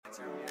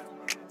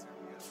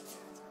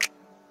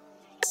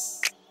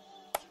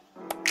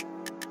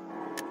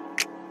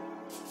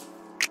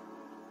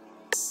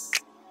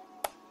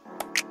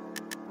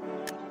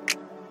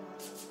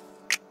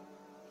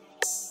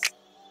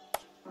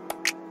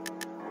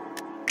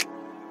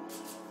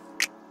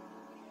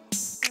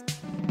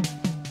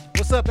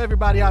What's up,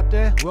 everybody out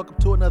there? Welcome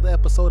to another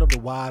episode of the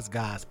Wise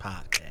Guys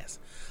Podcast.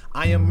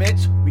 I am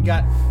Mitch. We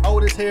got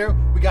Otis here.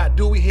 We got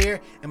Dewey here.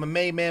 And my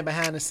main man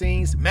behind the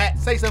scenes, Matt.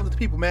 Say something to the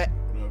people, Matt.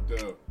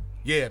 What up,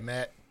 Yeah,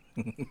 Matt.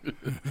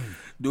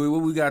 Dewey,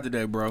 what we got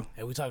today, bro?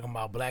 And we talking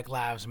about Black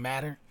Lives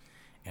Matter,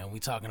 and we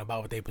talking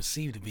about what they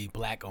perceive to be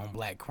black on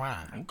black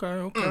crime.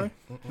 Okay.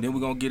 Then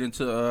we're going to get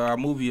into our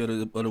movie of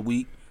the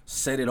week,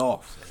 Set It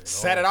Off.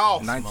 Set it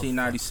off.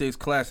 1996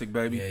 classic,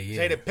 baby. Yeah.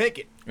 Say the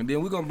picket. And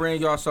then we're going to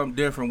bring y'all something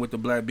different with the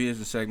black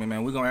business segment,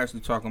 man. We're going to actually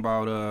talk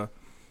about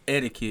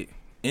etiquette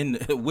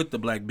with the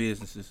black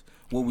businesses,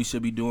 what we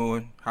should be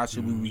doing, how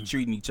should we be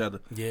treating each other.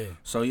 Yeah.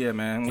 So, yeah,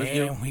 man.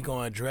 And we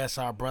going to address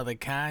our brother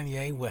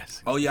Kanye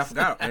West. Oh, yeah, I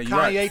forgot. Hey,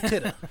 Kanye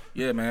Titter.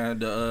 Yeah, man.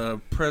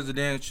 The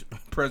presidential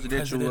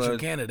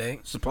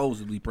candidate.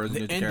 supposedly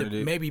presidential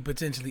candidate. Maybe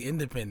potentially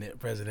independent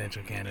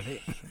presidential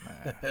candidate.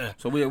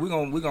 So we're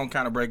gonna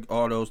kind of break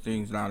all those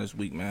things down this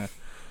week, man.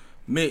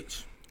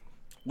 Mitch,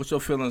 what's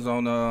your feelings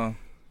on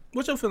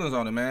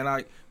it, man?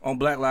 Like on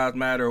Black Lives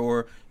Matter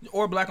or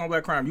black on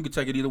black crime. You can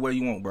take it either way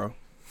you want, bro.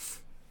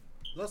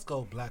 Let's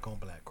go black on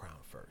black crime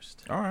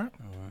first. All right.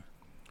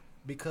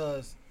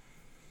 Because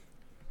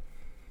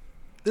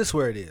this is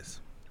where it is.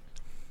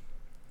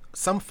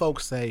 Some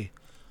folks say,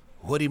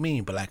 what do you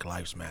mean Black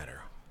Lives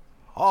Matter?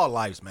 All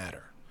lives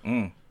matter.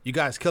 You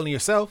guys killing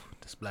yourself?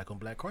 That's black on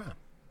black crime.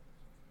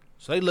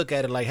 So they look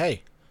at it like,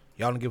 hey,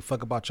 y'all don't give a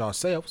fuck about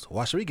yourselves.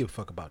 Why should we give a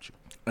fuck about you?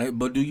 Hey,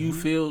 but do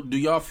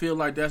y'all feel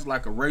like that's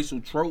like a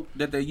racial trope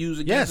that they use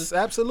against us? Yes,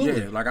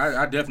 absolutely. Yeah, like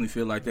I definitely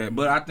feel like that.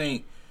 But I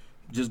think,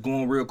 just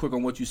going real quick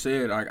on what you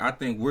said, like I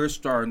think we're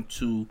starting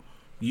to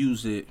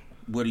use it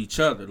with each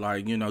other.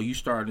 Like, you know, you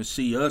starting to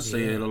see us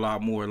say it a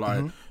lot more.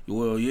 Like,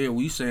 well, yeah,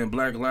 we saying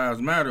Black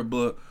Lives Matter,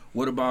 but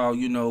what about,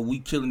 you know, we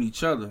killing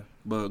each other?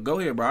 But go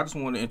ahead, bro. I just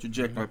want to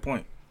interject my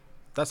point.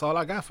 That's all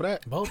I got for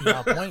that. Both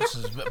y'all points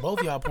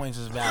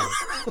is valid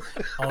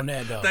on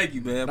that, though. Thank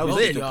you, man. That was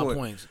Both it. y'all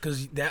points,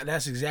 because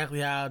that's exactly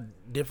how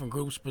different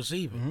groups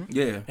perceive it.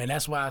 Yeah. And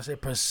that's why I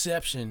said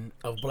perception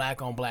of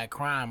black on black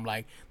crime.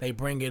 Like, they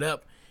bring it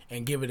up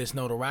and give it its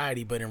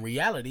notoriety, but in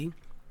reality,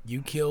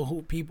 you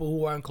kill people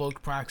who are in close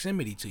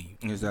proximity to you.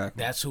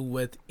 Exactly. That's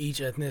what each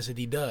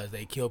ethnicity does.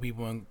 They kill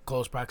people in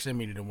close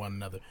proximity to one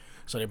another.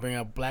 So they bring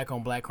up black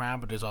on black crime,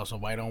 but there's also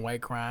white on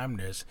white crime.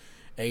 There's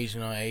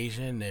Asian on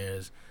Asian.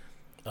 There's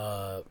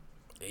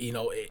you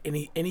know,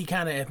 any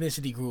kind of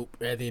ethnicity group,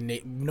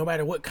 no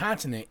matter what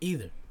continent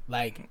either.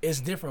 Like, it's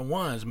different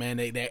ones, man.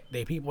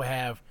 They people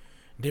have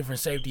different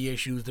safety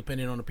issues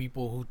depending on the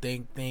people who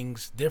think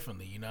things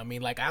differently. You know what I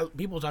mean? Like,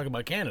 people talk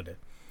about Canada.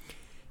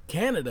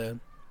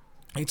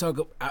 They talk.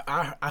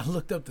 I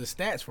looked up the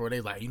stats for it.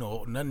 They like, you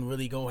know, nothing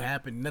really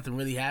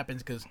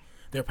happens because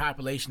their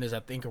population is, I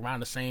think, around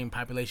the same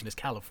population as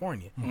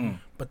California.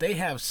 But they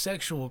have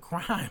sexual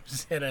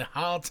crimes at an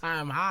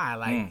all-time high.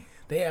 Like,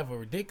 they have a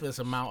ridiculous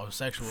amount of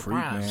sexual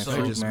crimes. Man. So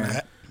They're just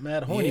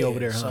mad horny over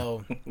there, huh?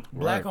 So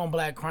black on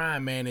black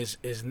crime, man, is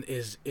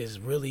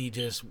really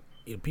just,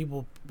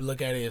 people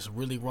look at it as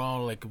really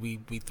wrong. Like, we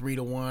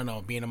 3-1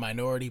 on being a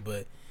minority,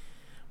 but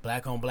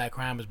black on black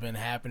crime has been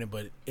happening,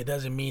 but it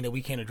doesn't mean that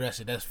we can't address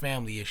it. That's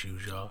family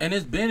issues, y'all. And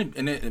it's been,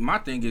 my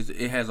thing is,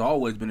 it has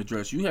always been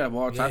addressed. You have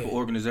all type of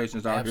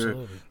organizations out here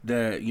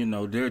that, you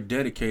know, they're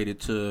dedicated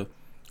to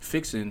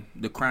fixing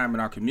the crime in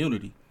our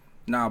community.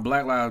 Now,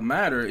 Black Lives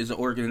Matter is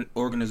an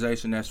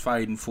organization that's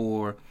fighting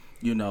for,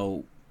 you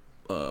know,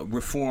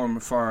 reform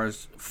as far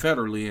as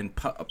federally and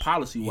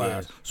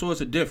policy-wise. Yes. So it's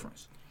a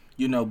difference.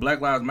 You know, Black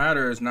Lives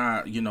Matter is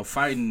not, you know,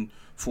 fighting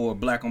for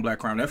black on black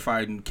crime. They're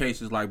fighting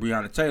cases like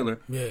Breonna Taylor.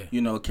 Yeah. You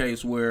know, a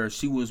case where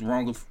she was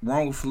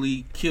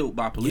wrongfully killed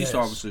by police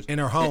officers in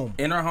her home.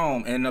 In her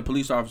home, and the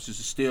police officers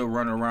are still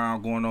running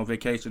around, going on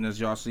vacation, as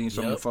y'all seen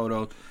some of the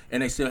photos,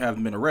 and they still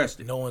haven't been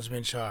arrested. No one's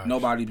been charged.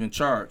 Nobody's been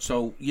charged.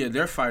 So yeah,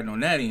 they're fighting on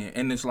that end,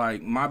 and it's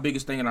like my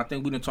biggest thing, and I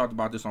think we done talked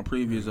about this on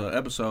previous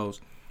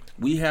episodes.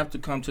 We have to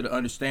come to the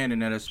understanding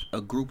that it's a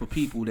group of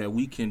people that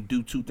we can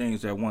do two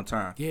things at one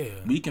time. Yeah.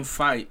 We can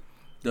fight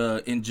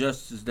the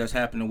injustice that's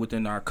happening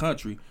within our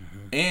country,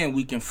 and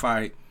we can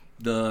fight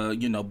the,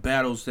 you know,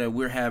 battles that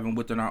we're having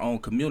within our own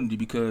community,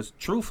 because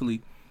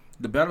truthfully,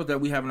 the battles that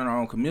we have in our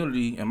own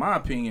community, in my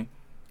opinion,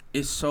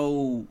 it's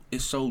so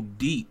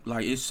deep.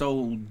 Like, it's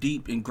so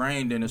deep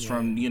ingrained in us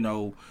from, you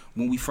know,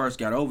 when we first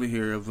got over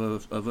here, of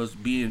us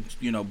being,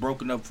 you know,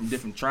 broken up from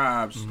different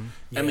tribes.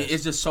 I mean,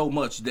 it's just so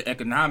much. The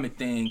economic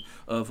thing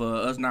of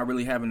us not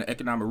really having the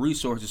economic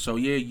resources. So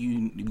yeah,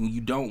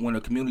 when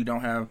a community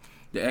don't have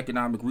the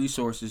economic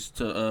resources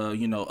to,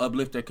 you know,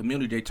 uplift their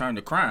community, they turn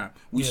to crime.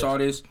 We saw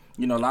this,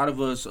 you know, a lot of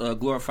us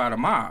glorify the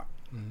mob.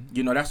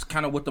 You know, that's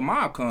kind of what the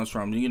mob comes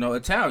from. You know,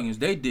 Italians,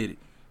 they did it.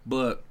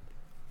 But,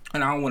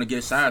 and I don't want to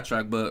get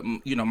sidetracked, but,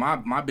 you know,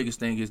 my biggest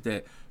thing is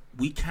that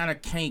we kind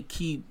of can't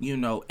keep, you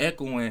know,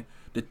 echoing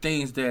the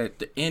things that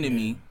the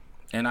enemy,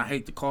 and I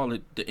hate to call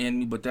it the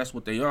enemy, but that's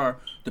what they are,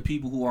 the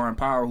people who are in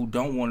power, who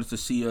don't want us to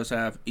see us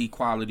have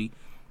equality.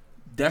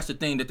 That's the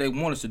thing that they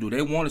want us to do.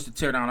 They want us to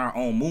tear down our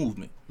own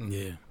movement.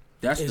 Yeah.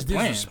 That's it's the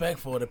plan.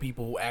 Disrespectful to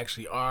people who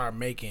actually are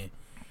making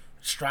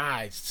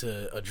strides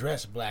to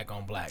address black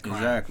on black crime.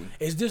 Exactly.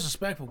 It's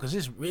disrespectful because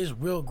it's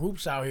real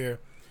groups out here,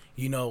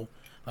 you know,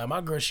 like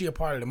my girl, she a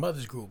part of the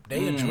mothers group.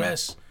 They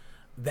address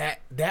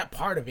that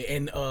part of it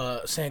in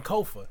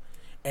Sankofa,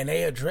 and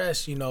they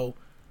address, you know,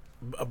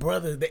 a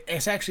brother.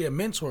 It's actually a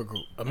mentor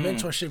group, a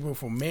mentorship group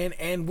for men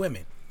and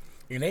women,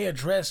 and they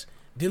address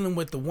dealing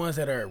with the ones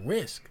that are at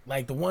risk,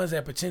 like the ones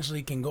that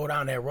potentially can go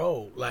down that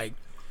road. Like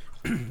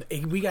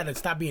we got to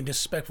stop being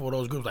disrespectful of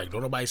those groups. Like,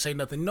 don't nobody say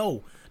nothing.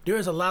 No,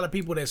 there's a lot of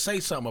people that say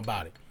something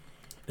about it.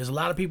 There's a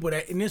lot of people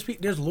that, and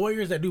there's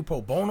lawyers that do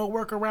pro bono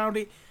work around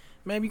it.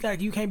 Man,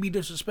 you can't be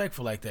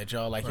disrespectful like that,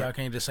 y'all. Like, y'all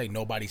can't just say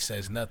nobody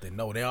says nothing.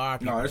 No, there are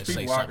people that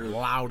say something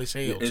loud as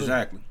hell.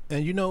 Exactly. Too.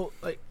 And you know,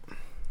 like,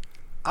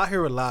 I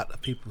hear a lot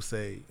of people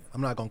say, I'm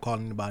not gonna call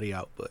anybody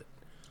out, but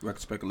record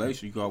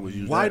speculation, you can always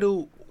use why that.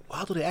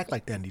 do they act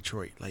like that in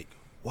Detroit? Like,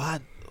 why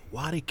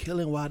they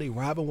killing? Why they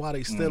robbing? Why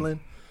they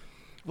stealing?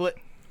 But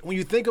when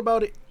you think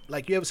about it,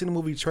 like, you ever seen the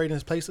movie Trading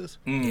Places?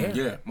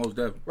 Yeah, most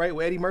definitely. Right,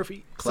 with Eddie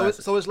Murphy.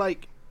 Classic. So it's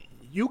like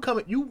you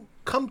come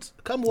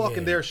walk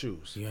in their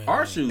shoes. Yeah.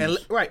 Our shoes.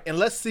 And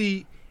let's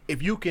see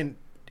if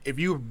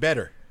you're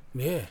better.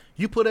 Yeah.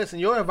 You put us in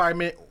your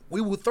environment,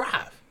 we will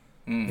thrive.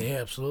 Yeah,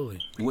 absolutely.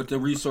 With the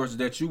resources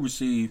that you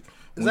received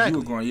when Exactly. you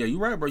were growing. Yeah, you're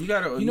right, bro. You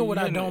gotta. You know what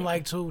I don't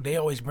like too? They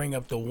always bring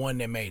up the one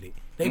that made it.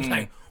 They be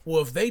like,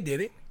 well, if they did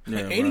it,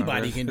 Yeah,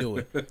 anybody bro. can do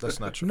it. That's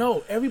not true.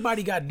 No,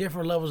 everybody got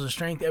different levels of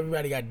strength.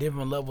 Everybody got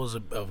different levels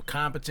of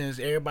competence.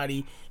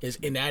 Everybody is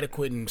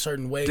inadequate in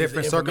certain ways.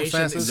 Different Information is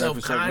circumstances.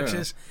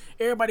 self-conscious.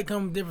 Everybody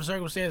comes from different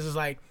circumstances.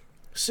 Like,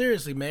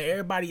 seriously, man,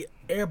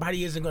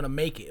 everybody isn't gonna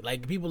make it.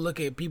 Like, people look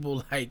at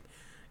people like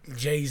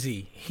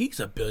Jay-Z. He's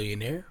a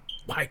billionaire.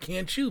 Why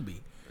can't you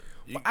be?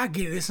 Well, I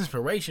get it. It's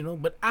inspirational,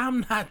 but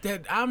I'm not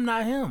that. I'm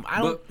not him. I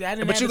don't.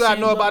 But you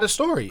gotta know about the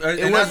story.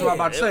 And that's what I'm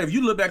about to say. If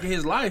you look back at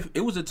his life,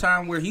 it was a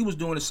time where he was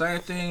doing the same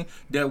thing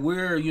that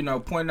we're,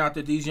 pointing out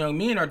that these young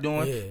men are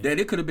doing. Yeah. That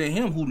it could have been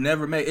him who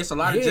never made. It's a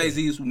lot of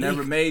Jay-Z's who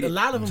never made it. A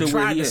lot of them to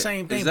where tried he the at.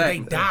 same thing, Exactly.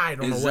 but they died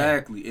on the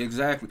way.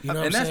 Exactly. You know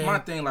what And I'm that's my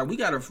saying? thing. Like, we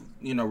gotta,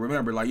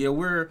 remember. Like, yeah,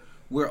 we're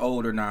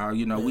older now.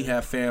 We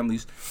have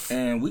families,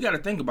 and we got to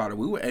think about it.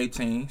 We were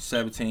 18,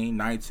 17,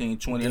 19,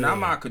 20, and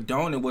I'm not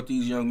condoning what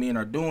these young men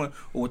are doing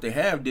or what they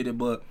have did it,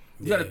 but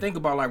you got to think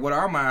about, like, what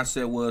our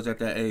mindset was at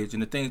that age,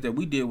 and the things that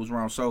we did was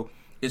wrong. So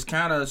it's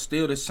kind of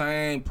still the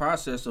same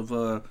process of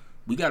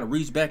we got to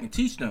reach back and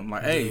teach them,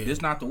 like, hey,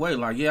 this not the way.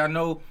 Like, yeah, I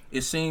know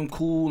it seemed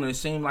cool and it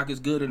seemed like it's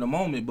good in the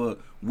moment, but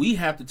we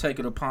have to take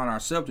it upon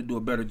ourselves to do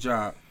a better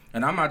job.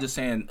 And I'm not just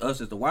saying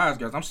us as the wise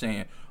guys. I'm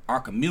saying our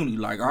community,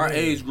 like our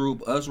age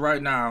group, us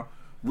right now,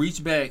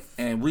 reach back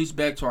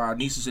to our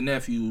nieces and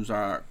nephews,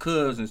 our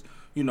cousins,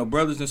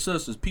 brothers and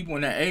sisters, people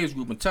in that age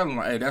group, and tell them,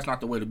 like, hey, that's not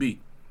the way to be.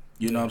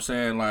 You know what I'm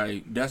saying?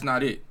 Like, that's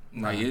not it.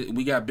 Like,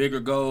 we got bigger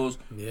goals.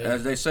 Yeah.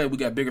 As they say, we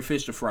got bigger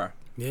fish to fry.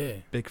 Yeah.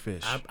 Big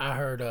fish. I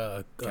heard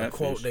a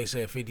quote fish. they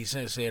said 50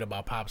 Cent said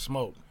about Pop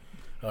Smoke.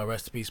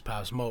 Rest in peace,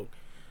 Pop Smoke.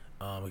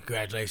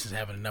 Congratulations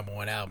having the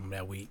 #1 album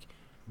that week.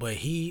 But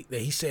he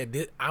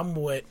said, I'm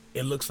what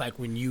it looks like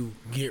when you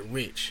get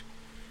rich.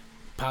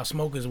 Pop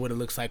Smoke is what it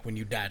looks like when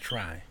you die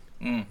trying.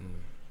 Mm-hmm.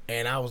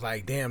 And I was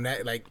like, damn,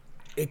 that, like,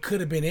 it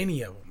could have been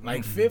any of them.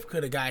 Like, Fifth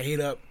could have got hit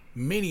up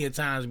many a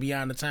times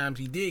beyond the times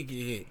he did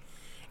get hit.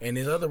 And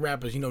there's other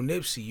rappers,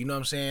 Nipsey, you know what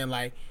I'm saying?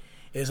 Like,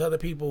 there's other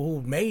people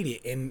who made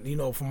it. And,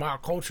 from our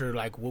culture,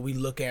 like, what we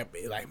look at,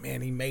 like,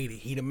 man, he made it.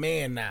 He the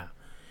man now.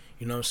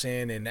 You know what I'm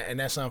saying? And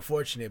that's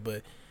unfortunate.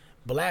 But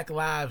black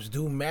lives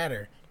do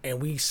matter. And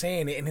we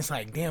saying it, and it's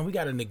like, damn, we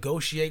got to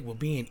negotiate with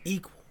being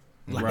equal.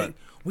 Like,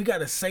 we got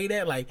to say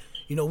that, like,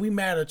 we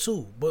matter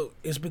too. But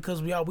it's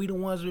because we the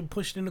ones been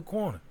pushed in the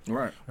corner.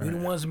 Right. We the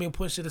ones that been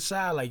pushed to the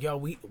side. Like, y'all,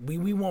 we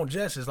want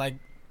justice. Like,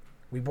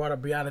 we brought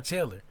up Breonna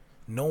Taylor.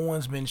 No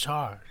one's been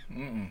charged.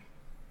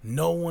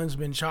 No one's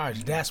been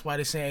charged. That's why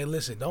they're saying, hey,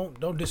 listen,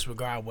 don't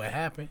disregard what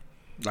happened.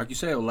 Like you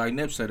said, like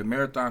Nip said, the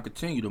marathon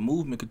continue, the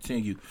movement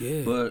continue.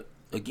 Yeah. But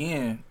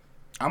again,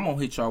 I'm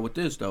gonna hit y'all with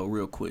this though,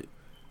 real quick.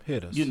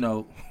 Hit us.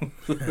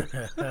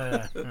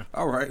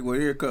 All right, well,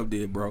 here it comes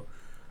then, bro.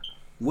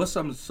 What's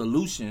some of the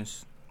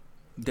solutions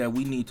that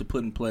we need to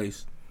put in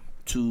place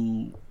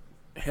to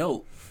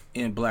help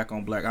in black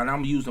on black? And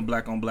I'm using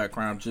black on black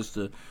crime just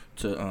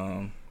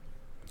to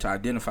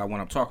identify what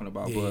I'm talking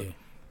about. Yeah. But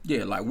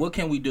yeah, like, what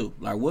can we do?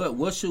 Like,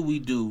 what should we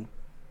do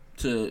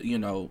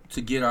to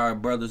get our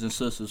brothers and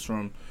sisters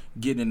from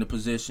getting in the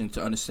position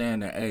to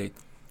understand that, hey,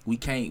 we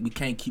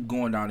can't keep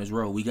going down this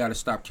road. We got to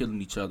stop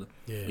killing each other.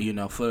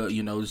 Yeah.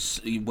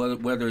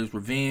 Whether it's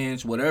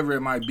revenge, whatever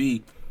it might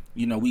be,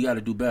 we got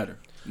to do better.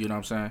 You know what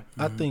I'm saying?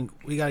 I think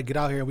we got to get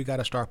out here and we got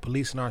to start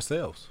policing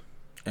ourselves.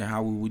 And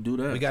how will we do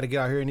that? We got to get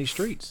out here in these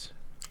streets.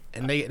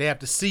 And they have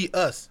to see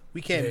us.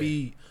 We can't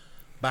be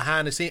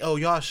behind the scene, oh,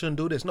 y'all shouldn't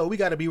do this. No, we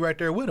got to be right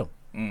there with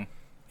them.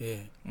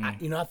 Yeah.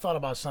 I thought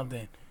about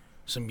something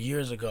some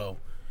years ago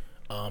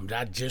that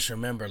I just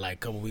remember, like, a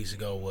couple weeks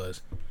ago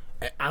was,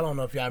 I don't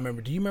know if y'all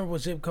remember. Do you remember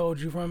what zip code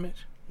you from,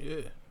 Mitch?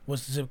 Yeah.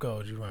 What's the zip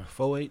code you from?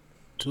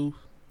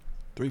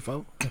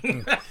 48234.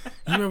 You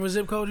remember what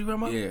zip code you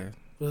from? Yeah.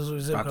 What's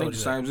the zip I code? think the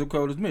same zip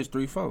code as Mitch,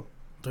 3-4.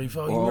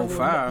 3-4. Or You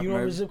 05, remember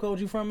maybe. the zip code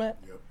you from, Matt?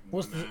 Yep.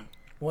 What's the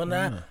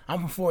 19? I'm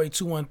from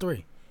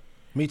 48213.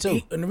 Me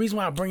too. And the reason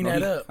why I bring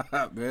that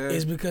up Man.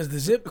 is because the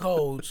zip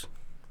codes,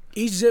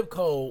 each zip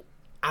code,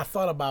 I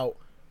thought about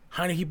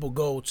how many people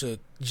go to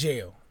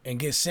jail and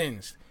get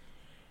sentenced.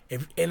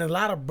 And a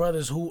lot of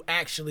brothers who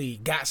actually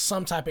got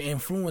some type of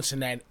influence in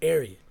that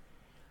area.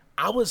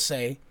 I would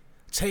say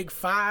take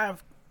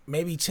 5,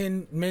 maybe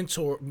 10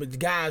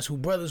 guys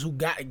brothers who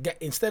got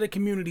instead of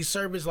community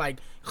service like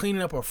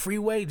cleaning up a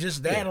freeway,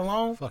 just that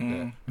alone, Fuck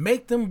that.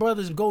 make them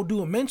brothers go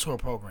do a mentor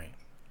program.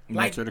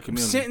 Mentor the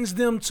community. Sentence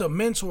them to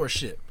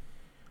mentorship.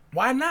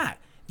 Why not?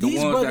 The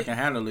ones that can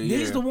handle it,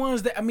 These yeah. the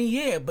ones that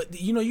but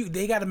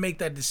they got to make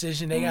that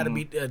decision. They got to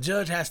be a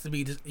judge has to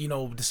be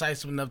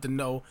decisive enough to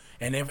know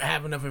and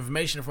have enough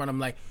information in front of them.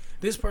 Like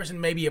this person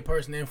may be a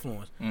person of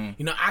influence.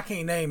 I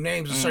can't name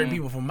names of certain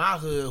people from my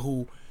hood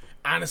who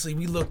honestly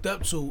we looked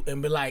up to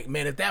and be like,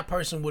 man, if that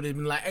person would have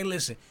been like, hey,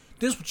 listen,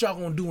 this what y'all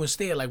gonna do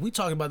instead. Like we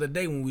talked about the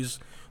day when we was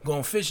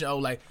going fishing. Oh,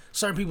 like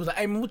certain people was like,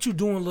 hey man, what you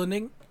doing, little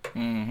nigga?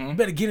 You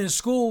better get in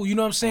school. You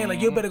know what I'm saying?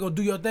 Like you better go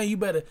do your thing. You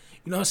better,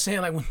 you know what I'm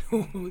saying? Like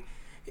when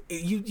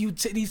you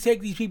take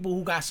these people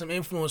who got some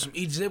influence from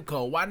each zip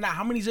code. Why not?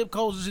 How many zip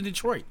codes is in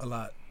Detroit? A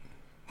lot.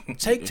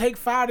 Take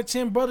 5 to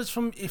 10 brothers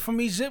from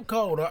each zip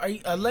code,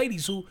 or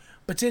ladies who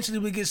potentially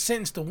would get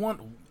sentenced to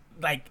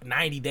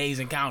 90 days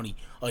in county,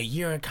 a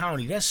year in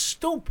county. That's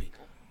stupid.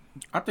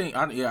 I think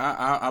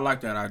I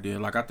like that idea.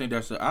 Like I think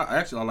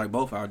I like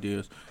both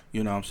ideas.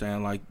 You know what I'm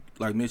saying?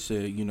 Like Mitch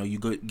said,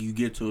 you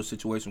get to a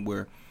situation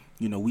where,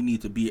 we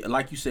need to be,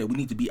 like you said, we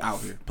need to be out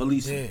here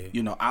policing.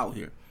 Yeah.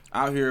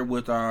 Out here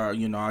with our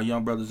our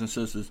young brothers and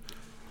sisters,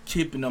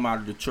 keeping them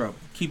out of trouble.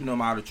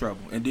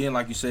 And then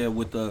like you said,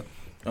 with the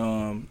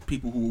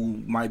people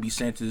who might be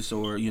sentenced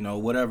or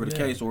whatever the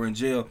case, or in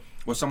jail,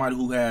 or somebody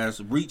who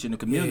has reach in the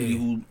community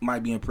who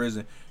might be in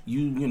prison,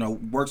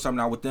 work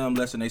something out with them,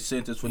 lessen their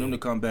sentence for them to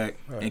come back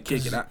and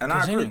kick it out. And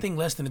I agree. Anything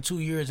less than 2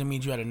 years, it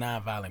means you had a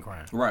non-violent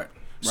crime. Right.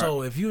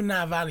 So if you're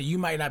not violent, you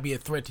might not be a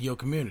threat to your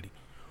community.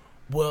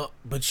 Well,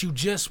 but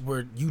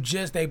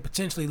they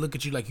potentially look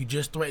at you like you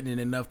just threatening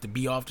enough to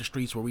be off the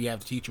streets where we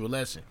have to teach you a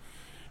lesson.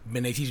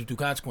 Then they teach you through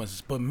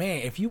consequences. But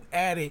man, if you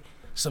added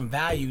some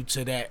value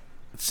to that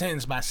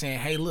sentence by saying,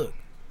 hey, look,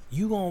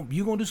 you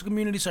gonna do some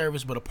community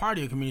service, but a part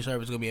of your community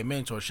service is gonna be a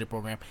mentorship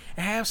program,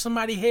 and have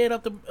somebody head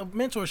up the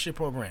mentorship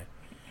program.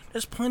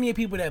 There's plenty of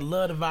people that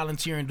love to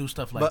volunteer and do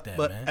stuff like that,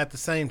 but man. at the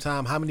same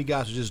time, how many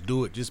guys will just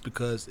do it just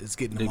because it's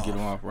getting them off? Get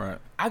them off, right?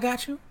 I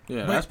got you.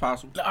 Yeah, But- that's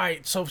possible. All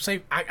right, so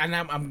say,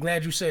 I'm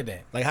glad you said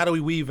that. Like, how do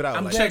we weave it out?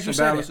 I'm Like, glad checks you and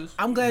said that. balances.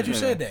 I'm glad you Yeah.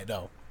 said that,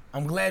 though.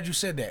 I'm glad you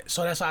said that.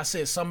 So that's why I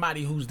said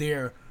somebody who's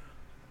there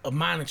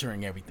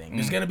monitoring everything.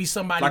 There's gonna be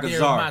somebody Like a there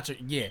czar.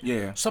 monitoring. Yeah.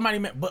 Yeah. Somebody,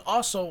 but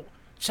also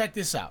check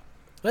this out.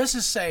 Let's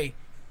just say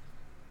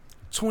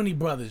 20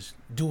 brothers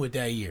do it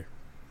that year.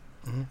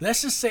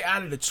 Let's just say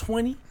out of the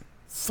 20,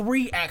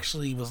 3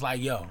 actually was like,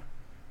 yo,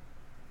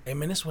 hey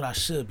man, this is what I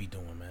should be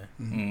doing,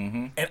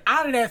 man. And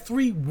out of that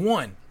 3,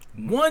 one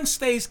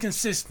stays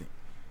consistent.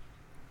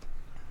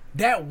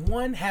 That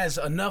one has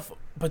enough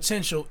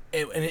potential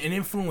and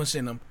influence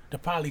in them to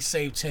probably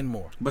save 10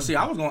 more. But see,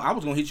 I was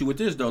gonna hit you with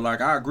this though.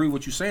 Like I agree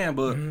with you saying,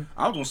 but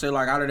I was gonna say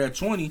like out of that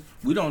 20,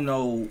 we don't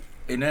know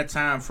in that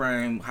time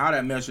frame how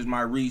that message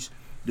might reach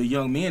the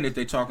young men that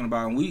they're talking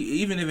about. And we,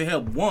 even if it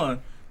helped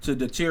one to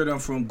deter them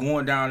from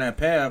going down that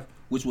path,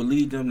 which would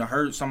lead them to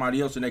hurt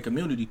somebody else in their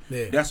community,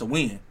 that's a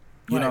win.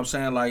 You know what I'm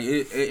saying? Like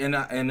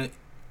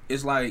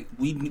it's like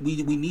we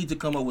need to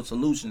come up with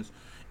solutions,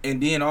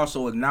 and then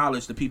also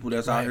acknowledge the people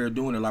that's out here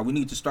doing it. Like we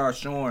need to start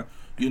showing.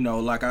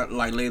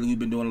 Like lately we've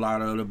been doing a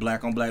lot of the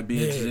black on black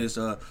businesses,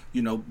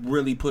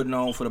 really putting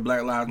on for the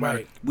Black Lives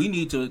Matter. We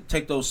need to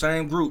take those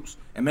same groups,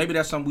 and maybe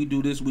that's something we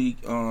do this week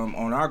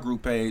on our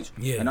group page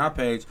and our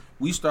page.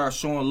 We start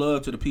showing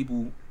love to the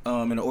people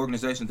in the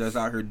organizations that's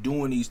out here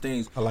doing these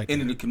things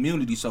in the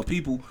community. So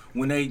people,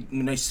 when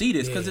they see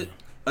this, because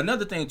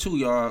another thing too,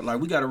 y'all,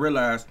 like we got to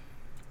realize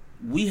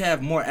we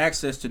have more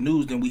access to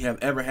news than we have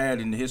ever had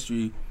in the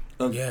history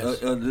of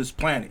this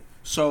planet.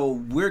 So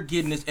we're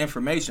getting this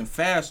information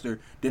faster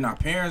than our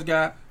parents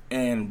got,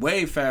 and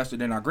way faster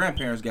than our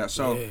grandparents got.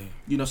 So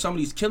some of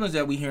these killings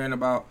that we hearing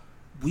about,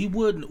 we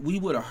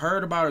would have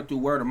heard about it through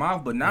word of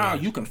mouth, but now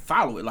you can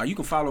follow it. Like you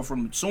can follow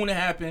from soon it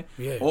happened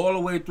all the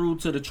way through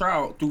to the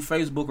trial through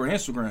Facebook or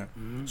Instagram.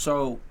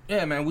 So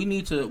man, we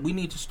need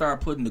to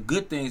start putting the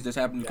good things that's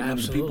happening in the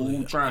community. People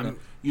who trying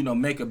to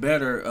make a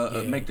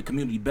better make the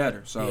community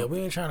better. So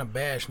we ain't trying to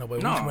bash nobody.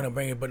 We just want to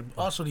bring it, but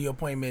also to your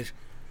point, Mitch.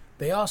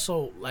 They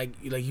also like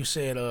you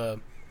said,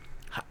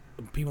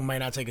 people might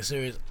not take it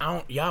serious.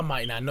 Y'all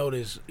might not know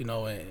this,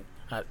 and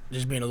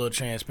just being a little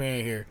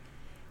transparent here.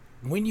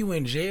 When you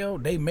in jail,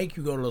 they make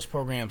you go to those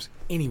programs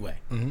anyway.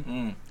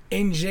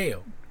 In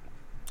jail,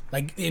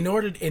 like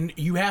and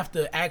you have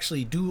to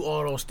actually do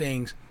all those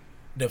things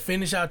to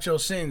finish out your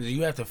sentence.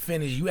 You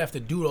have to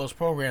do those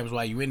programs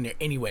while you're in there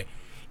anyway.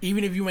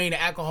 Even if you ain't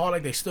an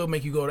alcoholic, they still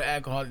make you go to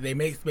alcohol. They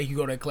make you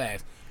go to that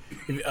class.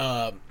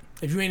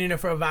 If you ain't in there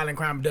for a violent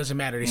crime, it doesn't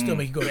matter. They still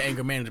make you go to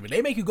anger management.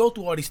 They make you go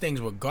through all these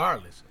things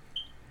regardless,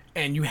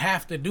 and you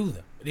have to do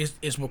them.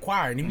 It's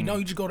required. And if you don't,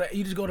 you just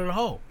go to the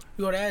hole.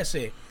 You go to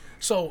asset.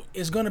 So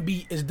it's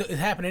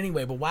happening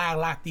anyway. But why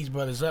lock these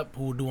brothers up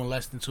who are doing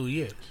less than 2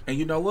 years? And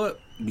you know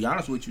what? Be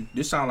honest with you,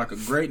 this sounds like a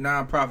great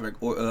nonprofit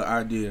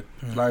idea.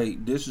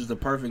 Like this is the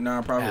perfect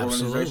nonprofit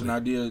organization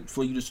idea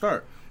for you to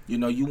start. You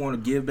know, you want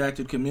to give back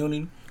to the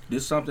community.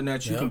 This is something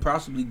that you can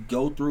possibly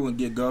go through and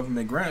get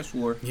government grants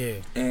for. Yeah.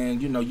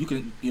 And, you know, you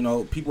can,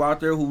 people out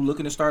there who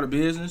looking to start a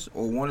business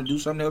or want to do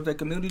something to help their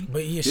community.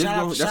 But yeah, shout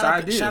out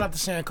to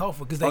Sankofa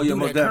because they do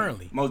that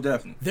currently. Most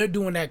definitely. They're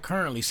doing that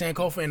currently.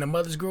 Sankofa and the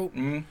Mothers Group.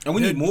 And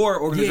we need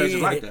more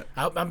organizations like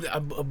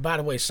that. By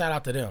the way, shout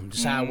out to them.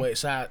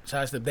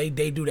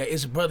 They do that.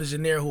 It's brothers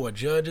in there who are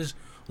judges,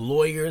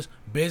 lawyers,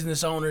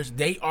 business owners.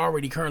 They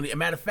already currently, a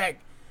matter of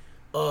fact,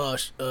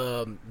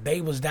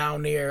 they was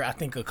down there, I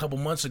think a couple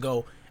months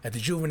ago, at the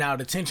juvenile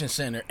detention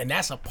center, and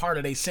that's a part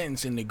of their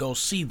sentencing to go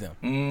see them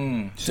to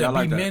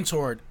be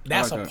mentored.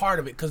 That's a part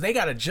of it because they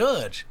got a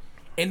judge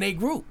in their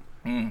group.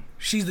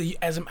 She's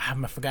I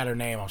forgot her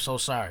name. I'm so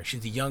sorry. She's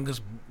the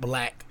youngest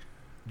black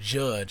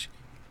judge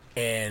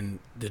in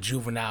the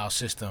juvenile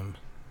system.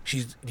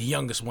 She's the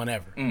youngest one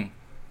ever.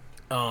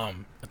 I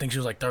think she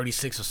was like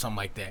 36 or something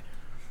like that.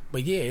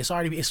 But yeah,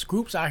 it's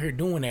groups out here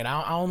doing that.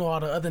 I don't know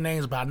all the other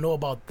names, but I know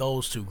about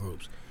those two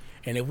groups.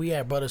 And if we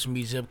had brothers from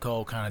each zip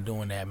code kind of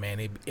doing that, man,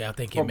 I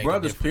think it makes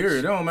a difference. Period.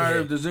 It don't matter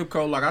if the zip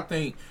code. Like I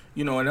think,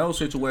 in those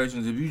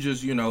situations, if you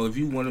just, if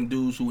you one of them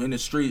dudes who in the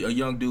street, a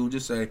young dude,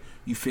 just say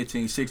you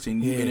 15,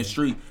 16, you in the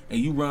street, and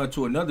you run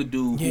to another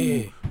dude who,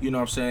 you know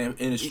what I'm saying,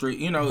 in the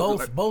street,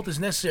 both is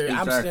necessary.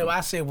 Exactly.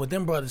 I said with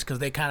them brothers because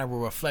they kind of a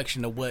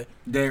reflection of what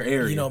their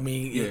area. You know what I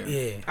mean?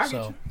 Yeah.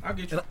 I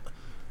get you.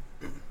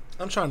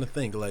 I'm trying to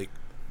think, like,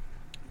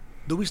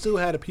 do we still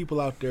have the people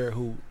out there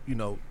who,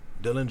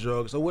 dealing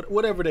drugs or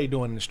whatever they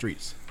doing in the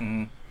streets?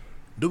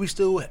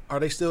 Are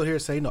they still here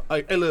saying, no,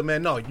 hey look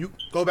man, no, you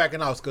go back in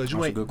the house because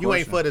you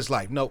ain't for this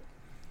life. No,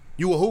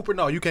 you a hooper,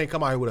 no, you can't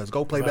come out here with us,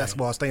 go play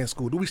basketball, stay in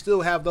school. Do we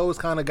still have those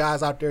kind of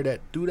guys out there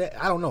that do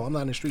that? I don't know, I'm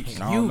not in the streets.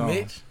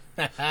 Mitch.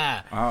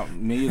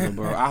 Me either,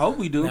 bro. I hope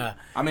we do.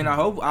 I mean, I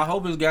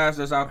hope it's guys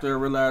that's out there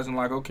realizing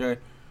like, okay,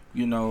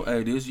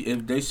 hey,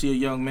 if they see a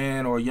young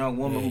man or a young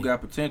woman who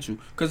got potential,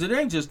 because it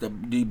ain't just the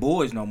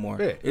boys no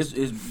more. Yeah.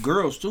 It's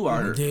girls too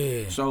out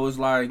here. Yeah. So it's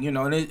like,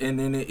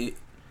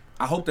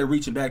 I hope they're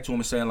reaching back to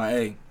them and saying like,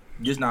 hey,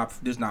 this not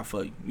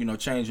for you.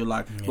 Change your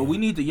life. Yeah. But we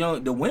need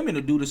the women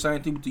to do the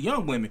same thing with the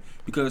young women,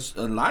 because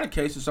a lot of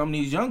cases some of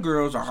these young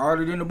girls are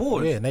harder than the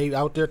boys. Yeah, and they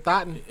out there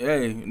thotting.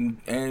 Hey,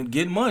 and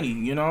getting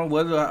money.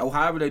 Whether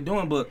however they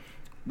doing, but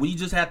we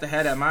just have to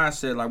have that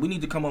mindset. Like we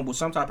need to come up with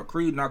some type of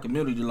creed in our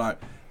community. Like,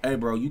 hey,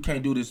 bro, you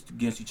can't do this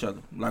against each other.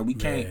 Like, we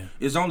can't.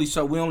 Yeah.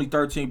 We're only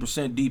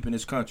 13% deep in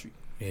this country.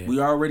 Yeah. We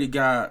already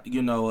got,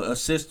 a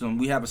system.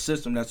 We have a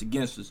system that's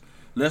against us.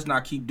 Let's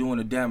not keep doing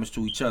the damage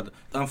to each other.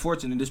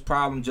 Unfortunately, this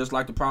problem, just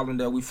like the problem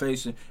that we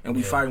facing and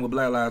we fighting with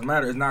Black Lives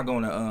Matter, is not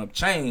going to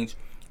change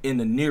in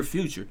the near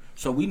future.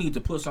 So we need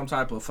to put some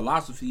type of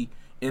philosophy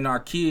in our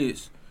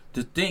kids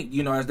to think,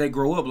 as they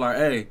grow up, like,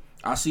 hey,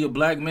 I see a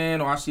black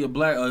man or I see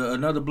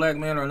another black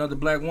man or another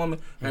black woman.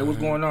 Hey, what's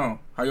going on?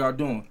 How y'all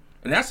doing?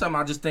 And that's something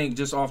I just think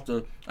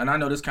and I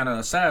know this kind of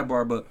a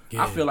sidebar, but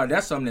I feel like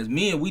that's something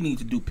that we need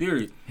to do,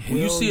 period. When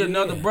you see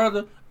another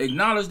brother,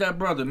 acknowledge that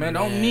brother, man.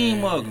 Don't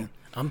mean mug him.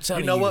 I'm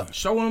telling you. You know what?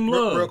 Show him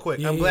love. Real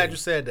quick. I'm glad you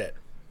said that.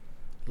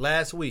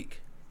 Last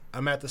week,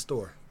 I'm at the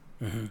store.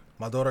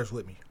 My daughter's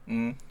with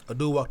me. A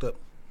dude walked up.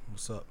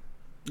 What's up?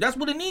 That's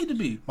what it need to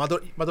be. My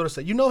daughter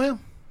said, you know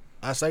him?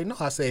 I say, no.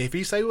 I say, if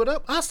he say what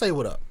up, I say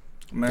what up.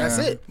 Man, that's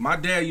it. My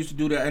dad used to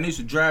do that, and it used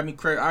to drive me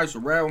crazy. I used to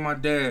ride with my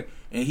dad,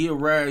 and he'll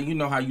ride. You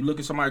know how you look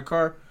at somebody's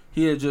car,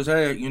 he'll just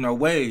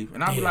wave,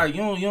 and I'll be like,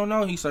 you don't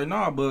know. He say,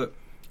 nah, but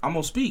I'm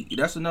gonna speak.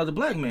 That's another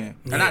black man,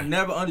 and I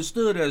never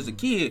understood that as a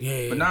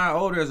kid, but now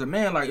older as a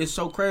man, like it's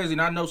so crazy.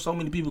 And I know so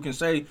many people can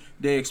say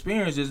their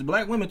experiences,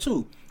 black women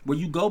too, where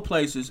you go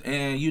places,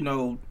 and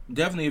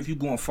definitely if you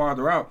going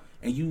farther out,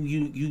 and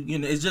you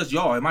it's just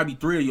y'all. It might be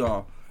three of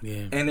y'all,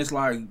 and it's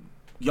like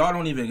y'all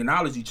don't even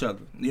acknowledge each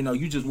other.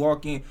 You just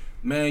walk in.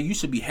 Man, you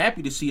should be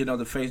happy to see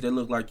another face that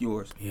look like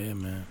yours. Yeah,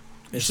 man.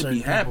 You should be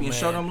happy and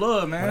show them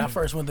love, man. When I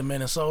first went to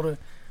Minnesota,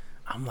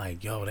 I'm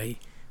like, yo, they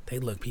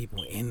look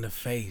people in the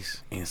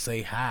face and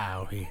say hi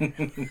out here.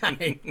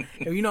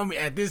 You know me,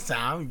 at this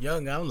time, I'm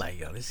young. I'm like,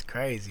 yo, this is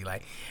crazy.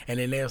 Like, and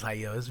then they was like,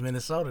 yo, it's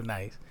Minnesota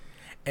nice.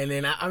 And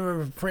then I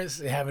remember Prince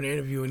having an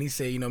interview, and he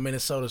said,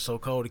 Minnesota's so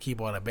cold to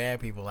keep all the bad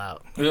people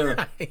out.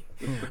 Yeah.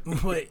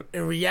 But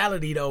in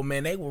reality, though,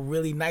 man, they were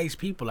really nice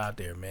people out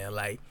there, man.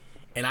 Like,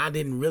 and I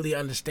didn't really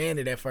understand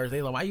it at first.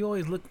 They were like, why you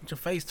always look at your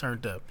face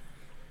turned up?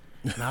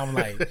 And I'm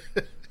like,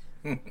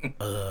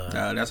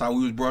 That's how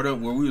we was brought up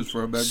where we was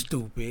from, baby.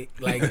 Stupid.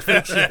 Like,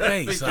 fix your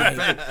face.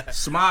 Like,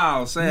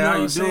 smile, say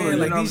how you doing.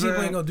 Like, you know these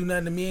people ain't gonna do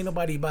nothing to me. Ain't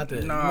nobody about to.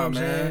 Nah, you know what I'm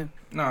saying?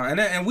 No,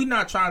 and we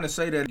not trying to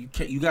say that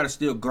you got to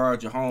still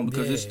guard your home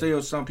because there's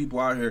still some people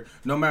out here.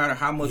 No matter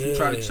how much we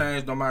try to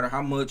change, no matter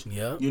how much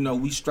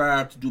we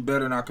strive to do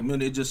better in our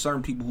community, it's just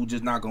certain people who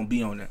just not gonna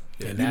be on that.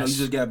 You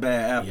just got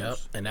bad apples. Yep,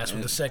 and that's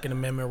what the Second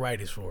Amendment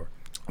right is for.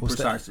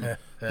 Precisely.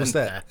 What's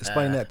that?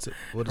 Explain that to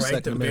what the right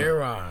Second to Amendment.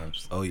 bear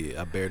arms. Oh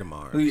yeah, I bear them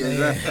arms. Yeah,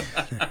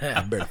 exactly.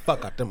 I bear the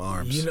fuck out them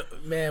arms. You know,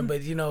 man,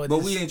 but you know.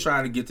 But we ain't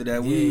trying to get to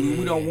that.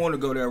 We don't want to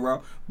go that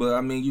route. But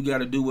I mean, you got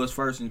to do what's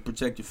first and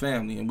protect your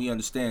family, and we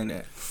understand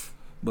that.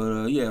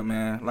 But yeah,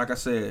 man. Like I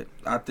said,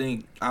 I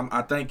thank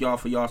y'all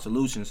for y'all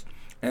solutions,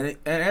 and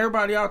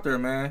everybody out there,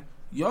 man.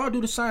 Y'all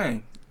do the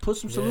same. Put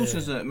some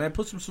solutions up, man.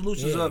 Put some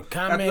solutions up.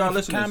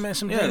 Comment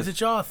some things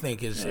that y'all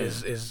think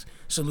is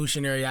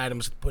solutionary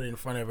items to put in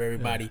front of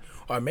everybody,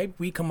 or maybe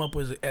we come up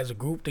with as a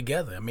group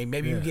together. I mean,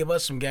 maybe you give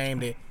us some game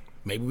that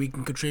maybe we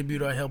can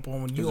contribute or help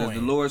on you. As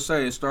the Lord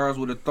say, it starts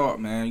with a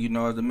thought, man. You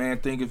know, as the man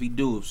think if he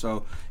do it.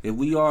 So if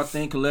we all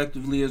think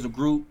collectively as a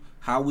group,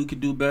 how we could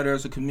do better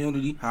as a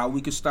community, how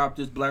we could stop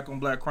this black on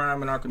black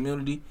crime in our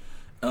community,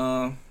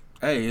 hey,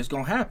 it's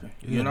gonna happen.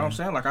 You know what I'm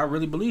saying? Like, I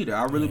really believe that.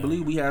 I really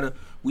believe we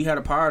had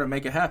a power to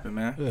make it happen,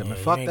 man. Yeah, man.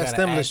 Fuck that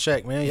stimulus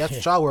check, man. That's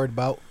what y'all worried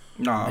about.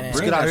 Nah, man.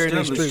 Bring that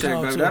stimulus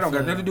check, baby. That don't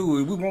got nothing to do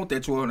with it. We want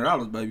that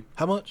 $1,200, baby.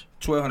 How much?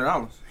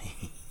 $1,200.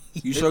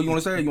 You sure you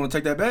want to say it? You want to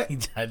take that back? He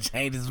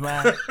changed his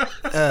mind.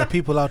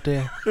 People out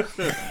there,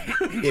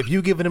 if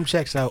you giving them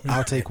checks out,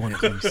 I'll take one,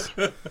 please.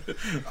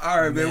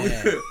 All right,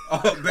 man.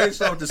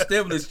 Based off the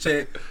stimulus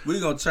check,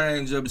 we're going to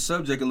change up the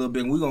subject a little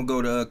bit, and we're going to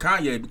go to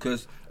Kanye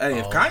because, hey,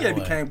 if Kanye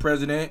became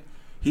president,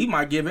 he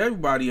might give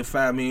everybody a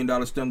 $5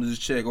 million stimulus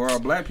check, or our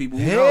black people.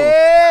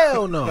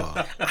 Hell no.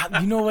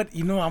 You know what?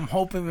 You know, I'm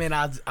hoping, man.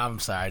 I'm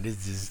sorry,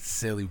 this is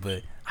silly,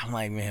 but I'm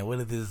like, man, what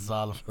if this is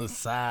all on the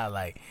side?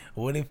 Like,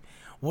 what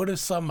if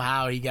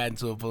somehow he got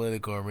into a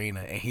political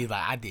arena and he's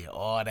like, I did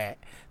all that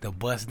to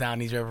bust down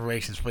these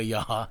reparations for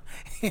y'all.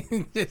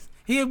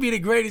 He'll be the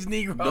greatest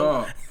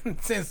Negro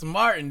since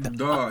Martin.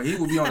 Dog, he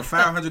would be on a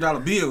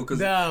 $500 bill because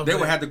they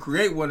would have to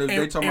create one if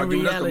they talking about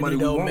giving us the money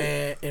we want.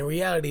 Man, in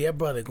reality, that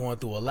brother going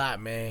through a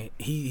lot, man.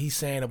 He's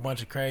saying a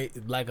bunch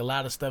of like a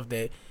lot of stuff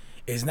that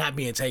is not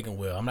being taken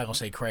well. I'm not gonna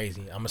say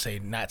crazy. I'm gonna say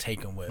not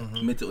taken well.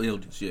 Mm-hmm. Mental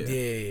illness,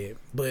 yeah.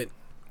 But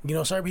you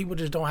know, certain people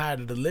just don't have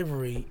the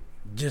delivery.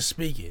 Just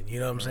speaking, you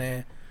know what I'm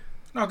saying?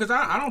 No, because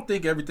I don't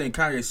think everything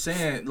Kanye's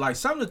saying, like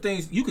some of the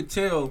things you could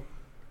tell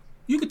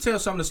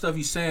some of the stuff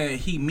he's saying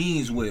he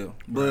means well.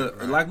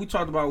 But like we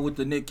talked about with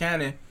the Nick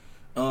Cannon,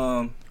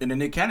 in the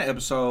Nick Cannon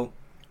episode,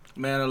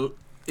 man,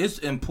 it's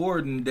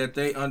important that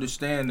they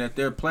understand that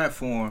their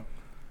platform,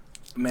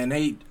 man,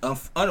 they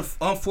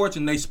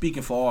unfortunately they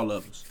speaking for all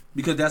of us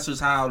because that's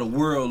just how the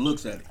world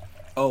looks at it.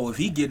 Oh, if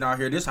he getting out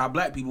here, this is how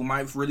black people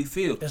might really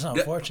feel. It's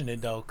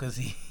unfortunate though, because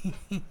he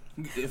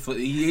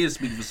is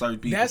speaking for certain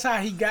people. That's how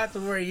he got to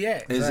where he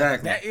at.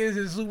 Exactly. That is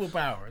his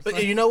superpower.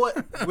 But you know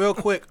what? Real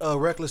quick,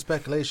 reckless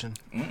speculation.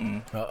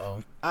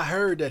 Uh-oh. I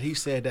heard that he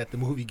said that the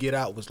movie Get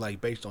Out was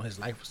like based on his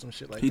life or some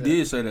shit like that. He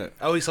did say that.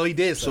 Oh, so he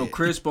did say So it.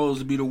 Chris supposed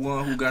to be the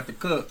one who got the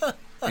cup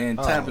and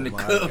tapping the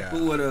cup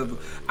or whatever.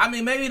 I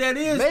mean, maybe that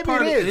is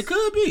part of it. It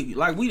could be.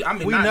 Like we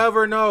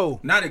never know.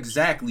 Not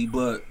exactly,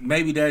 but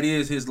maybe that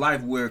is his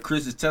life where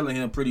Chris is telling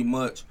him pretty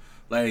much,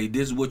 like,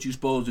 this is what you're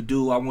supposed to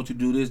do. I want you to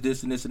do this,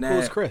 this, and this, and that.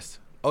 Who's Chris?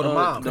 Oh, the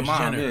mom. The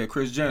mom, yeah,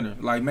 Kris Jenner.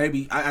 Like,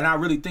 maybe, and I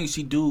really think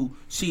she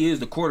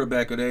is the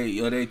quarterback of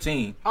their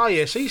team. Oh,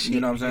 yeah, she. You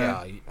know what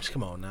I'm saying? Yeah,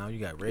 come on now. You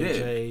got Ray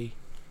J,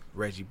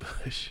 Reggie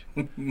Bush,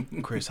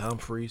 Chris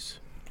Humphries.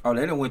 Oh,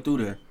 they done went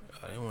through there.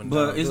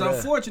 But it's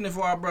unfortunate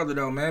for our brother,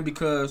 though, man,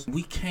 because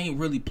we can't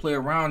really play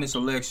around this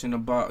election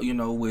about, you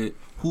know, with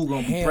who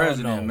going to be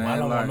president, man. I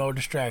don't want no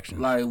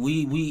distractions. Like,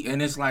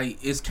 and it's like,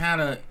 it's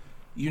kind of,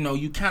 you know,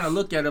 you kind of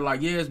look at it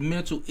like, yeah, it's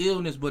mental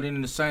illness, but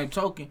in the same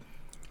token,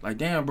 like,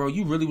 damn, bro,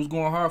 you really was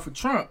going hard for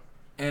Trump.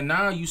 And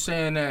now you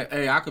saying that,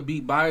 hey, I could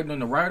beat Biden in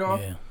the write-off?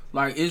 Yeah.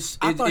 Like,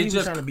 I thought he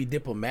was trying to be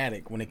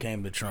diplomatic when it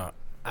came to Trump.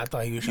 I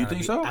thought he was trying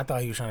I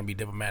thought he was trying to be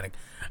diplomatic.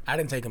 I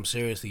didn't take him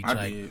seriously.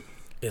 I did.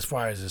 As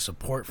far as his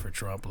support for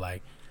Trump,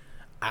 like,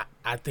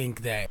 I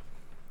think that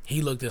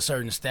he looked at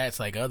certain stats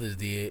like others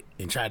did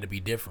and tried to be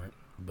different.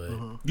 But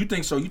You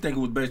think so? You think it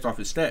was based off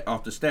the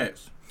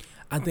stats?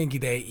 I think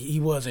that he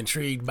was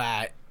intrigued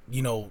by,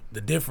 you know, the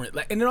different,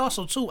 like, and then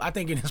also too, I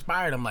think it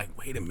inspired him. Like,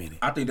 wait a minute,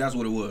 I think that's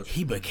what it was.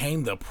 He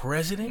became the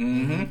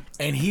president,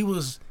 and he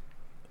was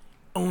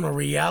on a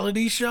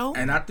reality show,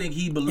 and I think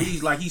he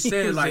believes, like he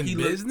said, like he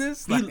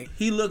business.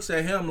 He looks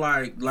at him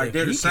like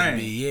they're the same.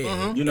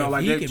 You know,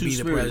 like he they're can two be the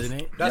spirits.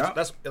 president.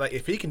 That's like,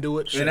 if he can do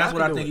it, and that's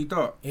what I think he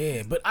thought.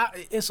 Yeah, but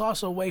it's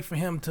also a way for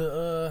him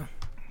to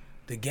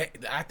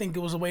I think it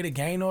was a way to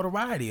gain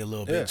notoriety a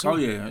little bit too. Oh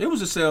yeah, it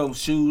was to sell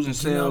shoes and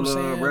sell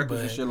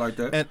records and shit like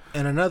that.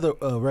 And another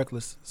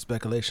reckless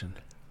speculation.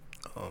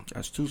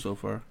 That's two so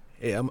far.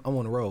 Yeah, I'm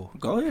on the roll.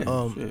 Go ahead.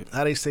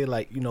 How they say,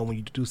 like, you know, when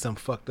you do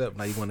something fucked up,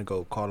 now you want to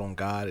go call on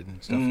God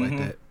and stuff like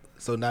that.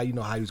 So now you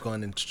know how he was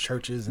going into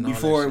churches and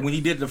before all that shit. when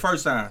he did it the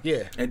first time.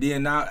 Yeah. And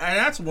then now, and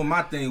that's what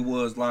my thing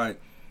was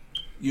like.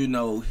 You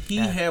know, he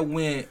had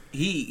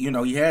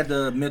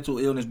the mental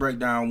illness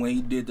breakdown when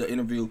he did the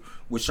interview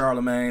with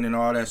Charlemagne and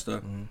all that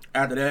stuff. Mm-hmm.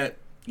 After that,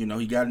 you know,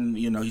 he got in,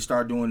 you know, he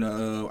started doing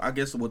I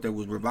guess what there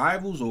was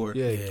revivals or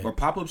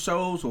pop-up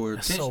shows or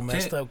that's so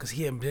messed up because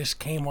he had just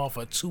came off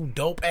of 2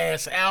 dope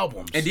ass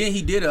albums. And then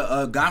he did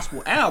a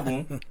gospel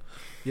album.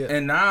 Yeah.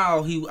 And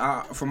now he,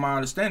 from my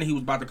understanding, he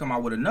was about to come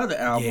out with another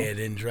album. Yeah, it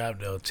didn't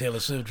drop though. Taylor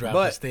Swift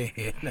dropped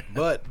instead.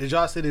 But did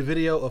y'all see the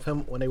video of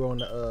him when they were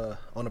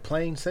on the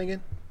plane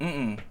singing?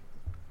 Mm-mm.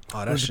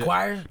 Oh, that shit. The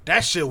choir?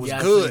 That shit was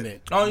good.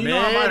 Oh, you know,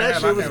 I might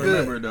have. I can't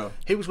remember it though.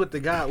 He was with the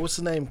guy. What's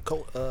his name?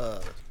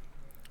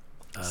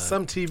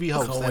 Some TV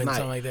host that night.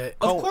 Something like that.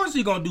 Of course,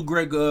 he gonna do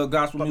great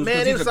gospel music.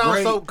 Man, it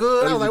sounds so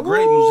good. I was like, he's a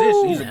great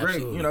musician. He's a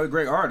Absolutely. great,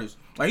 great artist.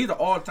 Like he's an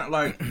all-time.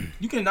 Like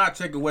you cannot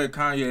take away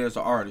Kanye as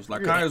an artist.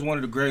 Like Kanye is one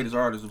of the greatest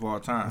artists of all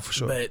time, for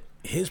sure. But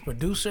his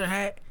producer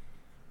hat,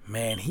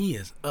 man, he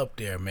is up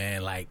there,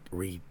 man. Like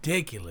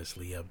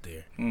ridiculously up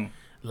there.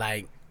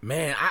 Like,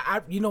 man,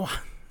 I you know,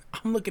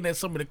 I'm looking at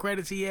some of the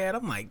credits he had.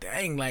 I'm like,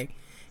 dang, like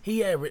he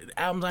had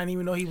albums I didn't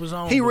even know he was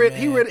on. He read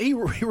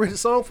a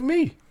song for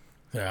me.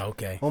 Yeah,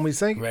 okay. Want me to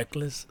sing?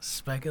 Reckless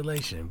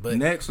speculation. But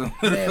next one.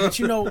 Man, but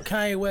you know,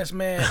 Kanye West,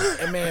 man,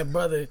 and man,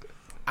 brother,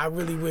 I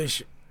really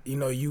wish, you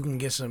know, you can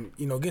get some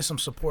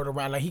support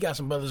around. Like he got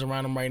some brothers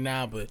around him right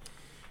now, but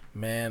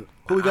man,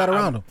 who we got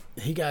around him?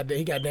 He got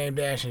Dame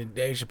Dash and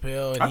Dave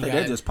Chappelle. And I think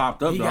they just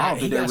popped up. He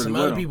got some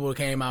other people that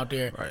came out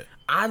there. Right.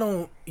 I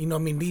don't, you know, I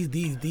mean,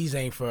 these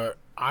ain't for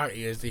our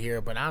ears to hear,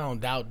 but I don't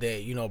doubt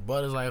that, you know,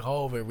 brothers like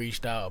Hov had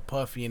reached out,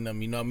 Puffy and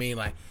them, you know what I mean,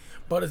 like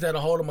brothers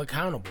that'll hold him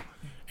accountable.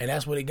 And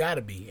that's what it got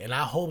to be. And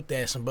I hope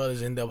that some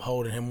brothers end up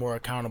holding him more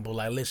accountable.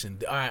 Like, listen,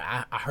 all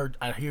right,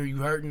 I hear you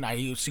hurting. I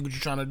see what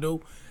you're trying to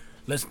do.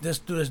 Let's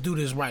do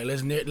this right.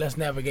 Let's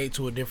navigate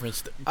to a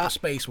different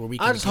space where we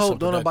can. I just hope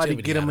don't nobody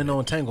get him in no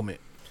entanglement.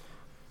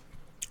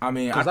 I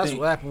mean, because that's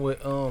what happened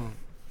with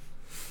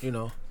you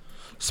know.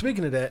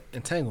 Speaking of that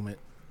entanglement,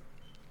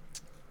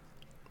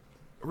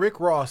 Rick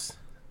Ross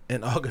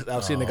and August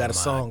Alsina they got a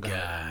song.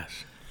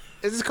 Gosh,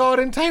 it's called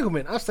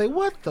Entanglement. I say,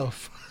 what the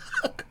fuck?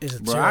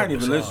 Bro, I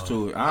didn't even listen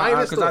to it.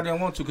 Because I didn't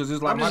want to. Because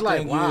it's like my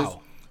thing is,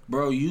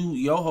 bro,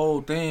 your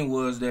whole thing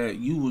was that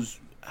you was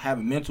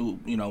having mental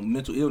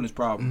illness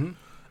problem,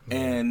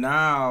 and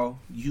now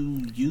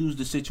you use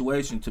the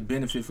situation to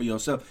benefit for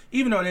yourself.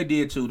 Even though they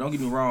did too. Don't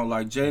get me wrong.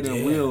 Like Jada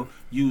and Will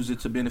used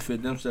it to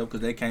benefit themselves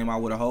because they came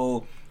out with a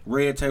whole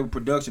red table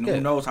production. Who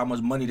knows how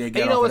much money they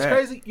get? And you know off what's of that.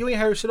 crazy? You ain't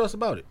heard shit else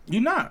about it.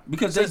 You not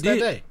because Since they that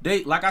did. day.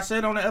 They like I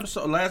said on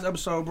the last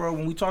episode, bro.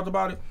 When we talked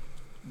about it.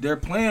 Their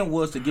plan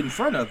was to get in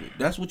front of it.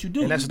 That's what you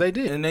do. And that's what they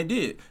did. And they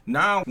did.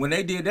 Now, when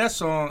they did that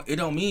song, it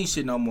don't mean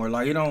shit no more.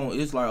 Like, it don't,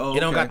 it's like, oh, it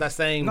don't got that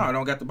same... No, it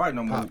don't got the bite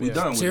no more. We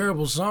done with it.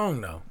 Terrible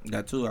song, though.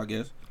 That too, I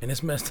guess. And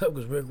it's messed up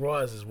because Rick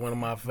Ross is one of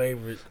my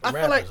favorite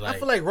rappers. I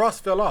feel like Ross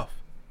fell off.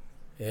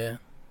 Yeah.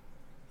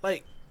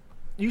 Like,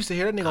 you used to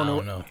hear that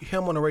nigga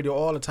him on the radio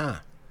all the time.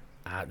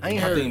 I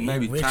think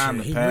maybe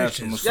time to pass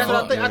him. That's what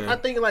I think. I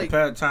think like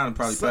time to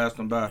probably pass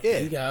him by. Yeah,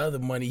 he got other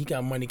money. He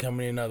got money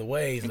coming in other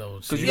ways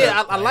though. So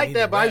I like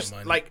that. But I used,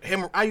 like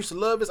him. I used to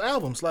love his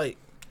albums. Like,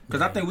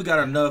 because I think we got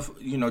enough.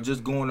 You know,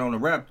 just going on the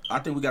rap. I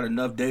think we got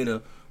enough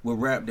data with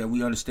rap that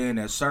we understand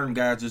that certain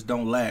guys just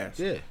don't last.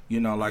 Yeah. You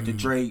know, like the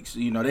Drakes.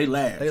 You know, they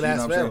last. They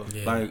last forever.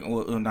 Yeah. Like,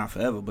 well, not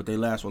forever, but they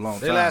last for a long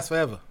time. They last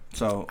forever.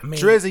 So I mean,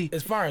 Drizzy,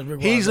 as far as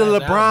Rick he's a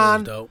Ross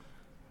LeBron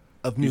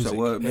of music.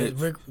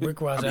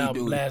 Rick Ross'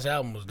 last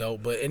album was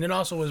dope, but and then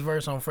also his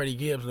verse on Freddie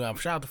Gibbs.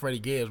 Shout out to Freddie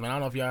Gibbs, man. I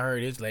don't know if y'all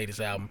heard his latest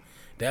album.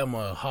 That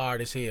one hard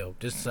as hell.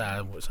 Just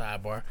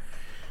sidebar.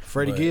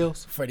 Freddie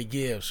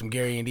Gibbs from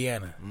Gary,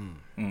 Indiana.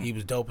 He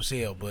was dope as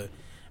hell. But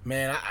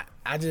man,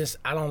 I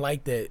don't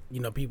like that.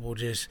 You know, people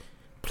just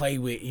play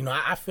with. You know,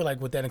 I feel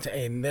like with that,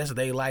 and that's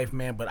their life,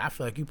 man. But I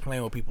feel like you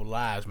playing with people's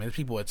lives, man. There's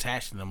people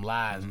attached to them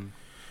lives,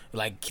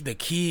 like the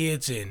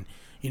kids and.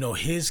 You know,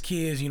 his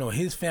kids, you know,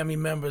 his family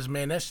members,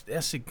 man,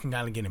 that shit can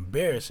kind of get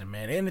embarrassing,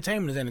 man.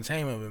 Entertainment is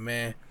entertainment, but,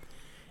 man,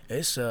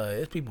 it's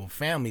people,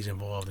 families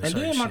involved in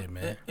certain shit,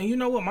 man. And you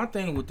know what? My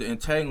thing with the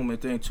entanglement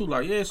thing, too,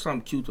 like, yeah, it's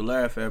something cute to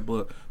laugh at,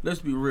 but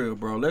let's be real,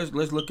 bro. Let's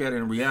look at it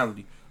in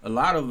reality. A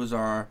lot of us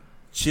are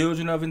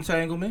children of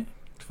entanglement.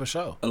 For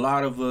sure. A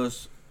lot of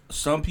us,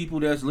 some people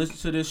that's listening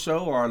to this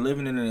show are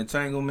living in an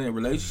entanglement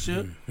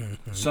relationship.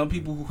 Some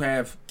people who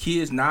have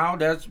kids now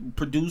that's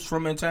produced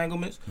from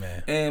entanglements.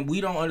 Man. And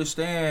we don't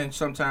understand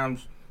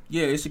sometimes,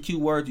 yeah, it's a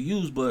cute word to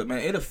use, but, man,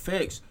 it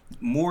affects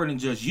more than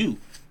just you.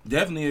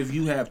 Definitely if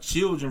you have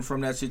children from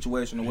that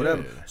situation or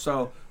whatever. Yeah.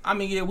 So, I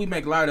mean, yeah, we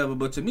make light of it,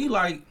 but to me,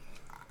 like,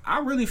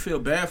 I really feel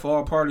bad for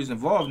all parties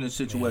involved in this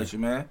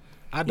situation, man.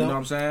 I don't. You know what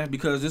I'm saying?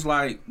 Because it's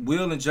like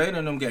Will and Jada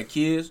and them got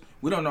kids.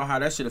 We don't know how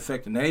that shit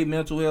affecting their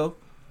mental health.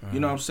 You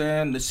know what I'm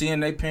saying? Seeing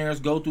their parents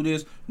go through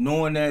this,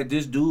 knowing that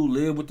this dude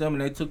lived with them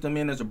and they took them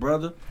in as a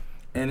brother.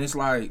 And it's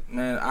like,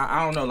 man,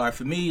 I don't know. Like,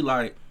 for me,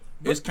 like,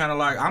 it's kind of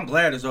like, I'm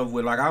glad it's over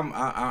with. Like,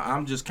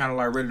 I'm just kind of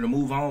like ready to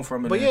move on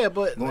from it. But and yeah,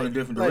 but go in a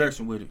different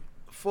direction with it.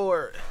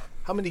 for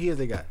how many kids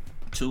they got?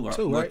 Two,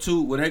 right?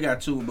 Two. Well, they got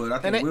two, but I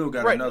think Will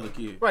got another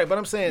kid. Right, but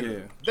I'm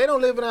saying they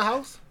don't live in a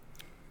house.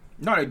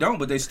 No, they don't,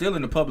 but they still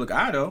in the public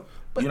eye, though.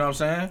 But you know what I'm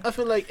saying? I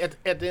feel like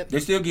at the end, they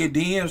still get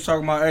DMs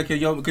talking about, hey,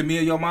 can me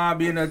and your mom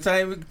be in an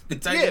entertainment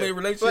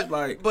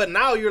relationship? But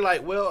now you're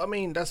like, well, I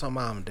mean, that's my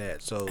mom and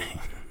dad, so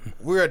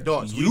we're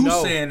adults. You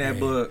saying that,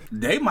 but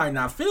they might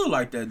not feel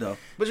like that, though.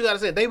 But you gotta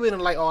say, they've been in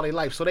like all their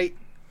life, so they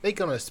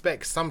gonna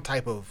expect some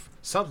type of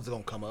something's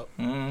gonna come up.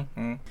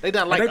 Mm-hmm. They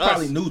not like they us.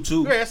 probably knew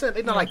too. Yeah, I said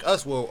they not like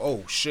us. Well,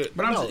 oh shit.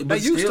 But they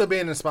used to be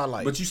in the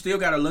spotlight. But you still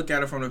got to look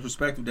at it from the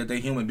perspective that they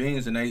human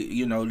beings and they,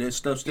 you know, their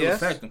stuff still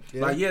affect them.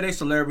 Yeah. Like they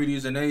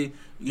celebrities and they,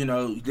 you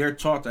know, they're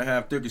taught to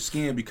have thicker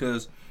skin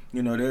because,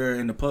 you know, they're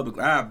in the public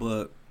eye.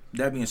 But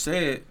that being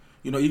said,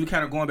 you know, even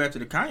kind of going back to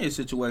the Kanye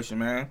situation,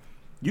 man,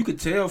 you could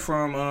tell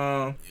from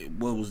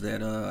what was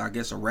that? I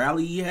guess a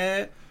rally he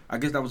had. I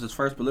guess that was his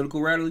first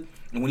political rally.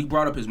 And when he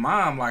brought up his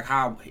mom, like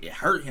how it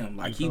hurt him.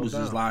 Like he was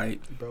just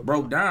like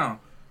broke down.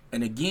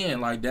 And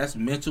again, like that's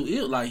mental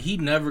ill. Like he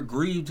never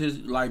grieved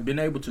been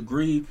able to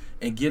grieve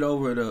and get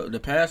over the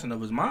passing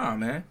of his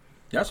mom, man.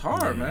 That's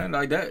hard, man.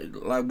 Like that,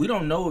 like we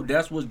don't know if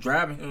that's what's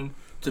driving him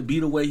to be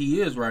the way he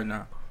is right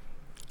now.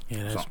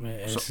 Yeah,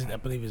 that's I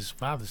believe his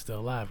father's still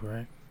alive,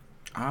 right?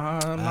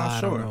 I'm not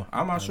sure.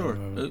 I'm not sure.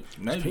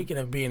 Maybe. Speaking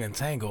of being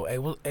entangled, hey,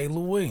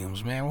 Lou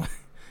Williams, man.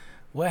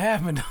 What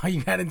happened?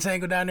 You got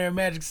entangled down there in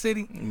Magic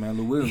City? Man,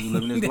 Lou Will is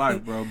living his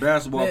life, bro.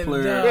 Basketball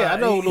player. Yeah, I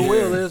know who Lou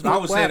Will is. I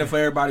was saying it for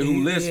everybody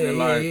who listening.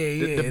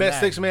 The best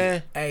six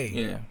man.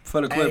 Hey,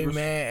 for the Clippers.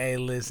 Hey, man, hey,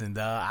 listen,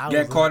 dog.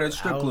 Got caught at the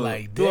strip club.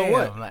 Like, doing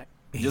what? Like,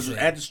 just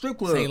at the strip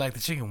club. Say like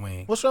the chicken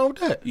wing. What's wrong with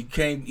that?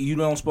 You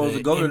don't supposed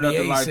to go to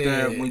nothing like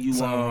that when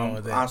you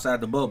outside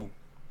the bubble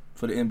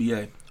for the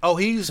NBA. Oh,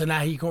 so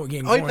now he getting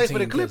quarantined. Oh, he plays for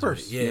the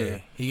Clippers. Yeah,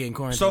 he getting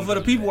quarantined. So for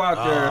the people out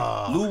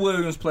there, Lou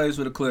Williams plays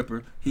for the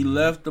Clippers. He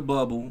left the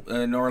bubble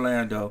in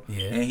Orlando,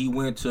 and he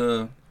went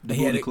to the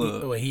booty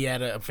club. He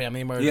had a family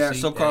emergency. Yeah,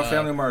 so-called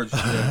family emergency.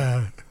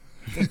 Yeah.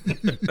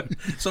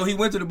 So he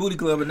went to the booty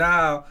club, and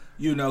now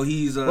you know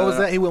he's. What was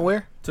that? He went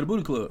where? To the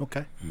booty club.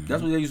 Okay,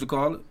 that's what they used to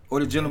call it, or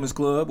the gentleman's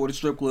club, or the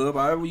strip club,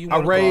 however you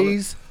want to call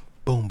it.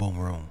 Boom boom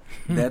room.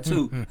 That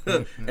too.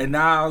 And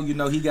now you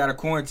know he got a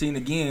quarantine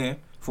again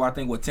for I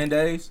think 10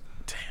 days.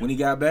 When he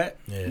got back,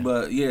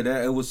 but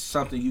it was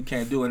something you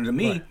can't do. And to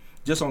me,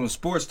 just on the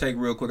sports take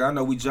real quick, I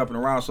know we jumping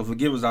around, so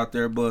forgive us out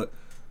there, but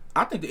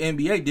I think the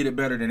NBA did it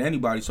better than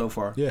anybody so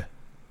far. Yeah,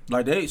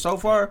 like I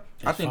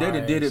think they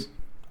did it.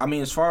 I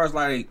mean, as far as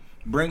like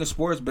bringing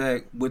sports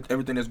back with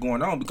everything that's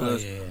going on,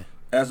 because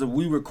as of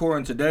we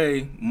recording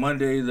today,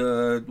 Monday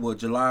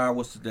July,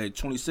 what's the date?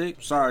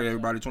 26th. Sorry,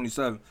 everybody,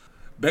 27th.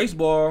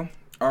 Baseball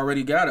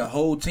already got a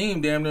whole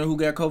team damn near who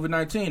got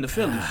COVID-19, the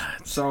Phillies.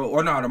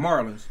 The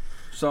Marlins.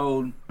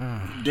 So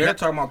they're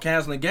talking about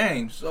canceling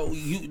games. So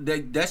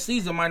that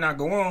season might not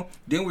go on.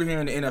 Then we're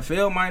hearing the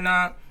NFL might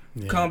not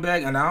come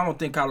back, and I don't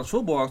think college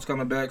football is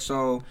coming back.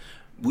 So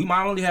we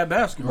might only have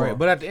basketball. Right,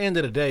 but at the end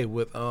of the day,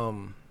 with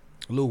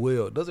Lou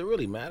Will, does it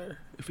really matter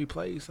if he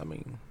plays? I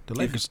mean, the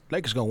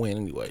Lakers gonna win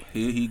anyway.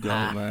 Here he go,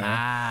 man.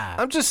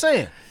 I'm just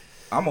saying.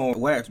 I'm on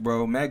wax,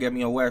 bro. Matt got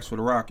me on wax for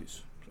the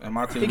Rockets, and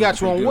my team. He got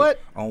you on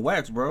what? On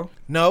wax, bro.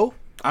 No.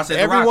 I said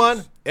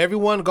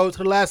everyone go to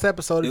the last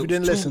episode if you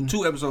didn't listen.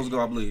 2 episodes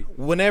ago, I believe.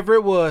 Whenever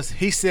it was,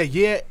 he said,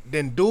 yeah.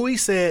 Then Dewey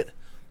said,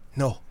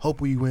 no,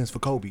 hope he wins for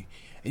Kobe.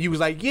 And you was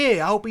like,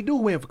 yeah, I hope he do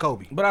win for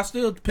Kobe. But I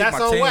still pick That's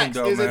my on team, wax.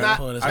 though, Is man. it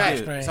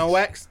not? It's on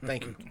wax?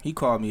 Thank you. He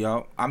called me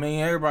out. I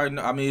mean, everybody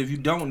know, if you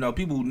don't know,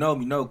 people who know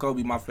me know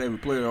Kobe my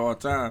favorite player of all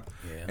time.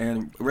 Yeah.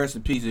 And rest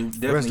in peace. It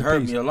definitely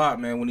hurt me a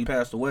lot, man, when he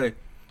passed away.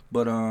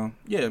 But,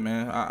 yeah,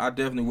 man, I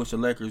definitely wish the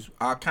Lakers,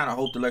 I kind of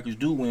hope the Lakers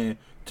do win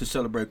to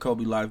celebrate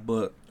Kobe life.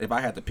 But if I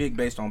had to pick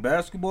based on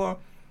basketball,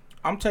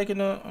 I'm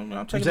taking a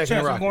chance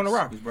of going to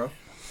Rockets, bro.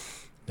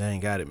 They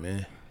ain't got it,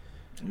 man.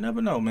 You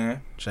never know,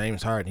 man.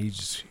 James Harden,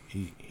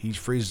 he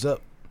freezes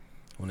up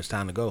when it's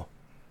time to go.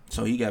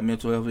 So he got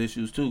mental health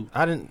issues too.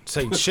 I didn't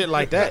say shit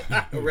like that.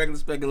 Regular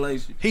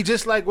speculation. He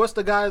just like what's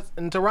the guys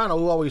in Toronto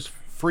who always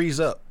freeze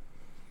up?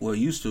 Well,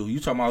 he used to.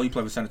 You talking about he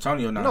played for San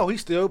Antonio now? No, he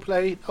still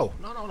played. No.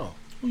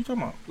 Who you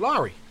talking about?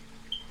 Lowry.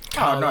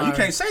 Oh, no, you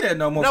can't say that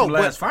no more from the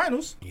last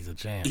finals. He's a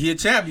champ. He a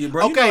champion,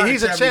 bro. Okay,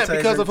 he's a champ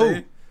because of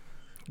who?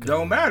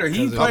 Don't matter.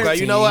 He played. Okay,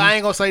 you know what? I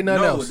ain't gonna say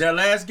nothing else. That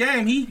last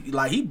game,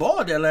 he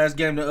balled that last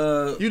game.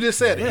 You just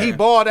said it. He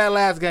balled that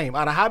last game.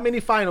 Out of how many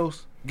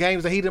finals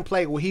games that he didn't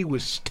play where he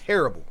was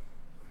terrible?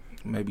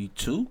 Maybe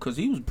 2, because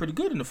he was pretty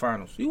good in the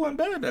finals. He wasn't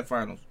bad at that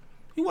finals.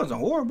 He wasn't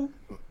horrible.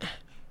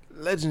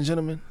 Ladies and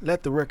gentlemen,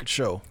 let the record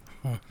show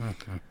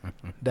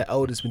that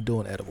Otis been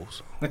doing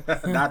edibles.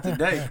 Not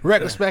today.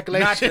 Record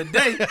speculation. Not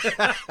today.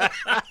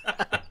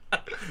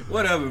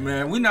 Whatever,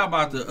 man. We ain't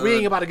about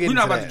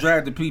to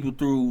drag the people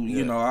through,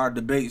 you know, our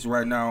debates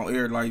right now on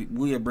air. Like,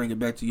 we'll bring it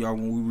back to y'all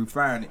when we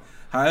refine it.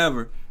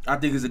 However, I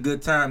think it's a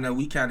good time that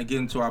we kind of get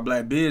into our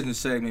black business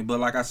segment. But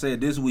like I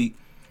said, this week,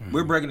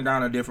 we're breaking it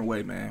down a different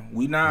way, man.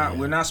 We're not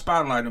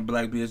spotlighting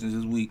black business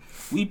this week.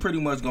 We pretty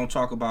much gonna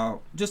talk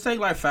about, just take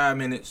like 5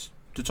 minutes,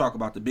 to talk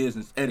about the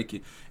business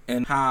etiquette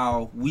and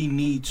how we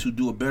need to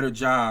do a better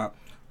job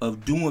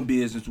of doing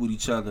business with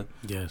each other.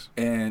 Yes.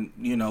 And,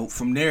 you know,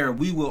 from there,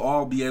 we will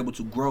all be able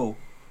to grow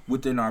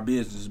within our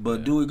business.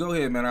 But, Dewey, go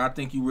ahead, man. I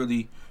think you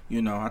really,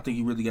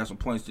 got some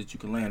points that you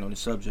can land on the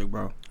subject,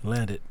 bro.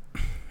 Land it.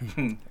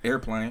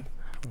 Airplane.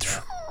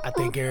 I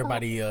think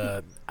everybody,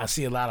 I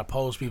see a lot of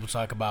posts people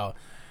talk about,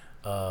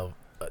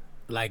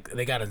 like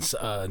they got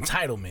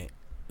entitlement.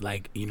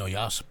 Like, you know,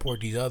 y'all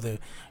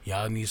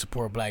need to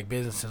support black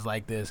businesses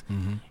like this.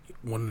 Mm-hmm.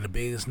 One of the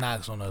biggest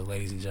knocks on us,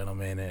 ladies and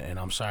gentlemen, and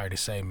I'm sorry to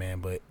say, man,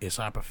 but it's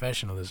our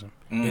professionalism.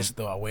 It's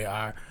the way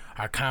our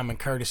common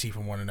courtesy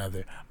from one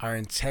another, our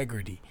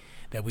integrity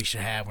that we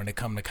should have when it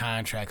comes to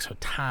contracts or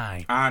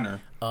time.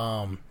 Honor.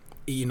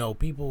 You know,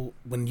 people,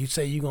 when you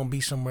say you're going to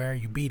be somewhere,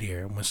 you be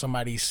there. When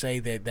somebody say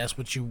that that's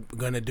what you're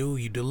going to do,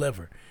 you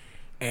deliver.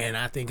 And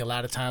I think a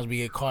lot of times we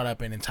get caught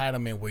up in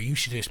entitlement where you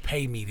should just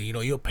pay me. You know,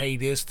 you'll pay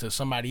this to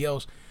somebody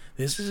else.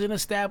 This is an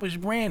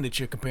established brand that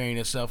you're comparing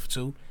yourself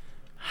to.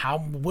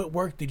 What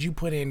work did you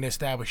put in to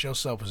establish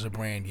yourself as a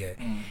brand yet?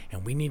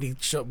 And we need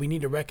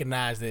to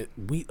recognize that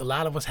a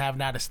lot of us have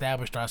not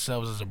established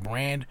ourselves as a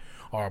brand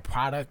or a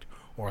product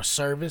or a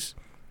service.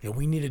 And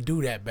we need to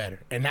do that better.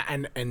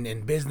 And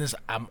in business,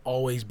 I'm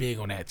always big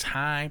on that: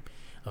 time,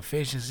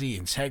 efficiency,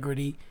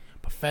 integrity,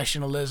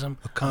 professionalism,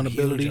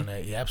 accountability. On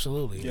that. Yeah,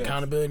 absolutely. Yes.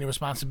 Accountability and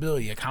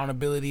responsibility.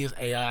 Accountability is,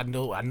 hey, I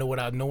know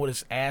what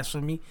it's asked for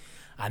me.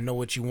 I know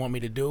what you want me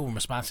to do. And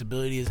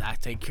responsibility is, I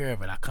take care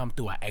of it. I come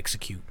through. I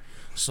execute.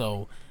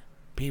 So,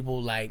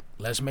 people,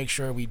 let's make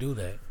sure we do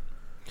that.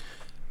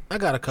 I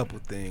got a couple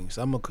things.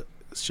 I'm gonna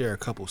share a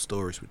couple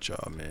stories with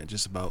y'all, man.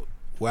 Just about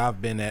where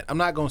I've been at. I'm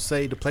not gonna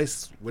say the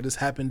place where this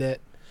happened at,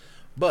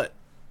 but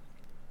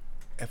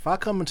if I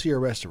come into your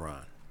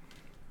restaurant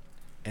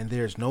and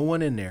there's no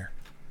one in there,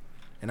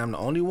 and I'm the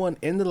only one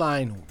in the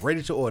line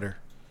ready to order,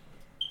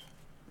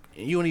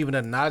 and you don't even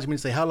acknowledge me and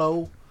say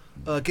hello,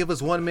 give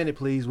us 1 minute,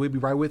 please. We'll be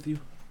right with you.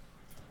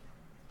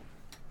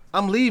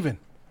 I'm leaving.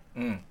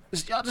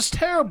 Y'all just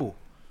terrible.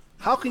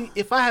 How can,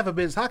 if I have a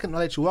business, how can I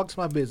let you walk to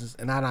my business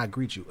and I not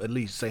greet you? At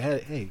least say,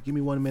 hey, give me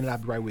 1 minute. I'll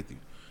be right with you.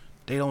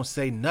 They don't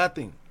say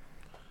nothing.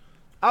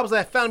 I was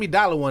at Family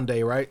Dollar one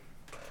day, right?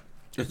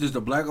 Is this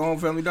the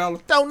black-owned Family Dollar?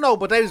 Don't know,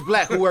 but they was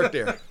black who worked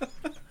there.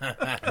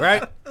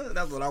 Right?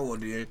 That's what I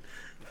want to hear.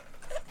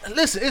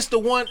 Listen, it's the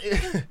one.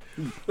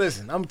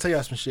 Listen, I'm going to tell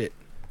y'all some shit.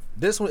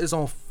 This one is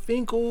on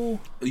Finkel.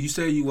 You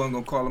say you wasn't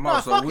going to call them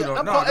out, so fuck we it.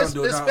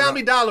 don't. It's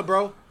Family Dollar,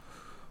 bro.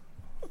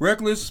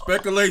 Reckless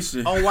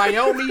speculation. On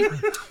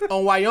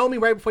Wyoming,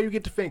 right before you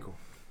get to Finkel.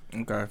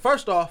 Okay.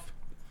 First off,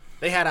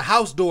 they had a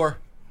house door.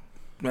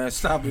 Man,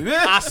 stop it.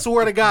 I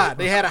swear to God,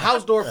 they had a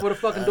house door for the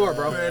fucking door,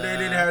 bro. Man, they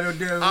didn't have no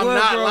damn. I'm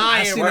not I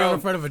lying, seen it bro. in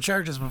front of a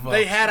churches before.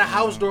 They had a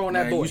house door on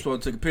that Man, boy. you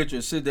supposed to take a picture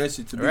and send that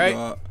shit to me, Right?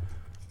 dog.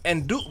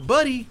 And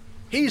Buddy,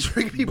 he's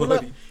ringing people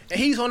up, and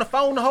he's on the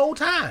phone the whole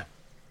time.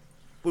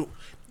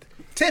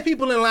 10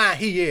 people in line.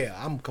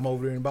 I'm come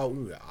over there in about.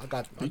 I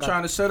got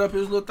Trying to set up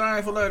his little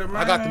thing for later, man.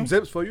 I got them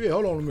zips for you. Yeah,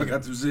 hold on a minute. I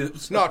got them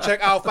zips. No,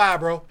 check aisle 5,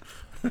 bro.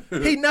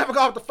 He never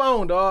got off the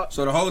phone, dog.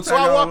 So the whole time So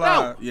I y'all walked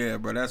live. out. Yeah,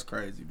 bro, that's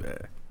crazy,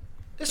 man.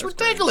 It's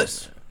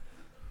ridiculous.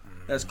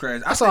 That's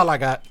crazy. That's all I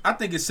got. I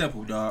think it's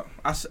simple, dog.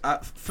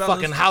 Fellas,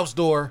 Fucking house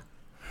door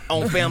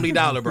on Family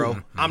Dollar, bro.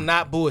 I'm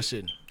not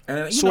bullshitting.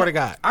 And, Swear to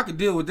God. I could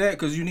deal with that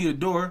because you need a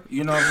door.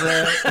 You know what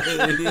I'm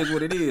saying? It is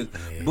what it is.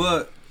 Yeah.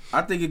 But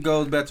I think it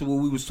goes back to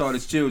what we was taught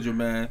as children,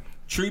 man.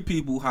 Treat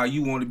people how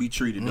you want to be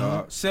treated,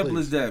 dog. Simple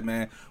as that,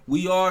 man.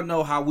 We all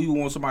know how we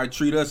want somebody to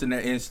treat us in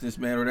that instance,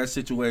 man, or that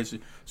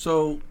situation.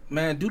 So,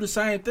 man, do the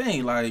same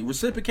thing. Like,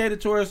 reciprocate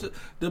it towards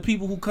the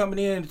people who coming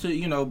in to,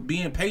 you know,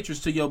 being patrons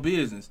to your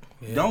business.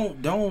 Yeah.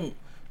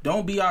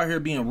 Don't be out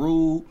here being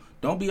rude.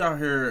 Don't be out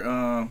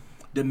here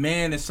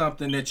demanding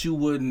something that you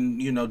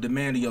wouldn't, you know,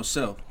 demand of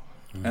yourself.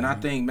 And I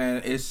think,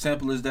 man, it's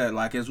simple as that.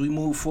 Like, as we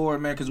move forward,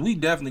 man, because we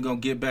definitely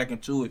going to get back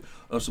into it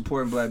of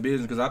supporting black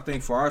business. Because I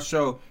think for our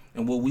show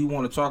and what we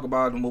want to talk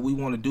about and what we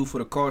want to do for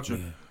the culture,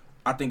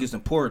 I think it's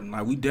important.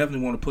 Like, we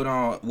definitely want to put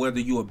on, whether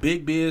you a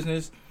big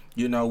business,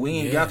 you know, we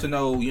ain't got to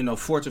know, you know,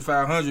 Fortune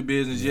 500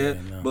 business yet,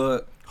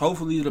 but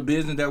hopefully the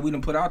business that we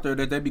done put out there,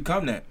 that they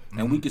become that.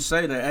 And we could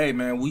say that, hey,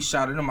 man, we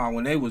shouted them out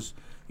when they was,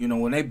 you know,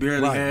 when they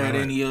barely had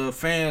any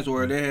fans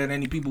or they had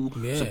any people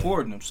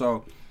supporting them.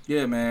 So,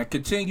 yeah, man,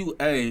 continue.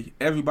 Hey,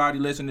 everybody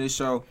listen to this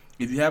show.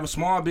 If you have a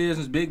small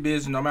business, big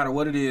business, no matter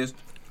what it is,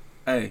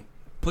 hey,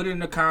 put it in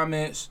the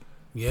comments.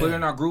 Yeah. Put it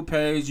in our group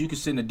page. You can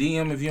send a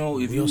DM if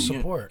you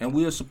support. And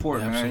we'll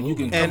support, man. Absolutely. You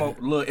can come up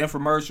with a little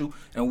infomercial,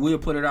 and we'll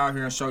put it out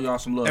here and show y'all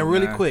some love. And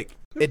really quick,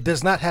 it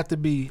does not have to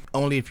be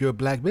only if you're a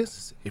black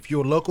business. If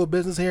you're a local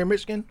business here in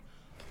Michigan,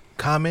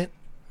 comment,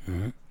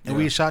 and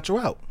we shout you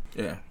out.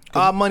 Yeah.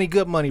 Our money,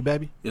 good money,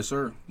 baby. Yes,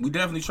 sir. We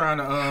definitely trying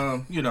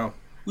to,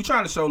 we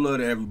trying to show love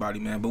to everybody,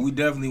 man. But we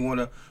definitely want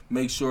to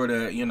make sure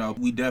that, you know,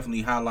 we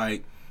definitely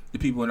highlight the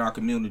people in our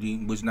community,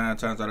 which 9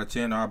 times out of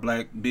 10 are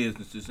black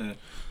businesses, and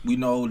we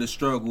know the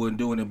struggle in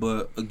doing it.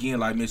 But again,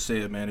 like Mitch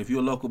said, man, if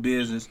you're a local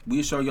business,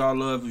 we'll show y'all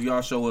love if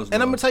y'all show us love.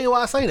 And I'm gonna tell you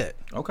why I say that.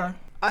 Okay.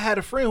 I had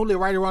a friend who lived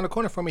right around the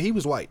corner from me. He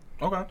was white.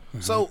 Okay.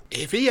 So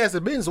if he has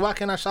a business, why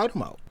can't I shout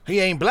him out? He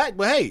ain't black,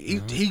 but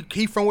hey,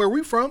 he from where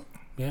we from.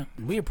 Yeah,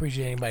 we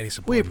appreciate anybody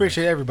supporting. We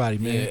appreciate everybody,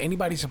 man. Yeah,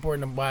 anybody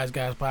supporting the Wise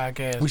Guys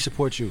podcast. We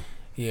support you.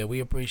 Yeah, we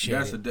appreciate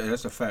it.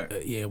 That's a fact.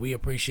 Yeah, we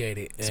appreciate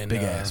it. It's a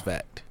big ass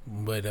fact.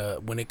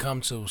 But when it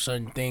comes to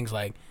certain things,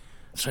 like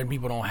certain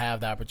people don't have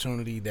the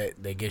opportunity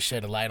that they get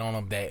shed a light on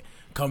them that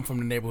come from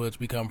the neighborhoods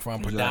we come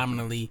from,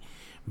 predominantly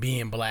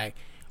being black.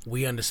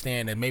 We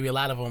understand that maybe a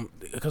lot of them,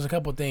 because a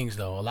couple of things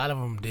though, a lot of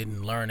them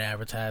didn't learn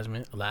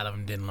advertisement, a lot of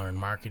them didn't learn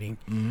marketing,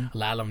 a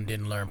lot of them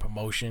didn't learn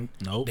promotion.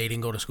 Nope. They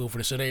didn't go to school for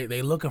this, so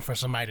they looking for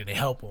somebody to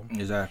help them.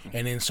 Exactly.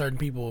 And then certain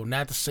people,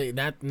 not to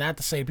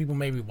say people,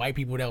 maybe white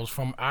people that was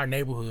from our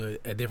neighborhood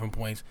at different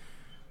points,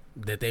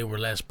 that they were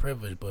less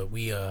privileged, but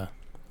we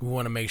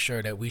want to make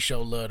sure that we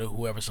show love to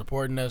whoever's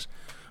supporting us.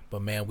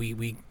 But man,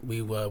 we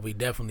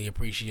definitely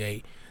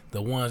appreciate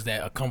the ones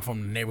that come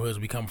from the neighborhoods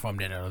we come from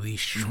that are at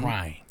least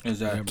trying.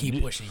 Exactly.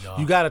 Keep pushing, y'all.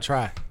 You gotta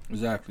try.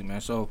 Exactly, man.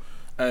 So,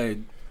 hey,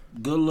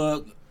 good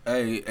luck.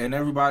 Hey, and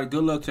everybody,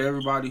 good luck to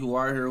everybody who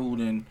are here who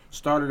then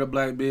started a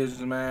black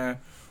business, man.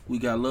 We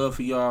got love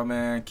for y'all,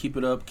 man. Keep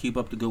it up. Keep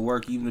up the good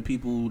work. Even the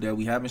people that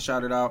we haven't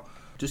shouted out,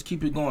 just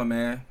keep it going,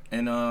 man.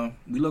 And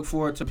we look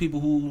forward to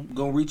people who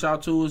gonna reach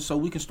out to us so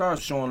we can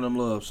start showing them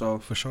love. So,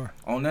 For sure.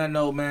 on that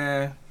note,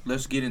 man,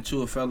 let's get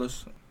into it,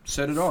 fellas.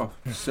 Set it off.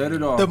 Set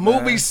it off. The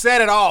man. movie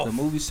set it off. The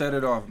movie set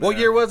it off, man. What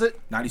year was it?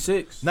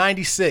 96.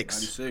 96.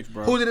 96,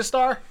 bro. Who did it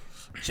star?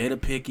 Jada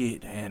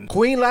Pinkett and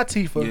Queen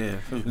Latifah,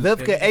 Yeah.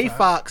 Vivica A.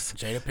 Fox,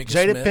 Jada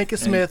Pinkett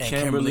Smith, and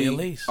Kimberly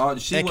Elise. Oh,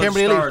 she and wasn't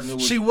Kimberly starring. It Lee.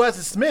 was- She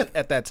wasn't Smith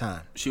at that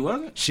time. She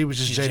wasn't? She was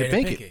just She's Jada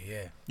Pinkett.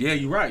 Yeah, Yeah,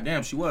 you're right.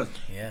 Damn, she wasn't.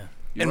 yeah.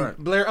 You're And right.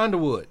 Blair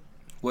Underwood.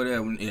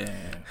 Whatever. Yeah.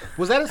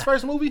 Was that his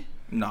first movie?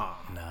 Nah.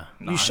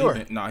 You sure?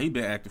 He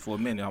been acting for a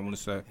minute, I want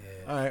to say.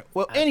 All right.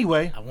 Well,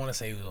 anyway, I want to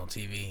say he was on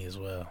TV as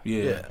well.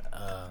 Yeah.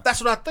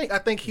 that's what I think. I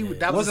think he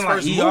that was his Wasn't like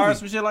first ER or movie.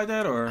 some shit like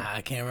that, or?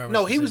 I can't remember.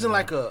 No, he was in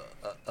like specifically.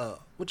 a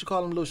what you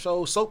call them little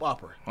show, soap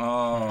opera. Oh,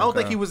 I don't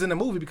think he was in the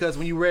movie because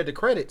when you read the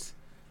credits,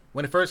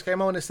 when it first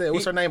came on, it said,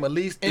 what's her name?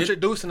 Elise,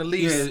 introducing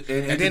Elise,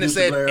 and then it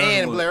said,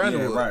 and Blair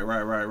Underwood.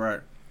 Yeah, right.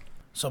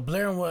 So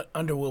Blair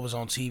Underwood was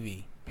on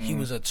TV. He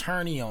was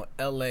attorney on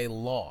L.A.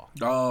 Law.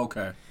 Oh,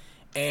 okay.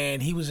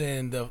 And he was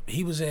in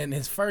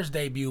his first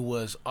debut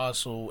was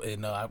also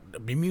in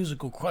the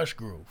musical Crush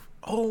Groove.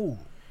 Oh.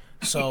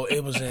 So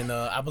it was in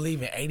I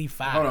believe in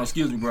 '85. Hold on,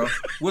 excuse me, bro.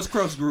 What's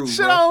Crush Groove, Shit,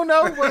 bro? I don't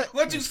know, but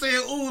What you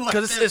saying? Ooh, like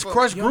because that, it's bro?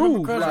 Crush You remember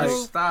Groove. Crush Like,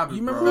 Groove? Stop it,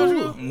 You bro. remember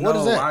Crush Groove? No, What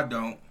is that? I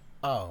don't.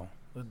 Oh,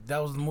 that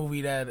was the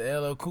movie that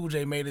LL Cool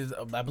J made his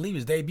I believe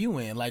his debut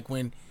in. Like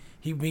when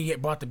he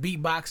brought the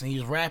beatbox and he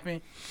was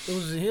rapping. It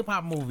was a hip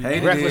hop movie. Hey,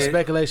 man. Reckless Yeah.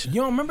 Speculation.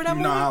 You don't remember that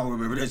movie? No, I don't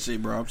remember that shit,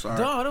 bro. I'm sorry.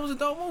 Dog, that was a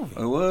dope movie.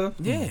 It was?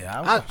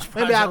 Yeah,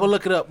 Maybe I'll go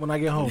look it up when I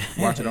get home.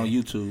 Watch it on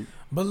YouTube.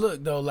 But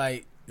look though,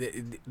 like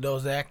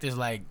those actors,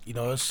 like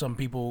there's some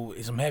people,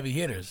 some heavy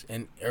hitters,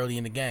 and early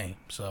in the game.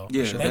 So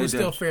Yeah, they were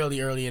still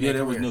fairly early in Yeah, their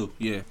that was career. new.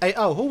 Yeah. Hey,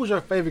 who was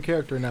your favorite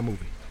character in that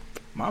movie?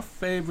 My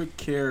favorite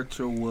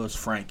character was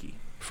Frankie.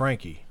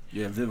 Frankie.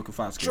 Yeah, Vivica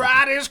Fox.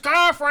 Try this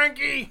car,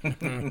 Frankie.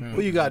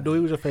 Who you got, dude?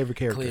 Who was your favorite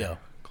character? Cleo,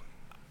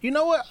 You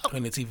know what?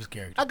 Queen Latifah's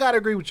character. I gotta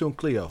agree with you on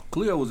Cleo.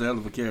 Cleo was a hell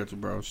of a character,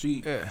 bro.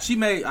 She Yeah.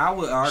 made. I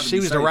would argue. She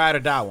was the ride or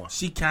die one.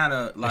 She kind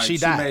of like she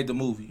she died. made the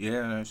movie.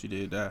 Yeah, she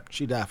did that.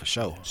 She died for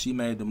sure. She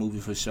made the movie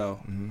for sure.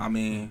 I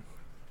mean,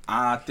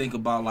 I think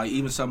about like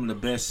even some of the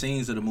best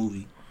scenes of the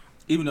movie.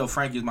 Even though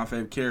Frankie is my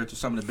favorite character,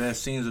 some of the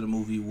best scenes of the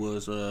movie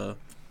was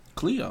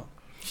Cleo.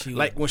 She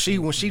Like when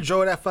she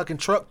drove that fucking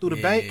truck through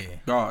the bank.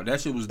 Dog, that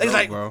shit was They dope,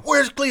 like, bro.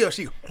 where's Cleo?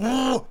 She,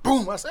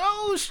 boom. I said,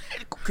 oh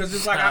shit. Cause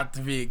it's like, Shout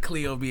to be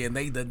Cleo being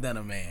they done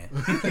a man.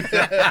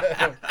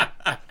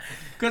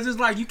 cause it's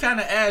like you kind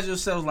of ask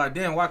yourself like,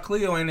 damn, why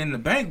Cleo ain't in the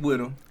bank with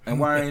him, and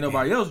why ain't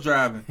nobody else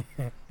driving?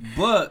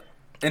 But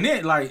and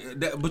then like,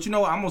 but you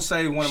know what? I'm gonna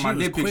say one of She my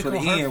was nitpicks quick for the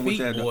on her end with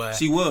feet, that. boy.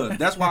 She was.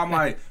 That's why I'm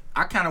like,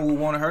 I kind of would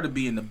want her to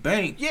be in the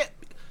bank. Yeah.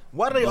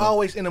 Why do they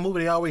always in the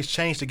movie? They always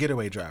change the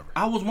getaway driver.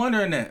 I was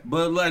wondering that,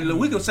 but like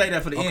we could say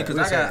that for the end because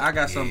we'll say that. I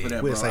got something for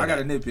that, We'll bro. say I got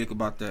a that. nitpick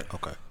about that.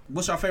 Okay.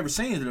 What's your favorite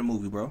scenes in the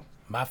movie, bro?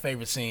 My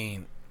favorite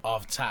scene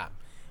off top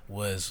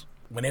was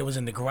when they was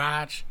in the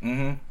garage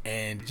and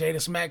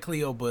Jada smacked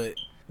Cleo, but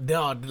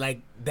dog,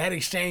 like that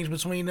exchange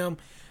between them,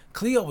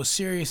 Cleo was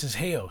serious as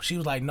hell. She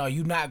was like, "No,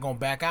 you not gonna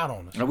back out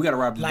on us. Now, we gotta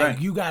rob this Like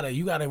bank. you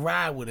gotta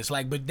ride with us."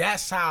 Like, but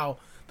that's how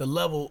the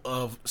level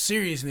of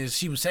seriousness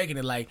she was taking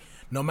it. Like,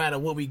 no matter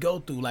what we go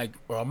through, like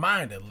a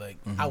reminder, like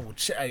I will,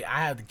 I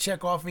have to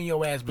check off in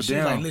your ass. But she's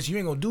damn. like, "Listen, you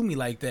ain't gonna do me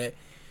like that."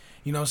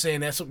 You know what I'm saying?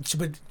 That's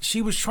but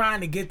she was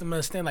trying to get them to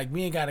understand, like,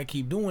 we ain't gotta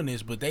keep doing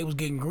this, but they was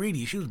getting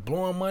greedy. She was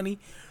blowing money,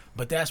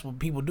 but that's what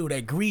people do.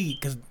 That greed,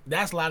 because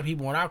that's a lot of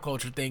people in our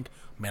culture think,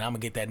 man, I'm gonna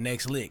get that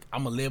next lick.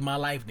 I'm gonna live my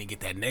life and then get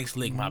that next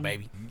lick, my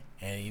baby.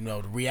 And you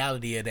know, the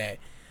reality of that,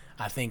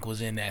 I think, was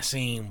in that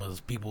scene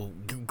was people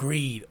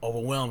greed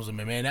overwhelms them,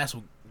 and man, that's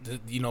what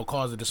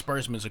caused the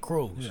disbursements of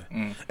crews.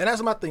 And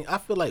that's my thing. I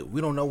feel like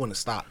we don't know when to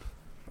stop.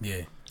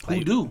 Yeah. Like,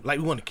 Who do? Like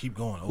we want to keep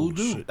going. Who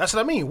do? Shit. That's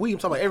what I mean. I'm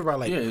talking about everybody.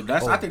 Like,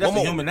 Yeah, I think that's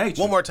human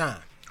nature. One more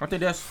time. I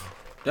think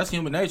that's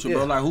human nature,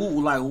 bro. Like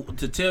who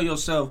to tell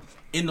yourself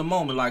in the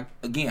moment, like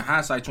again,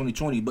 hindsight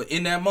 2020, but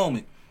in that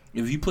moment,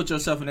 if you put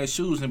yourself in their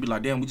shoes and be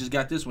like, damn, we just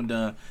got this one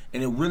done,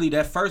 and it really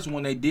that first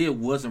one they did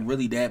wasn't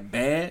really that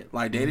bad.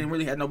 Like they didn't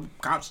really have no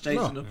cops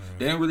chasing them.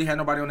 They didn't really have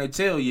nobody on their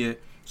tail yet.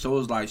 So it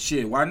was like,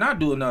 shit, why not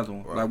do another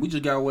one? Right. Like we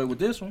just got away with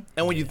this one.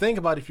 And when you think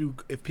about you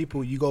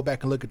go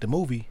back and look at the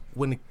movie,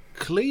 when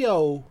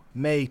Cleo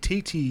made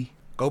TT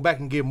go back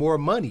and get more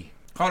money.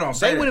 Hold on,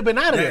 they would have been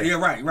out of there. Yeah,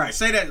 right.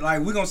 Say that.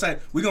 Like we're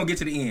gonna get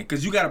to the end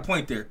because you got a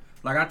point there.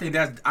 Like I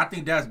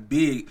think that's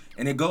big,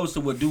 and it goes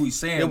to what Dewey's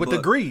saying. Yeah, with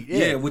the greed.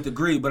 Yeah, with the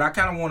greed. But I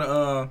kind of want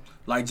to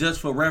like just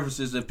for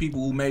references of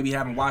people who maybe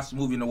haven't watched the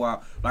movie in a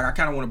while. Like I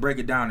kind of want to break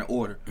it down in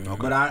order. Okay.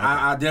 But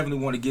I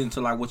definitely want to get into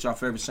like what's your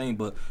favorite scene.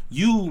 But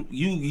you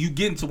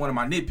get into one of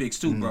my nitpicks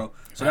too, bro.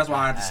 So that's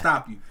why I had to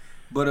stop you.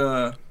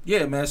 But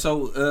yeah, man.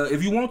 So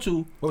if you want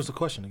to, what was the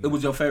question again? It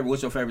was your favorite.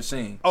 What's your favorite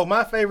scene? Oh,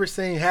 my favorite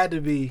scene had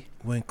to be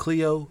when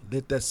Cleo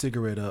lit that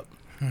cigarette up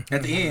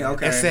at the end.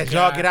 Okay, and said,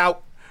 "Y'all get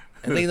out,"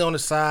 and leaned on the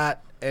side,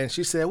 and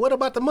she said, "What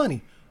about the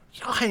money?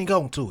 Y'all hang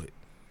on to it.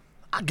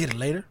 I'll get it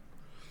later."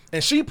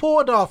 And she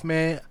pulled off,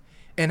 man.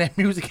 And that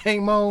music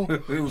came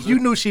on. You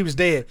knew she was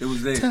dead. It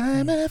was dead.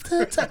 Time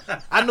after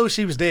time. I knew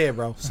she was dead,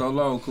 bro. So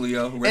long,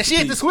 Cleo. And she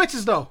hit the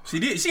switches though. She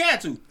did. She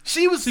had to.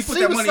 She put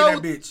that money in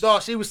that bitch.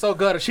 Dog, she was so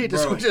good. She hit the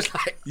switches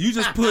like. You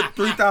just put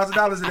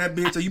 $3,000 in that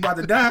bitch. Are you about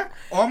to die?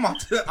 Or I'm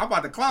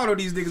about to clown on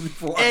these niggas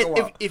before I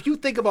go out. If you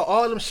think about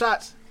all them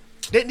shots,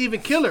 didn't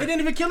even kill her. It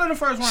didn't even kill her the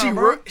first round,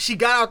 bro. She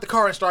got out the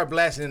car and started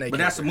blasting in that. But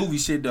that's some movie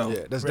shit though.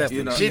 Yeah, that's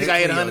definitely. She got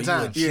hit 100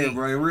 times. Yeah,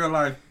 bro. In real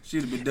life,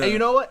 she'd have been done. And you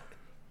know what?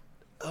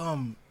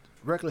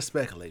 Reckless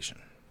Speculation.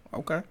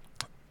 Okay.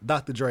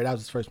 Dr. Dre, that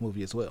was his first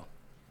movie as well.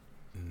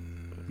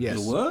 Yes.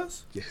 It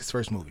was? Yeah, his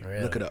first movie.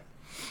 Really? Look it up.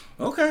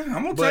 Okay,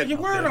 I'm gonna take your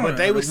word on it.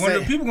 They would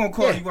say, people gonna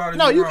call you out.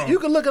 No, you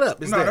can look it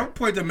up. It's no, there. Don't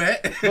point them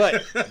at.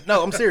 But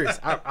no, I'm serious.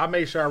 I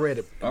made sure I read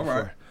it before. All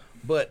right.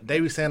 But they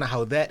were saying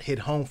how that hit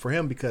home for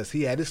him because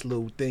he had this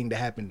little thing that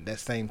happened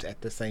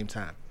at the same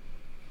time.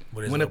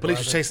 When the police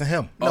was chasing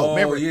him. No,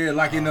 remember? Yeah,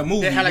 like in the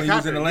movie when he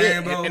was in the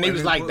Lambo. And he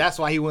was like, that's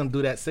why he wouldn't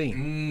do that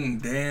scene.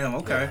 Damn,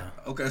 okay.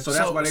 Yeah. Okay, so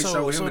that's why they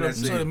showed him in that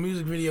scene. So the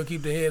music video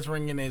Keep the Heads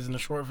Ringing is in the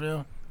short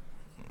film?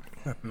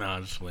 No,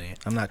 I'm just playing.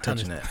 I'm not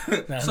touching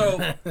that. So,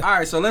 all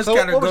right, so let's kind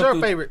of go what was your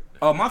favorite?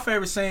 Oh, my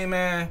favorite scene,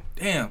 man.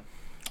 Damn.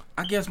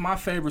 I guess my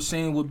favorite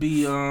scene would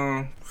be,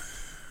 I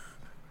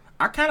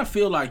kind of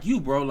feel like you,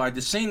 bro. Like,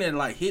 the scene that,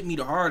 like, hit me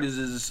the hardest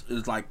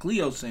is like,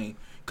 Cleo's scene.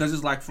 Because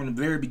it's, like, from the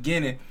very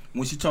beginning,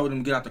 when she told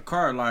him to get out the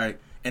car, like,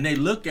 and they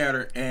looked at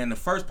her, and the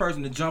first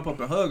person to jump up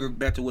and hug her,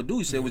 back to what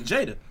Dewey said, was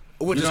Jada.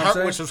 Which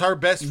was her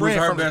best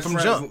friend from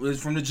jump. It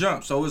was from the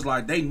jump. So it's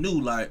like, they knew,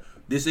 like,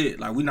 this it.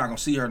 Like, we're not going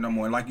to see her no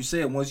more. And like you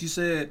said, once you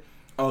said,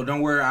 oh,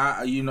 don't worry,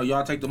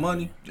 y'all take the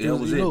money, it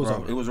was it,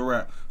 bro. It was a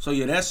wrap. So,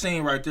 yeah, that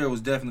scene right there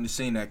was definitely the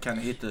scene that kind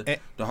of hit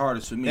the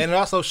hardest for me. And it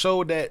also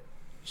showed that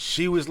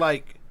she was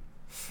like,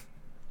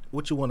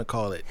 what you want to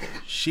call it?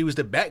 She was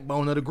the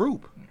backbone of the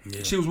group.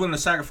 Yeah. She was willing to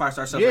sacrifice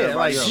herself. Yeah,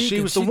 like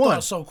she was the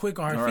one. So quick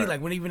on her feet, like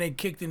when even they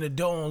kicked in the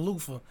door on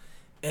Lufa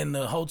in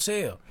the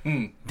hotel,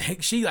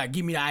 she like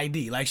give me the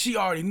ID. Like she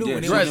already knew.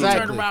 And then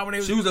turned around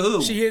when she was a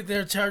hood. She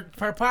hit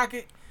her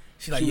pocket.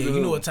 She's like, you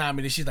know what time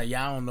it is. She's like,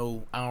 yeah, I don't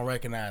know, I don't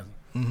recognize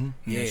him.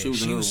 Mm-hmm. Yeah,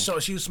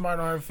 she was smart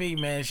on her feet,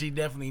 man. She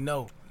definitely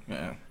know.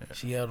 Yeah,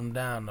 she held him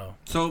down though.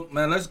 So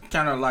man, let's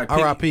kind of like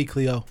R.I.P.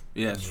 Cleo.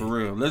 Yes, for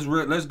real.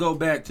 Let's go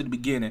back to the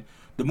beginning.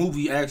 The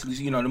movie actually,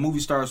 the movie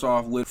starts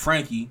off with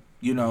Frankie.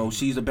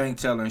 She's a bank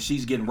teller and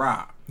she's getting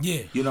robbed.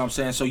 Yeah. You know what I'm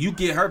saying? So you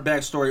get her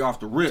backstory off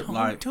the rip.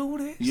 Don't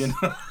do this.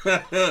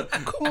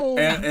 Cool.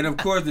 And of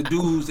course the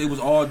dudes, it was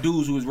all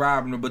dudes who was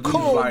robbing her, but these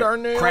was like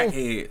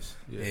crackheads.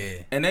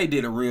 Yeah. And they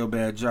did a real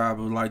bad job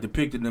of like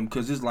depicting them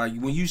because it's like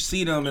when you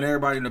see them and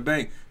everybody in the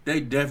bank,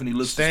 they definitely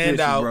look suspicious,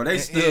 bro. They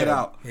stood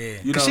out. Yeah.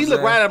 Because she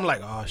looked right at him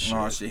like, oh shit.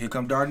 Oh shit, here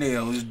come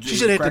Darnell. She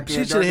should have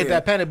hit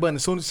that panic button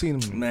as soon as she seen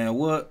him. Man,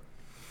 what?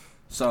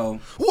 So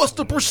what's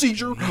the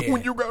procedure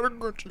when you got a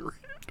gun to your head?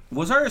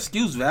 Was her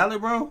excuse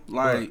valid, bro?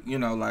 Like,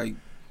 like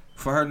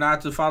for her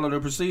not to follow the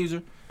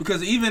procedure?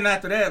 Because even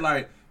after that,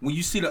 like when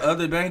you see the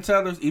other bank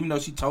tellers, even though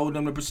she told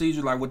them the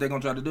procedure, like what they're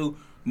gonna try to do,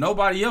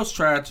 nobody else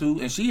tried to,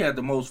 and she had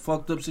the most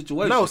fucked up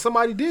situation. No,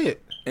 somebody did.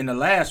 In the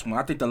last one,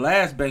 I think the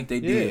last bank they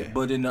did,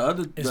 but in the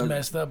other, it's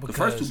messed up because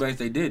the first two banks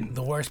they didn't.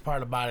 The worst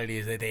part about it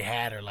is that they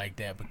had her like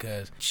that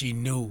because she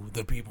knew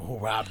the people who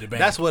robbed the bank.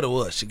 That's what it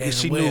was.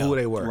 She knew who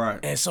they were, right?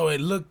 And so it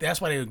looked. That's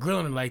why they were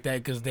grilling them like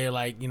that because they're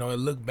like, it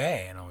looked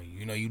bad on you.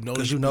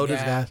 Because you know this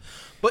guy.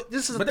 But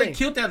this is the thing. They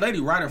killed that lady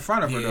right in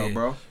front of her though,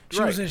 bro. She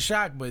was in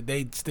shock, but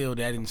that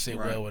didn't sit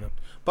well with him.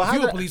 But if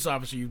you were a police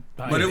officer,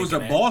 but it was the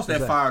boss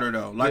that fired her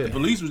though. Like the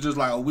police was just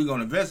like, "Oh, we're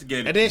gonna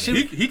investigate it." And then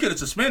he could have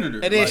suspended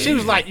her. And then she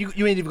was like, "You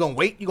ain't even gonna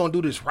wait. You gonna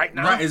do this right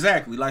now?" Right,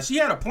 exactly. Like she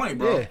had a point,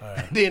 bro. Yeah.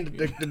 Right.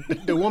 Then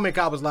the woman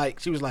cop was like,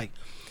 she was like,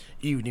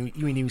 You didn't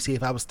even see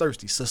if I was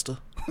thirsty, sister.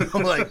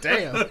 I'm like,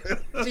 damn.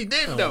 She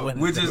did though.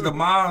 Which is the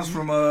moms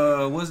from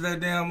what's that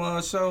damn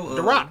show?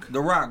 The Rock.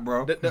 The Rock,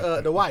 bro.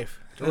 The wife.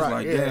 It's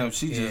like, damn,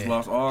 she just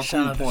lost all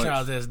Shout cool out points. to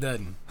Charles S.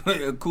 Dutton.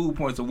 Cool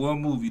points of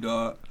one movie,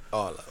 dog.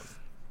 All of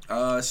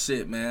them.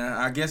 Shit, man.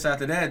 I guess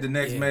after that, the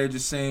next major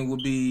scene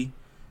would be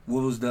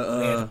what was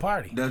the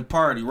party. The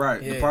party,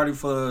 right? Yeah. The party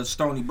for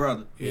Stony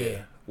Brother.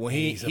 Yeah. Well,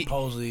 he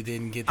supposedly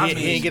didn't get. I He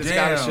mean, didn't get a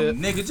damn, scholarship.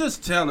 nigga,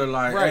 just tell her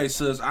like, Right. hey,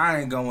 sis,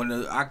 I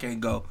can't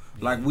go.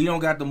 Like, we don't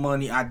got the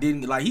money. I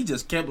didn't. Like, he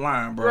just kept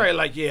lying, bro. Right,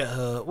 like,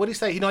 what did he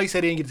say? He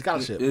said he didn't get the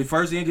scholarship. At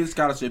first, he didn't get the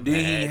scholarship.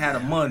 Then he had the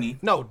money.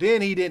 No,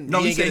 then he didn't. No,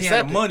 he didn't said get he had the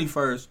accepted. money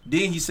first.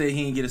 Then he said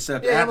he didn't get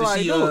accepted. Yeah, after like,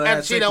 she, dude,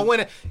 after she don't win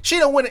it. She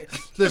don't win it.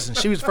 Listen,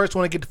 she was the first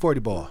one to get the 40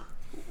 ball.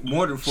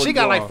 More than 40 She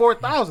got ball. like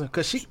 4,000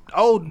 because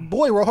old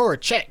boy wrote her a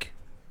check.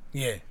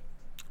 Yeah.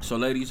 So,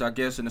 ladies, I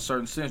guess in a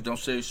certain sense, don't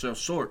sell yourself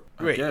short.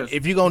 I Right. guess.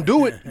 If you gonna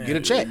do it, get a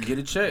check. Get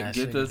a check. That's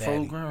Get it, the daddy.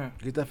 4 grand.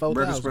 Get that Break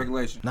 4,000. the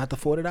speculation. Not the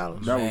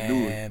 $40. That would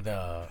do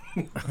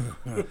it.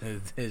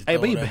 And Hey,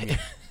 but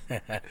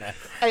hey,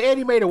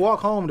 Eddie made her walk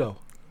home though.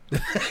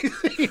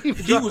 He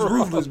was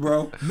ruthless,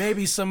 bro.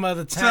 maybe some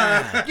other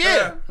time.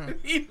 Yeah.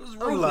 He was I'm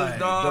ruthless, like,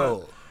 dog.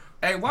 dog.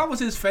 Hey, why was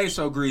his face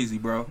so greasy,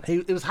 bro?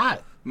 It was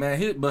hot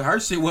Man, but her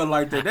shit wasn't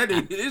like that.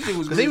 His shit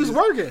was because he was greasy.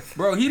 working.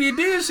 Bro, he didn't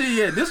do shit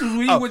yet. This was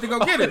when he went to go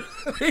get it.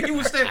 He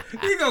was saying,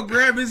 he gonna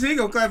grab his, he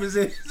gonna clap his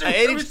head.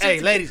 Hey,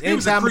 ladies, He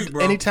was a creep,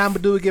 bro. anytime a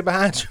dude get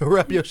behind you,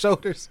 rub your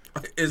shoulders.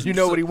 It's You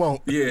know what he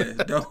want. Yeah,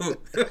 dog.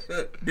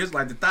 This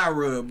like the thigh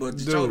rub, but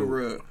the shoulder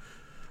rub.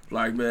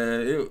 Like,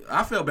 man,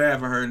 I felt bad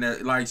for her in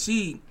that. Like,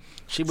 she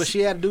But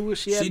she had to do what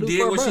she had to do did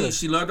for her what brother.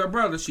 she loved her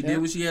brother. She did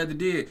what she had to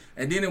do.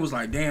 And then it was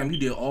like, damn, you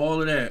did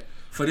all of that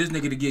for this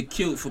nigga to get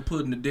killed for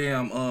putting the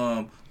damn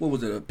what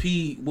was it,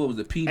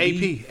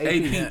 PB?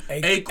 AP.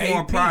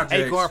 Acorn Project.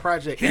 Acorn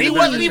Project. Hit And he the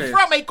wasn't back even of the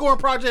from Acorn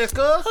Projects,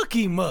 cuz. Hook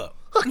him up.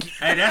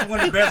 Hey, that's one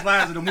of the best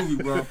lines of the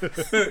movie, bro.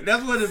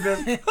 That's one of the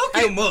best. Hook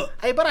him up.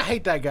 Hey, but I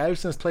hate that guy ever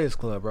since Players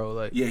Club, bro.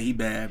 Like, Yeah, he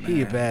bad, man.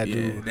 He a bad yeah,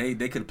 dude.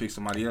 They could have picked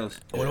somebody else.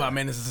 What about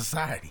Menace to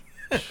Society?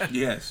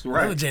 Yes,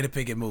 Another right. Jada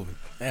Pinkett movie.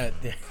 And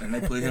they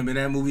put him in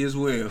that movie as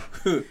well.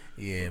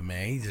 Yeah,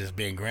 man, he's just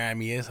been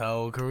grimy his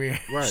whole career.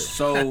 right.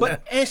 So,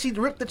 And she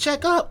ripped the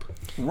check up.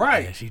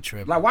 right. Yeah, she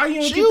tripping. Like, why you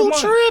ain't She keep the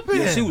was money?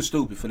 tripping. Yeah, she was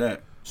stupid for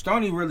that.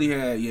 Stoney really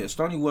had. Yeah,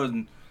 Stoney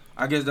wasn't.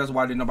 I guess that's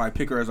why didn't nobody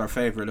pick her as our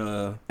favorite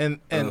And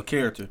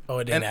character. Oh,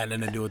 it didn't have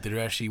nothing to do with the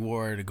dress she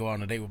wore to go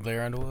on a date with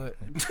Blair Underwood.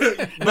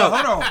 No,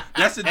 hold on.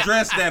 That's a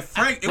dress that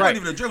Frank. It Right. wasn't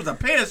even a dress. It was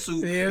a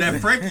pantsuit Yeah.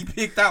 that Frankie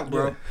picked out,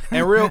 bro.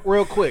 and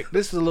real quick,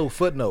 this is a little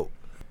footnote.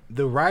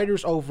 The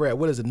writers over at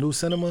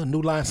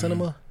New Line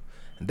Cinema,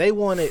 they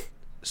wanted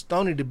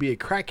Stoney to be a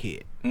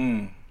crackhead,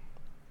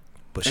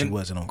 but she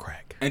wasn't on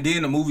crack. And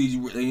then the movie,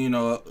 you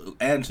know,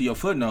 adding to your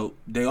footnote,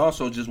 they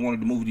also just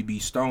wanted the movie to be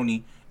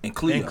Stoney and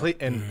Cleo.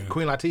 And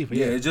Queen Latifah.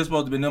 Yeah, Yeah, it's just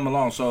supposed to be them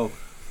alone. So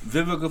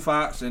Vivica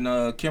Fox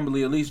and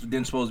Kimberly Elise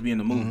didn't supposed to be in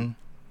the movie.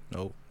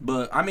 Nope.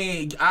 But I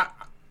mean,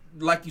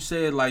 like you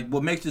said, like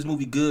what makes this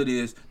movie good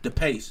is the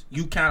pace.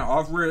 You kind of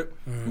off rip.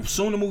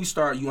 Soon the movie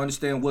start, you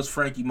understand what's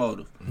Frankie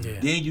motive. Yeah.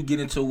 Then you get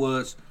into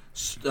what's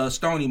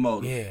Stoney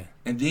motive. Yeah.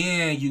 And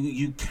then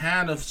you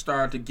kind of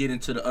start to get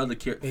into the other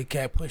characters. It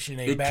kept pushing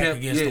their back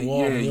against the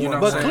wall. Yeah, you know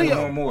But what I'm saying?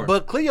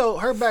 More Cleo, and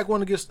more. her back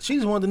wanted to get. She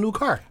just wanted the new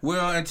car.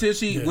 Well, until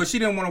she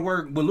didn't want to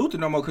work with Luther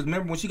no more. Because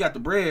remember when she got the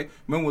bread,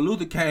 remember when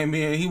Luther came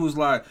in, he was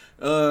like,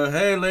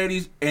 hey,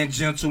 ladies and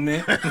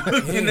gentlemen.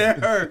 Looking at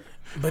her.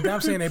 But I'm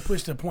saying they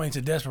pushed the point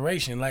to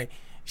desperation. Like,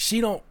 she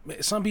don't.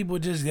 Some people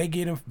just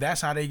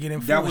that's how they get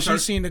influenced. was She her-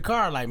 seen the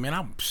car. Like,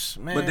 man,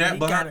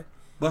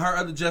 But her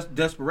other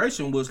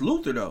desperation was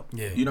Luther though.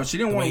 Yeah. You know, she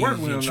didn't The want way to work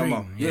he with him was no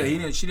more.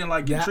 treated, Yeah, she didn't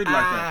like getting the treated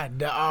like I,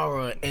 the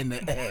aura, and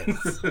the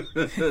S.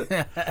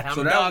 I'm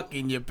So that-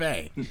 docking your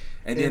pay. that.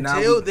 And then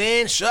Until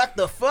then, shut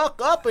the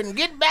fuck up and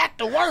get back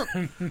to work.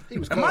 He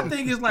was and my cold.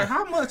 thing is like,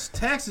 how much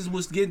taxes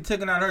was getting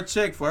taken out of her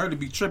check for her to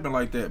be tripping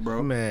like that,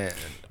 bro? Man,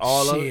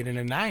 all of Shit, in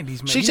the 90s,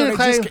 man. She You know, should've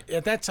they just claimed-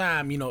 at that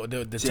time, you know,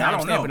 the See, I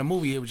don't timestamp know. of the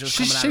movie, it was just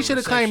she coming out of should have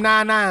recession. claimed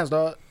 9 nines,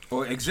 dog.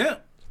 Or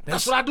exempt.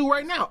 That's what I do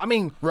right now. I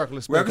mean,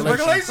 reckless Reckless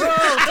speculation.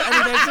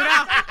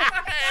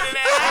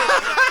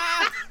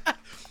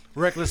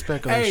 Reckless Hey,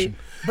 speculation.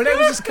 but they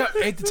was just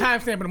at the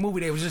timestamp of the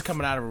movie, they was just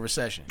coming out of a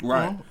recession.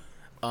 Right.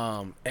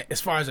 As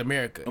far as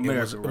America, it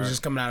was right.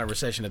 just coming out of a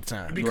recession at the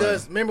time.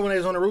 Because remember when they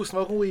was on the roof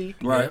smoking weed?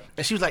 Right.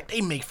 And she was like,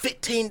 they make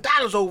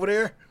 $15 over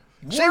there.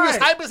 She was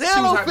Right. hype as She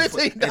hell was on hype as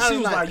fuck. $15. And she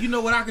was like, you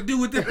know what I could do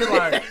with this?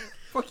 Like,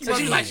 fuck you. So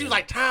about she was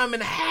like, time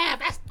and a half.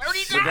 That's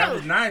 $30. But that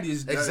was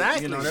 90s.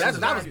 Exactly. You know,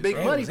 that was big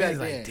They money was- they back was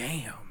then. like,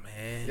 damn,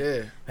 man.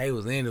 Yeah. They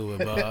was into it,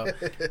 Bob.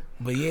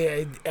 But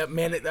yeah,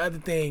 man. The other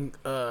thing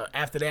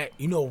after that,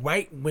 you know,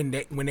 right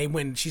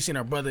when she seen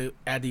her brother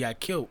after he got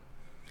killed,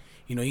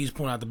 You know, he was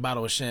pulling out the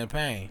bottle of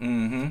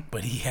champagne,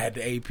 but he had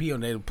the AP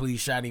on there. The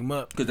police shot him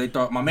up because they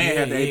thought my man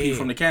had the AP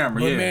from the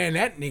camera. But man,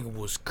 that nigga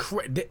was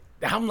crazy.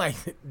 I'm like,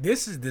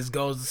 this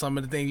goes to some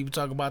of the things you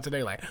talk about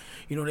today. Like,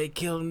 you know, they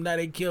killed him. Now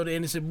they killed the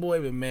innocent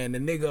boy, but man, the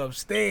nigga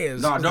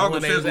upstairs. No, dog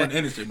upstairs wasn't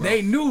innocent, bro.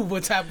 They knew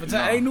what type of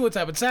time. They knew what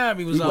type of time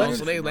he was on,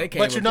 so they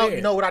came. But you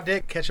know what I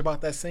did catch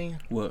about that scene?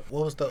 What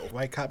was the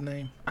white cop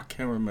name? I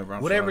can't remember.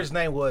 Whatever his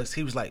name was,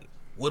 he was like,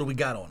 "What do we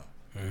got on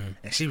him?"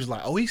 And she was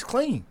like, "Oh, he's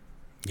clean.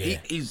 Yeah.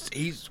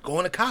 He's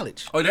going to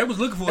college." Oh, they was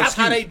looking for. That's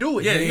how they do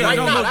it. Yeah, right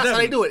no, now, that's definitely. how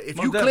they do it. If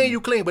you clean, you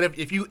clean. But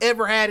if you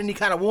ever had any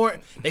kind of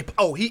warrant,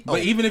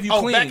 but even if you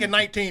clean, back in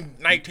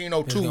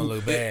 1902,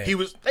 look bad.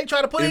 They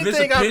try to put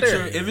anything out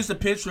there. If it's a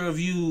picture of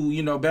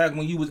you know, back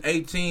when you was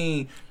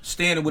 18,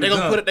 standing with a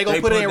gun, they gonna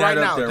put it in right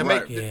now there, to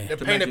make to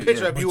paint a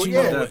picture of you. But you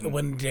know,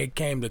 when they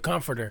came to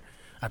Comforter,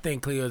 I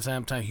think Cleo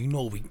sometimes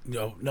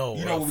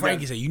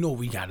Frankie said, "You know what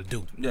we got to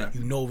do. Yeah,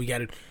 you know what we got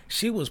to."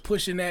 She was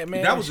pushing that,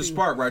 man. That was the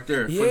spark right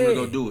there for them to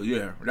go do it.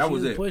 Yeah, that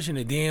was it. Pushing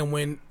it. Then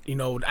when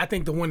I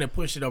think the one that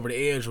pushed it over the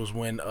edge was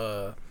when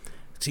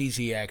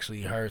TT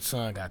actually her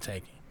son got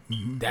taken.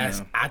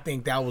 I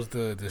think that was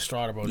the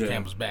straw that broke the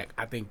camel's back.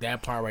 I think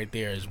that part right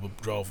there is what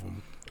drove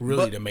him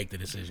to make the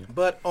decision.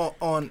 But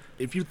on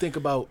if you think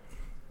about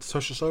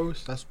social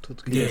service, that's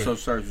social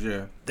service.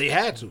 Yeah, they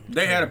had to.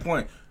 They had a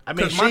point. I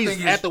mean,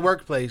 she's at the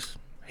workplace.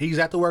 He's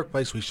at the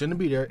workplace. We shouldn't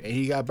be there, and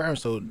he got burned.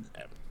 So,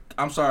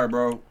 I'm sorry,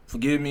 bro.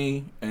 Forgive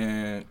me.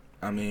 And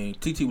I mean,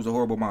 TT was a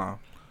horrible mom.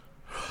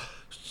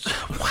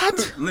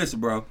 What? Listen,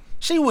 bro.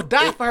 She would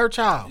die for her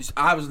child.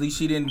 Obviously,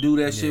 she didn't do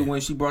that shit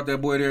when she brought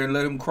that boy there and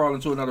let him crawl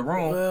into another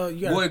room. Well,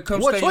 boy,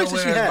 come stay your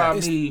ass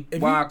by me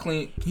while I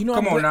clean. You know,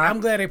 come on now. I'm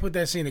glad they put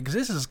that scene in because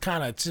this is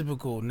kind of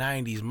typical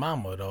 '90s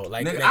mama though.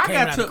 Like nigga, that came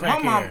out of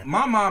crack era.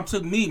 My mom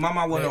took me. My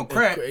mom wasn't on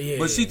crack,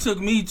 but she took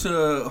me to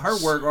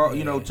her work. Or,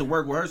 you know, to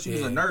work with her. She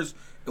was a nurse.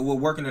 We're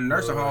working in a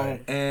nursing home,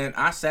 and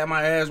I sat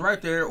my ass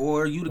right there,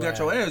 or you'd have got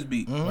your ass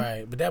beat.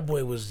 Right, but that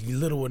boy was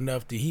little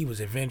enough that he was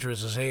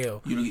adventurous as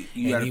hell. You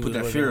got to put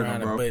that fear in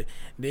him, bro. But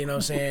you know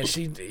what I'm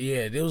saying?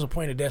 There was a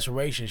point of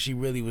desperation she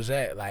really was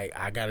at. Like,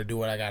 I got to do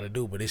what I got to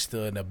do, but it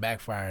still ended up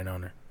backfiring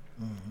on her.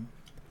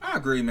 I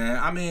agree, man.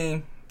 I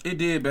mean, it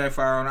did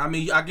backfire on her. I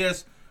mean, I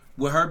guess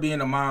with her being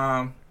a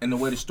mom and the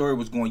way the story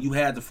was going, you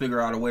had to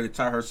figure out a way to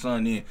tie her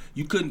son in.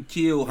 You couldn't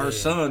kill her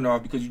son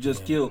off because you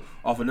just killed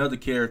off another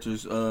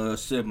character's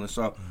sibling.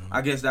 So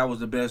I guess that was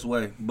the best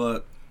way.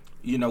 But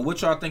you know,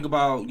 what y'all think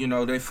about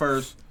their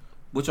first?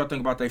 What y'all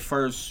think about their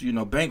first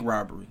bank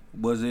robbery?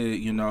 Was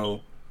it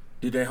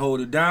did they hold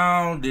it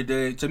down? Did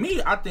they? To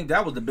me, I think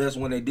that was the best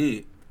one they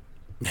did.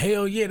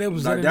 Hell yeah, that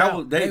was like in that.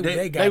 And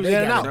They got was in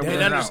and out.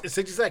 In under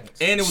 60 seconds,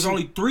 and it was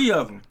only 3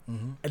 of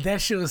them. That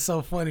shit was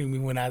so funny to me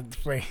when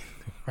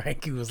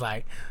Frankie was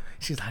like,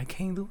 she's like,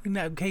 can't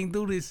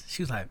do this.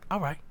 She was like, all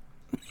right.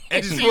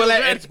 And just pull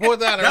that and pull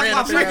that.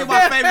 That's why Frankie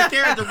my favorite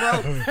character,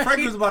 bro.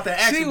 Frankie was about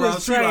to action, bro.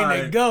 She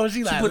trained to go.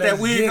 She put that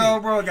wig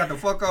on, bro. Got the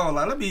fuck on.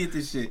 Like, let me hit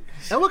this shit.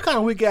 And what kind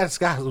of wig ass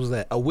disguise was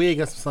that? A wig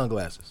and some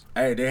sunglasses.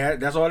 Hey,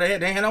 that's all they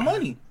had. They ain't had no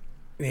money.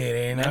 Yeah,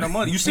 they ain't had no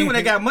money. You see when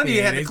they got money,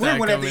 they had to clear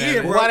one at the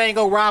end, bro. Why they ain't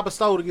go rob a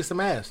store to get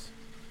some ass?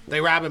 They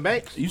robbing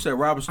banks. You said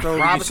rob a store.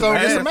 Rob a store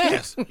get some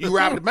ass. You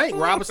rob the bank.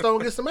 Rob a store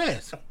get some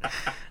ass.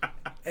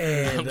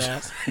 And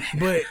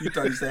but you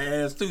thought you said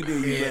ass too,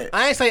 didn't you? Yeah.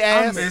 I ain't say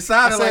ass. It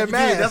sounded like you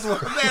mask. did. That's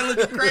what man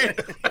looking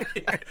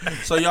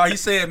crazy. So y'all, he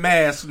said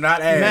mask,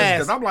 not ass.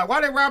 Because I'm like, why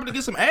they robbing to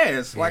get some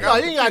ass? Like, oh,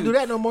 you ain't gotta do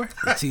that no more.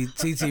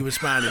 TT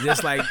responded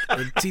just like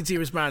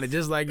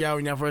y'all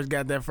when y'all first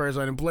got that first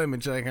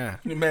unemployment check, huh?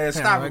 Man,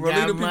 stop it, bro.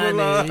 Leave the people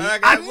alone.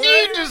 I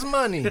need this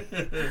money.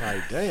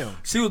 Like, damn.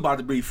 She was about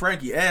to beat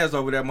Frankie ass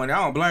over that money.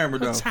 I don't blame her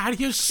though. I'm tired of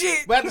your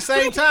shit. But at the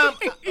same time,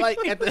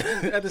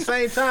 at the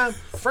same time,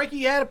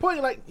 Frankie had a point.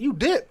 Like, you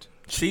dipped.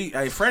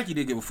 Frankie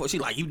didn't give a fuck. She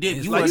like, you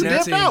did. You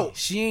dipped out.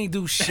 She ain't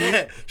do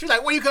shit. She's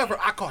like, where you come from?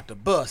 I caught the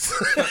bus.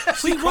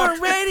 We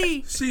weren't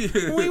ready. She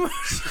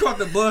caught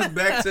the bus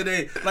back to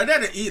like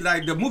that.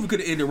 Like the movie could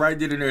have ended right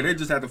then and there. They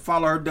just had to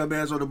follow her dumb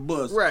ass on the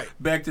bus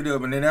back to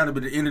them, and then that'd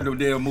be the end of the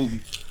damn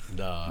movie.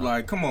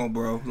 Like, come on,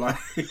 bro. Like,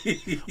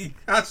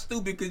 how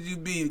stupid could you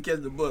be to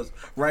catch the bus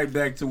right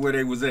back to where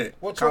they was at?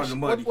 What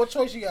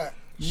choice you got,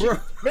 bro?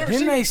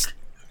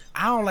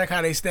 I don't like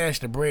how they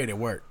stashed the bread at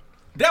work.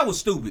 That was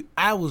stupid.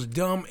 I was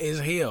dumb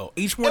as hell.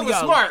 Each one it was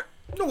smart.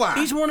 Why?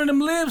 Each one of them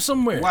lives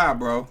somewhere. Why,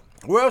 bro?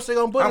 Where else they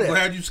gonna put it? I'm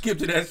glad you skipped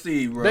to that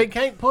scene, bro. They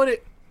can't put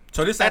it.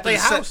 So this at their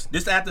house.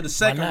 This after the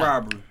second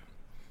robbery.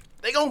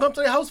 They gonna come to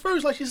their house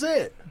first, like she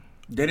said.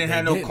 They didn't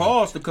have no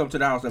cause to come to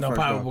the house at first. No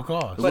probable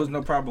cause. There was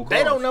no probable cause.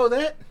 They don't know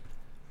that.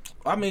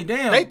 I mean,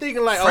 damn. They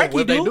thinking like, Frankie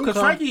what they do? Because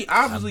Frankie,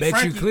 obviously, I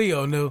bet you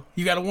Cleo knew.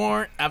 You got a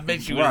warrant? I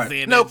bet you was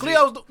saying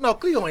that.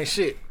 Cleo ain't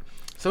shit.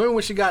 So remember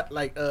when she got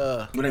like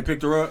when they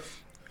picked her up.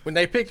 When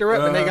they picked her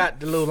up and they got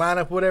the little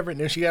lineup, or whatever, and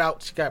then she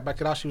got back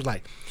to the house. She was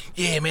like,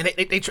 "Yeah, man,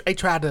 they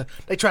tried to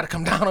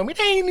come down on me.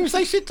 They ain't even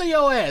say shit to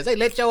your ass. They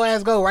let your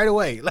ass go right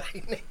away.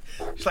 Like,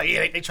 she's like,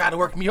 yeah, they tried to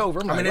work me over.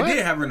 I mean, they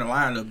did have her in the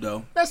lineup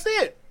though. That's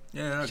it.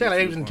 Yeah, she had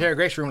like, in the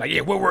interrogation room, like, yeah,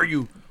 where were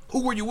you?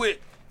 Who were you with?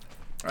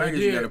 I guess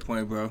you got a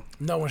point, bro.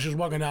 No, when she was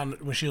walking down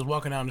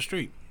the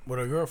street with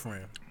her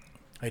girlfriend,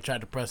 they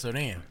tried to press her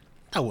in.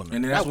 That wasn't.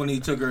 And then that's when he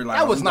took her like.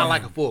 That was not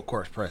like a full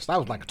course press. That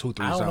was like a 2-3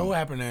 zone. I don't know what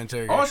happened in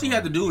interrogation. All she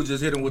had to do was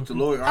just hit him with the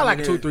lawyer. I like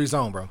a 2-3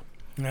 zone, bro.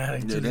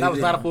 That was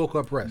not a full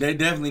court press. They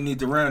definitely need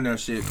to run that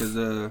shit because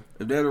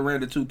if they would have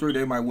ran the 2-3,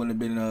 they might wouldn't have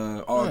been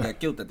all got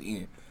killed at the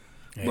end.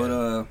 Yeah.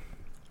 But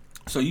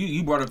so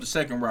you brought up the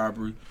second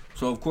robbery.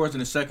 So of course in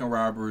the second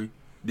robbery,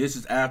 this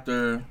is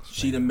after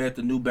she done met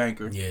the new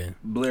banker,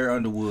 Blair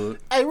Underwood.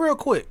 Hey, real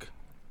quick,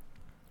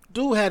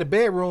 dude had a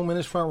bedroom in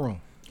his front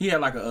room. He had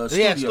like a studio.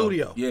 He had a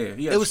studio.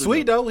 Yeah, it was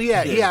sweet though. He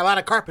had a lot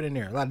of carpet in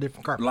there, a lot of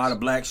different carpets. A lot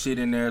of black shit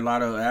in there, a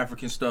lot of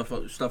African stuff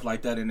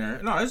like that in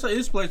there. No,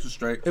 his place was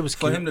straight. It was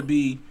for him to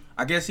be.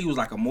 I guess he was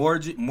like a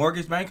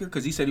mortgage banker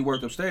because he said he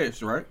worked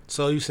upstairs, right?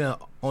 So you saying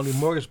only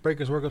mortgage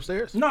breakers work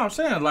upstairs? No, I'm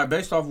saying like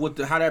based off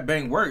how that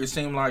bank worked, it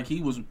seemed like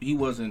he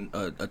wasn't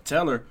a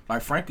teller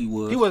like Frankie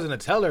was. He wasn't a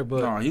teller,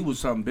 but no, he was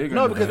something bigger.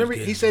 No, because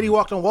he said he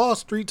walked on Wall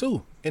Street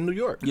too in New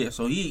York. Yeah,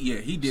 so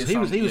he did.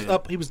 So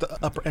he was the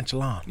upper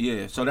echelon.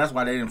 Yeah, so that's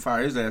why they didn't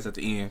fire his ass at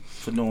the end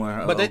for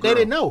knowing. But they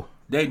didn't know.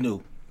 They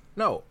knew.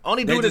 No,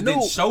 only dude that knew. They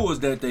didn't show us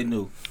that they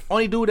knew.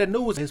 Only dude that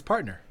knew was his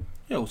partner.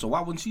 Yeah, so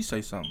why wouldn't she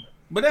say something?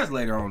 But that's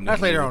later on.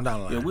 That's later on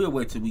down the line. Yeah, we'll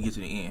wait till we get to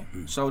the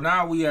end. So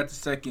now we at the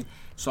second.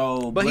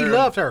 So, but Blair, he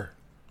loved her.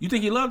 You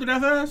think he loved her that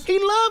fast? He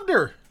loved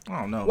her.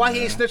 I don't know. Why he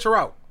ain't snitch her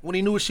out when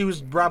he knew she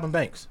was robbing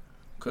banks?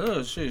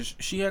 Cause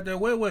she had that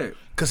wet.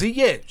 Cause she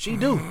do. She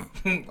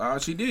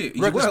did.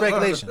 Reckless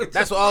speculation.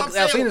 That's what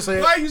Alcina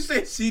said. He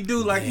said she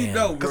do like you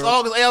know, bro?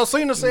 Cause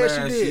Alcina said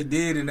she did. She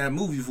did in that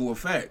movie for a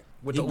fact.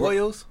 With the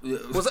oils.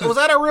 Was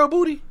that her real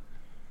booty?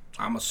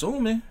 I'm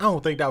assuming. I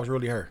don't think that was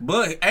really her.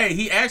 But hey,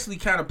 he actually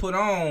kind of put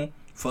on.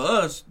 For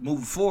us,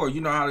 moving forward, you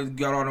know how they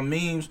got all the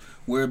memes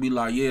where it be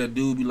like, yeah,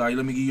 dude be like,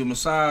 let me give you a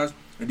massage,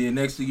 and then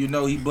next thing you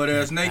know, he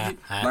butt-ass naked.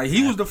 Like,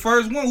 he was the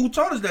first one who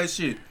taught us that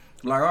shit.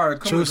 Like, all right,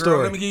 come on,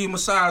 girl, let me give you a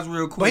massage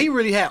real quick. But he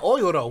really had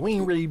oil, though. We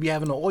ain't really be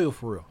having no oil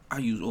for real. I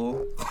use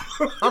oil.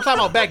 I'm talking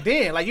about back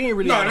then. Like, you ain't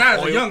really no, have not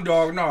no as a young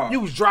dog, no. You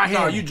was dry-handed.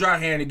 No, you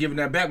dry-handed giving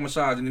that back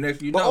massage, and the next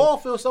thing you know. But oil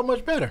feels so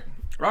much better.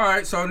 All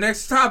right, so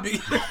next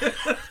topic.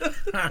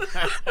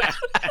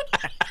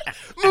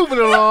 Moving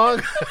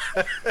along.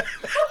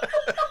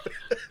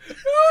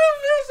 Oh, it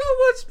feels so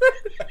much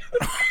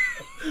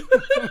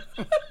better.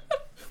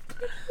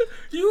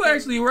 You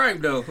actually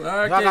right though.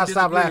 I gotta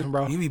stop laughing,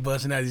 bro. You be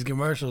busting out these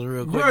commercials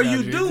real quick. Bro,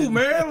 you do,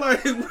 man.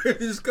 Like, where is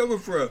this coming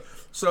from?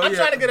 So I'm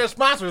trying to get us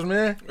sponsors,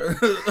 man.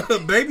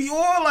 Baby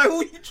oil, like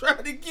who you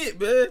trying to get,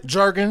 man?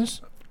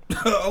 Jergens.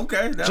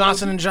 Okay.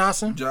 Johnson &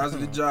 Johnson.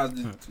 Johnson &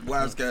 Johnson.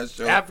 Wise Guy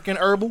Show. African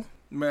Herbal.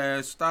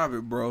 Man, stop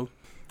it, bro.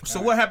 So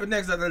what happened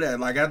next after that?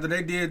 Like after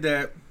they did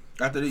that.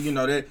 After the, you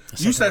know that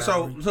you said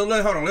so. Hold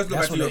on. Let's go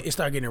back to you. It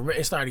started getting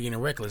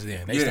reckless.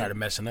 Then they started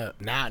messing up.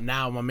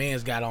 Now my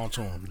man's got on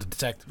to him, the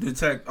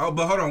detective. Oh,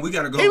 but hold on, we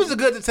gotta go. He was a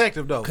good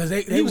detective though, because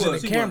he was in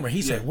the camera.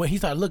 He said, "Well," he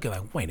started looking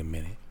like, "Wait a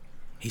minute."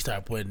 He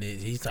started putting it.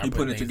 He started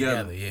putting it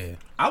together. Yeah.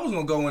 I was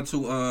gonna go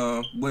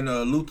into when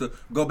Luther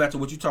go back to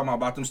what you talking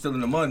about them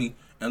stealing the money,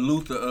 and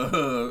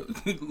Luther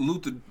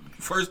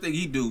first thing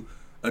he do.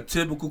 A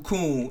typical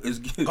coon is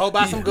go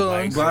buy some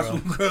guns. Buy some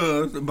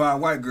guns and buy a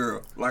white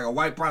girl, like a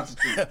white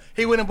prostitute.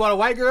 He went and bought a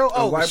white girl?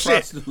 Oh, white shit.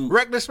 Prostitute.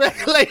 Reckless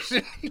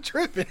speculation. He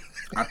tripping.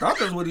 I thought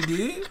that's what he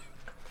did.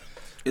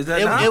 Is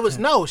that it was,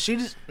 no, she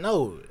just,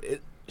 no.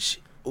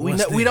 We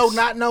do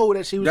not know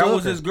that she was that a hooker.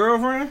 Was his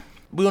girlfriend?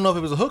 We don't know if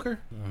it was a hooker.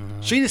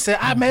 She just said,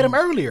 I met him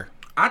earlier.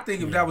 I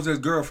think if that was his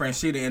girlfriend,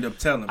 she'd end up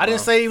telling him. I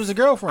didn't say he was a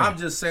girlfriend. I'm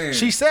just saying.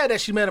 She said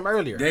that she met him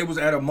earlier. They was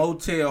at a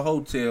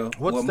hotel.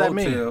 What does that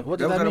mean? What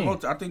does that mean?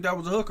 I think that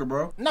was a hooker,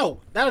 bro.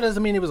 No, that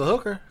doesn't mean it was a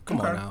hooker. Come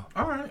on now.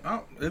 All right.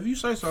 If you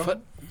say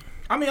so.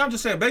 I mean, I'm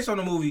just saying, based on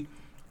the movie,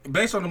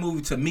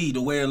 to me,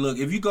 the way it looked,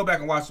 if you go back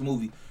and watch the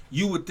movie,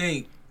 you would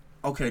think,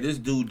 okay, this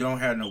dude don't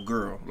have no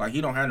girl. Like,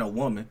 he don't have no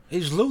woman.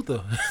 He's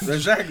Luther.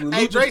 Exactly.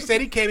 Hey, Drake said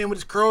he came in with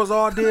his curls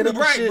all dead up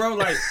right, and shit. bro.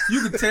 Like,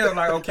 you could tell,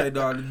 like, okay,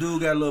 dog, the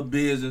dude got a little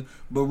busy,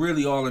 but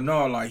really, all in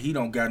all, like, he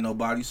don't got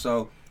nobody.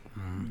 So,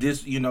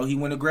 this, you know, he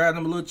went and grabbed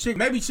him a little chick.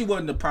 Maybe she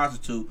wasn't a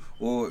prostitute,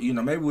 or, you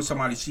know, maybe it was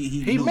somebody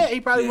he knew. He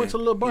probably went to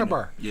a little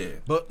bar. Yeah.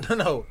 But,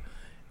 no,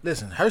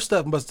 listen, her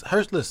stuff was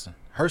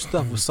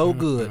so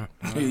good.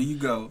 Here you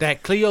go.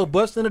 That Cleo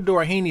busted in the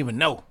door, he didn't even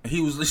know.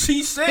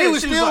 She said he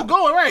was still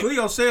going, right?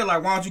 Cleo said,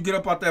 like, why don't you get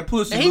up out that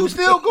pussy? And he was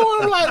still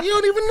going, like, you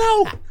don't even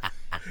know.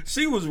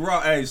 She was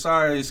raw. Hey,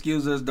 sorry,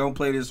 excuse us, don't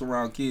play this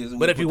around kids.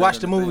 But if you watch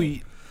the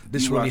movie,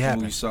 this really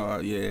happened. You saw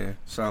it, yeah.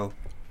 So,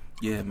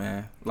 yeah,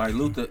 man. Like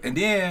Luther. And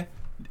then,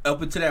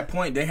 up until that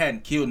point, they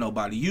hadn't killed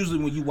nobody. Usually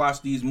when you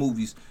watch these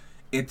movies,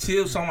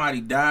 until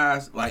somebody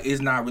dies, like,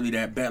 it's not really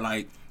that bad.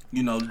 Like,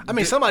 you know, I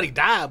mean, somebody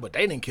died, but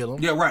they didn't kill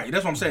him. Yeah, right.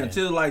 That's what I'm saying. Yeah.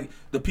 Until like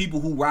the people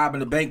who robbing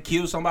the bank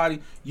kill somebody,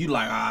 you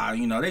like,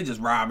 you know, they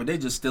just robbing, they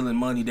just stealing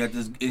money that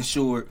is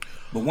insured.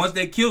 But once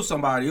they kill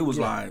somebody, it was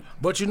like.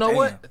 But you know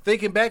what?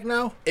 Thinking back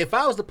now, if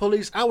I was the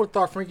police, I would have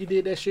thought Frankie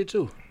did that shit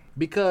too.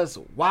 Because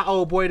why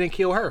old boy didn't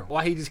kill her?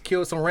 Why he just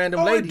killed some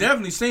random lady? It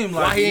definitely seemed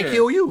like why he didn't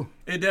kill you?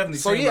 It definitely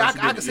So seemed yeah,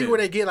 like I can see where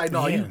they get like,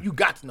 no, Yeah. you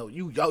got to know.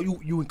 You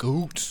in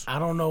cahoots. I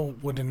don't know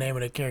what the name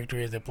of the character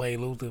is that played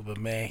Luther, but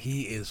man,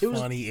 he is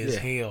funny as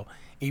hell.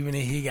 Even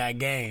if he got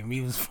game,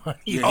 he was funny.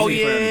 Yeah, Oh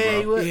he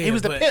yeah, funny, he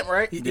was the but- pimp,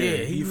 right? Yeah,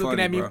 he he looking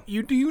funny, at me. bro.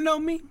 Do you know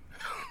me?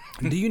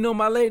 Do you know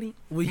my lady?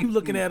 Well, you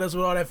looking at us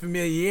with all that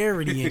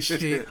familiarity and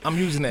shit. I'm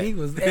using that. He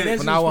was, and From that's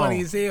just now funny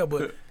on. as hell.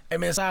 But hey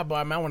man,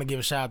 sidebar, man, I want to give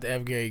a shout out to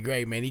F. Gary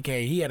Gray, man.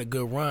 He had a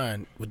good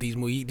run with these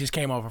movies. He just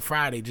came off on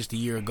Friday just a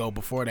year ago.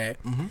 Before that,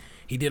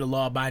 he did A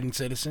Law Abiding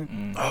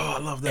Citizen. Oh, I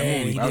love that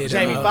And movie. he did,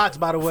 Jamie Foxx,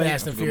 by the way.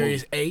 Fast and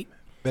Furious 8.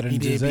 Better He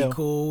than did Giselle. Be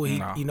Cool. He,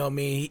 Nah. you know what I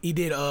mean? He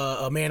did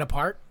A Man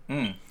Apart.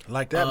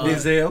 Like that.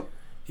 Denzel.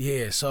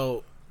 Yeah,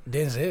 so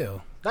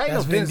Denzel. That ain't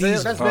no Vin Denzel.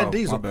 Diesel. That's Vin My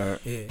Diesel. bad.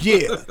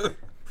 Yeah.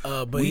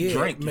 But We yeah,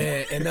 drank it.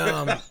 man, and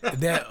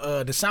that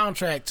the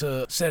soundtrack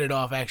to Set It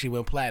Off actually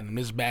went platinum.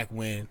 This is back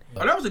when,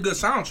 Oh, that was a good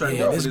soundtrack.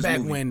 yeah, though, this for is this back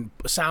movie. when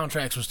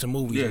soundtracks was to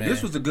movies. Yeah, man.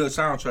 this was a good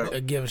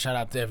soundtrack. Give a shout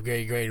out to F.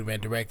 Gary Gray, man,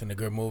 directing a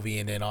good movie,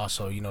 and then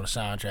also the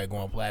soundtrack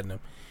going platinum,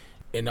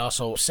 and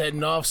also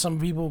setting off some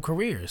people's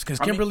careers. Because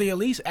Kimberly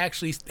Elise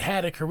actually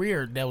had a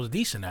career that was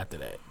decent after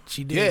that.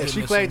 She did. Yeah, good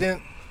she in played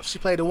some- she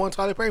played the one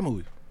Tyler Perry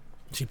movie.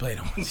 She played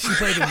him. She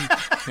played him. I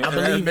That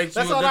believe. makes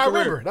you That's a all good I career.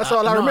 remember. That's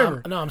all I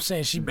remember. No, I'm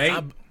saying she. Bait?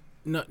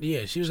 No,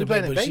 yeah, she was She a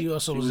played bait, in but Bait? she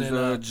also She was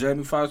was in.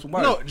 Jamie Foxx's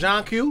wife. No,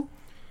 John Q.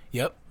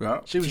 Yep. Yeah.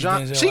 She was She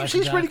John. Denzel She Washington,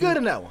 she's pretty John good Q.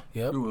 in that one.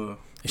 Yep. You were.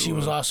 She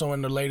was also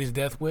in The Lady's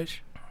Death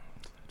Wish.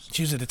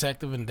 She was a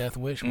detective in Death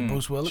Wish with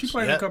Bruce Willis. She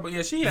played Yeah. a couple.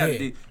 Yeah, she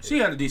had Yeah. she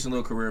had a decent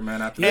little career,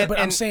 man. After Yeah, that. but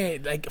I'm and-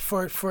 saying like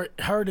for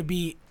her to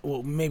be,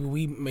 well, maybe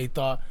we may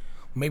thought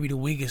maybe the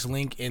weakest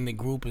link in the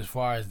group as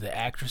far as the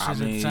actresses at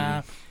the mean-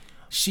 time.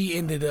 She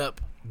ended up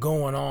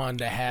going on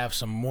to have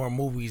some more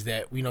movies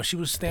that she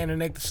was standing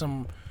next to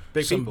some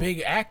Big people.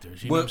 big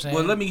actors. You know what I'm saying?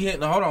 Well, let me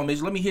hit. Hold on,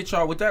 Mitch. Let me hit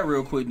y'all with that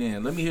real quick.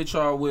 Then let me hit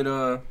y'all with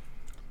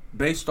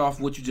based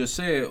off what you just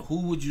said.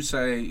 Who would you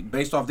say,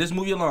 based off this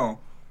movie alone,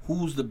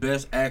 who's the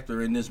best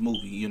actor in this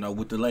movie?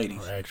 With the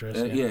ladies. Or actress,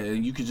 Yeah, yeah.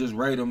 and you could just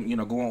rate them.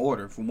 Go in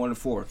order from 1 to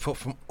 4.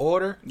 From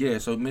order, Yeah,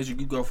 so Mitch, you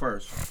go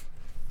first.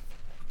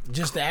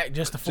 just the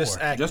four. just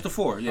act. Just the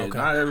 4. Yeah, Okay.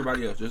 not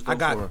everybody else. Just the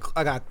 4.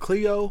 I got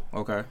Cleo,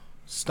 Okay.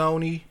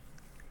 Stoney,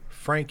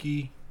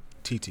 Frankie,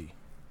 TT.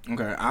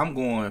 Okay. I'm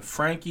going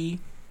Frankie,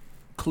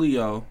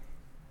 Cleo,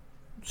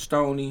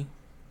 Stoney,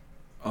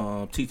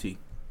 TT.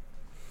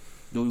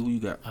 Who you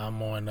got?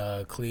 I'm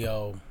on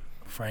Cleo,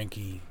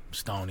 Frankie,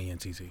 Stoney, and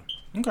TT.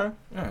 Okay.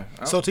 Yeah.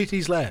 So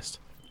TT's last.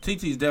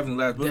 TT's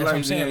definitely last. But That's what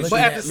I'm saying. she- Looking But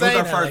at at- the it was same- her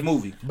looking at, first like-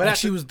 movie. But But at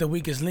she the- was the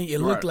weakest link. It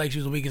looked Right. like she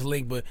was the weakest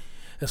link, but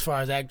as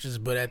far as actress,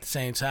 but at the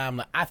same time,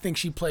 like, I think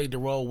she played the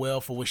role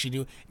well for what she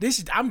do.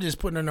 I'm just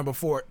putting her number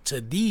 4 to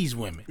these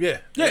women. Yeah,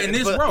 Yeah, in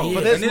this but, role. yeah,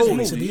 But this in this movie.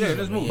 movie. Yeah, in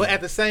this movie. But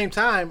at the same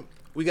time,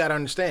 we gotta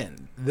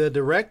understand the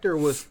director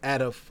was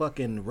at a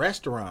fucking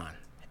restaurant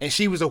and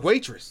she was a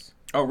waitress.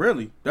 Oh,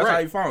 really? That's how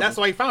you found her. That's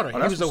why he found her. Oh,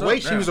 He that's was a what's up.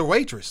 wait. She Damn. was a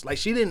waitress. Like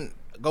she didn't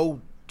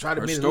go try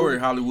to Her be story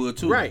Hollywood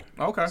too. Right.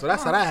 Okay. So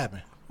that's how that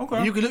happened.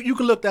 Okay. You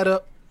can look that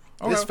up.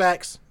 Okay. It's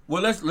facts.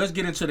 Well, let's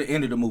get into the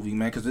end of the movie,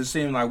 man, because it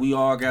seemed like we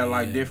all got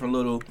like different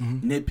little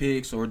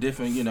nitpicks or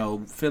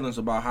different feelings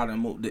about how the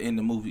end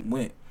of the movie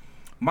went.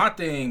 My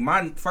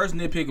first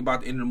nitpick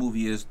about the end of the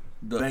movie is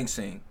the bank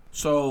scene.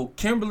 So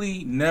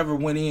Kimberly never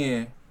went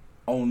in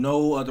on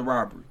no other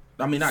robbery.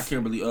 I mean, not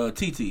Kimberly.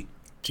 TT.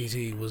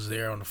 TT was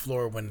there on the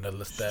floor when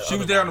She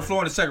was there on the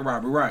floor in the second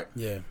robbery, right?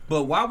 Yeah.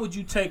 But why would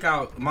you take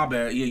out? My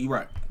bad. Yeah, you're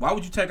right. Why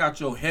would you take out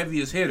your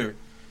heaviest hitter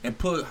and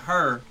put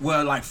her?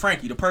 Well, like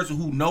Frankie, the person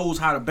who knows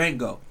how the bank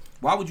go.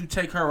 Why would you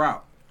take her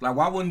out? Like,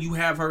 why wouldn't you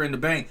have her in the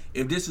bank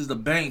if this is the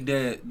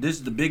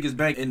biggest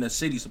bank in the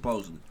city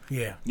supposedly?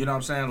 Yeah. You know what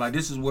I'm saying? Like,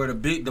 this is where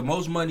the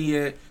most money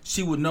at.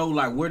 She would know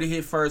like where to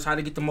hit first, how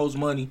to get the most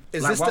money.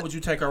 Is Like, this why the- would you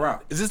take her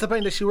out? Is this the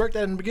bank that she worked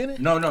at in the beginning?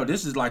 No,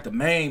 this is like the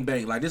main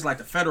bank. Like, this is like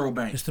the federal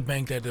bank. It's the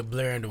bank that the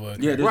Blair and the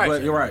Yeah, this, Right.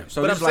 but you're right.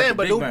 So but this I'm is like saying,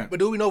 the big bank. but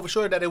do we know for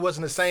sure that it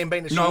wasn't the same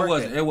bank that she No, worked it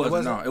wasn't. at? It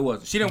wasn't. No, it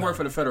wasn't. She didn't work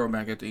for the federal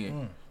bank at the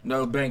end.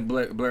 No bank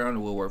Blair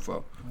Underwood worked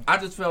for. I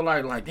just felt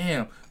like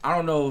damn. I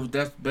don't know if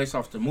that's based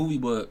off the movie,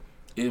 but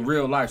in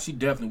real life, she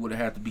definitely would have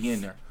had to be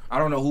in there. I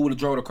don't know who would have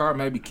drove the car.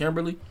 Maybe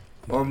Kimberly,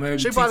 or maybe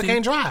She probably TT.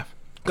 can't drive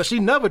because she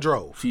never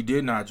drove. She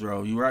did not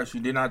drive. You're right. She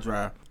did not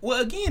drive.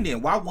 Well, again,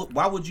 then why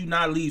would you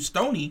not leave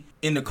Stoney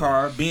in the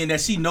car, being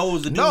that she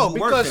knows the dude No, who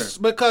works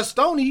there? because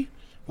Stoney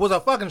was a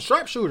fucking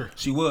sharpshooter.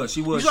 She was.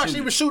 You saw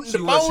she was shooting the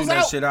she was phones shooting that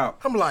out. shit out.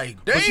 I'm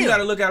like, damn. But you got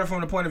to look at it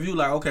from the point of view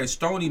like, okay,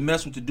 Stoney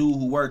messed with the dude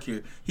who work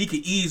here. He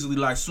could easily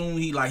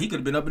he could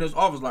have been up in his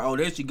office like, oh,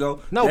 there she go.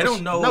 No, they but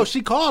don't know. No,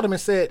 she called him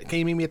and said, "Can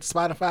you meet me at the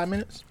spot in 5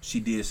 minutes?" She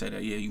did say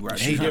that. Yeah, you right. And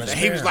She he, did. just,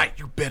 he was like,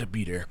 "You better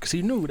be there," because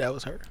he knew that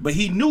was her. But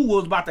he knew what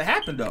was about to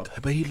happen though.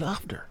 But he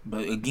loved her.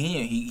 But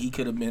again, he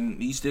could have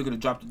been. He still could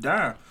have dropped it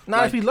down. Not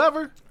Like, if he love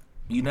her.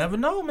 You never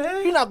know,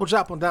 man. You're not gonna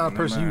drop him down a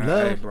person Man, you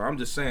love. hey, bro. I'm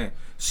just saying.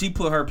 She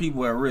put her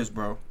people at risk,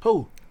 bro.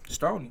 Who?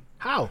 Stoney.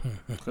 How?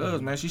 Cause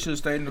man, she should have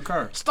stayed in the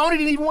car. Stoney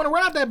didn't even want to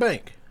rob that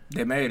bank.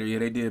 They made her. Yeah,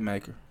 they did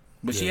make her.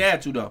 But she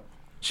had to though.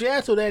 She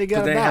had to. Daddy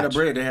got Because a they had a Dodge.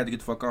 bread, they had to get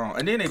the fuck on.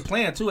 And then they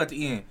planned too at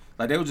the end.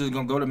 Like they were just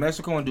gonna go to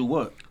Mexico and do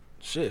what?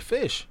 Shit,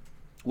 fish.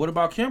 What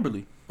about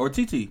Kimberly or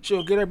TT?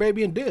 She'll get her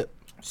baby and dip.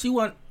 She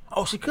wasn't.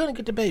 Oh, she couldn't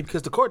get the baby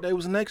because the court date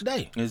was the next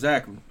day.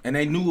 Exactly. And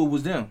they knew it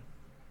was them.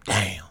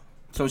 Damn.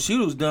 So she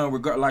was done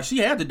like she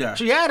had to die.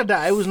 She had to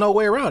die. It was no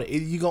way around it.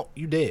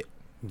 You dead.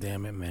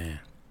 Damn it, man.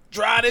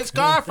 Drive this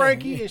car,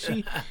 Frankie. And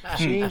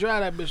she ain't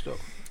drive that bitch though.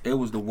 It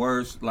was the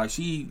worst. Like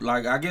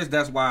I guess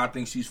that's why I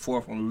think she's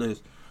fourth on the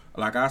list.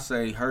 Like I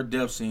say, her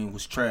death scene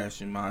was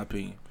trash in my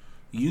opinion.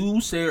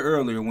 You said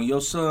earlier when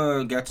your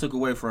son got took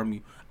away from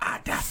you, I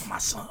die for my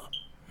son.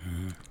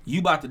 Mm-hmm. You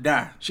about to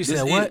die. She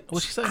said what?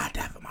 What she said? I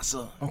die for my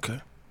son. Okay.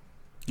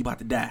 You about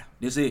to die.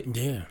 This it.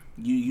 Yeah.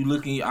 You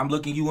looking. I'm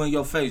looking you in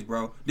your face,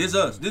 bro. This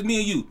us. This me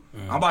and you.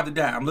 I'm about to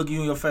die. I'm looking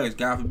you in your face.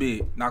 God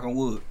forbid. Knock on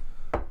wood.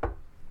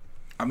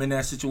 I'm in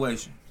that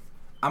situation.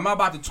 I'm not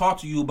about to talk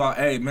to you about,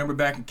 hey, remember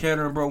back in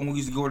Kettering, bro, when we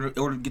used to go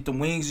to get the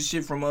wings and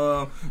shit from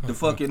the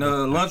fucking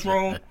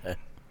lunchroom?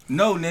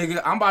 No,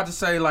 nigga. I'm about to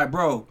say, like,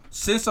 bro,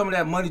 send some of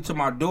that money to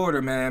my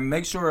daughter, man.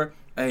 Make sure,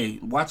 hey,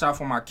 watch out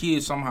for my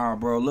kids somehow,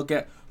 bro. Look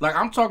at, like,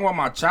 I'm talking about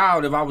my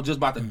child if I was just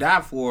about to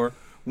die for her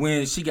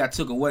when she got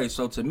took away.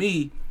 So to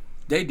me,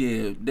 they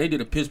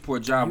did a piss poor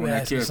job You on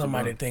that asking character.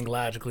 somebody bro. to think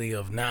logically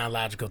of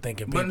non-logical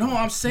thinking people. But no,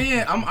 I'm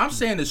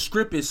saying the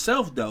script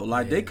itself though.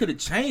 Like they could have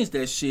changed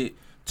that shit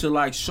to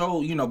like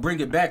show, bring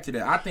it back to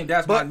that. I think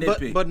that's my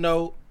nitpick. But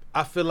no,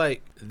 I feel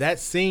like that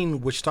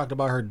scene which talked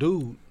about her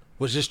dude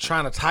was just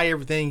trying to tie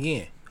everything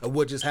in of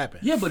what just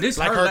happened. Yeah, but it's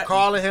like her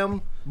calling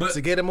him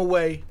to get him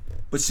away.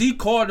 But she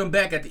called him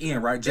back at the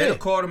end, right? Jada Yeah.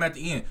 called him at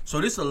the end.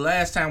 So this is the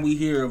last time we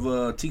hear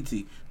of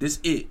TT. This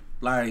it.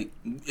 Like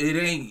it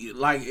ain't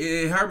like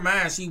in her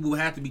mind. She will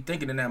have to be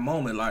thinking in that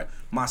moment, like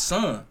my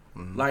son.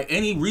 Mm-hmm. Like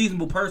any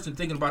reasonable person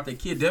thinking about their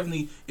kid,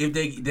 definitely if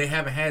they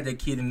haven't had their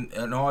kid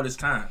in all this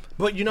time.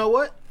 But you know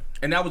what?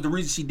 And that was the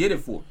reason she did it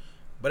for.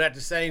 But at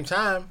the same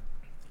time,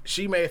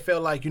 she may have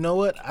felt like, you know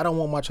what? I don't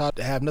want my child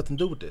to have nothing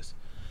to do with this.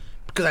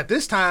 Because at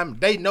this time,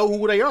 they know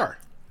who they are.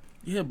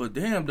 Yeah, but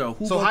damn though,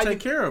 who's gonna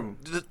take care of them?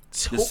 The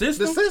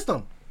system. The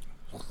system.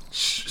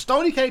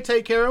 Stoney can't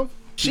take care of them.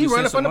 She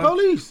running from the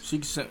police. She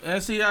can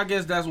and see, I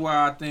guess that's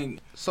why I think.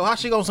 So how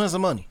she gonna send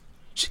some money?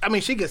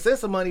 She can send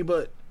some money,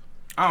 but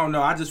I don't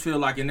know. I just feel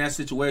like in that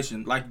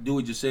situation, like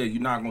Dewey just said,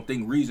 you're not gonna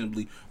think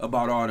reasonably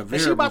about all the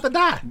variables. She about to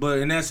die. But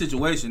in that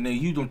situation, then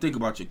you don't think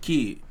about your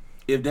kid.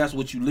 If that's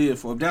what you live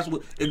for,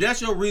 if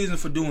that's your reason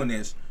for doing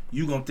this,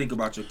 you gonna think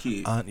about your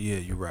kid. Yeah,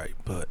 you're right.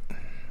 But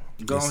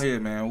go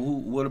ahead, man.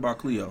 What about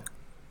Cleo?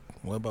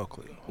 What about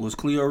Cleo? Was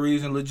Cleo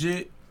reason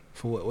legit?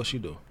 For what? What she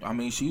do? I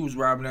mean, she was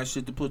robbing that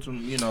shit to put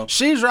some,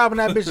 She's robbing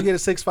that bitch to get a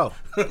 6'4".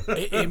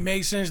 It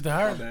makes sense to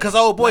her. Cause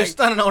old boy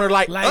stunning on her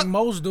like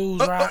most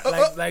dudes,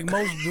 like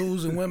most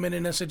dudes and women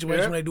in that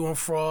situation when they doing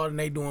fraud and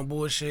they doing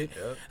bullshit.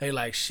 Yep. They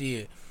like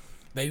shit.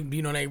 They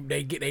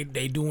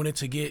they doing it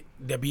to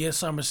be at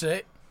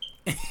Somerset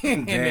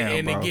and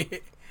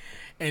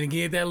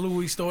get that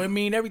Louis store. It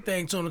mean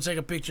everything to them to take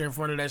a picture in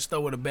front of that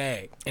store with a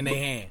bag in their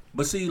hand.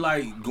 But see,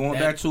 like going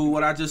back to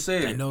what I just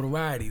said, that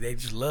notoriety, they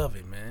just love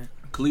it, man.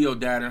 Cleo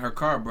died in her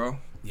car, bro.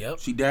 Yep.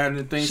 She died in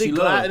the thing she she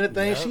loved. in the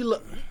thing she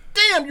loved.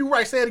 Damn, you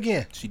right. Say it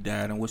again. She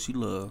died in what she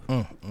loved.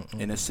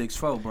 In a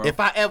 6'4", bro. If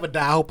I ever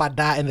die, I hope I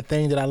die in the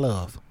thing that I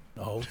love.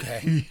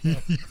 Okay.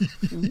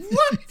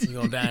 What? You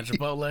gonna die in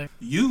Chipotle?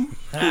 You?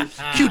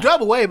 Q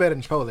double way better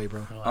than Chipotle,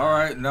 bro. All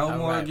right, no All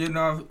more right. getting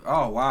off.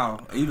 Oh wow,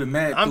 even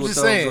Matt. I'm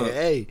just saying,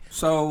 hey.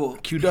 So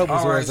Q double.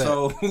 All right,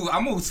 so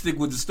I'm gonna stick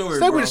with the story.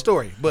 Stay with the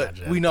story, but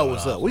we know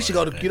what's up. We should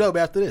go to Q double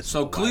after this.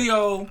 So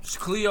Cleo,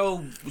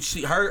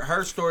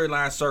 her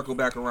storyline circle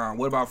back around.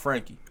 What about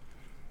Frankie?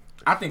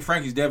 I think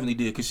Frankie's definitely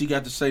did because she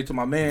got to say to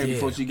my man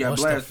before she got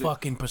What's blasted. the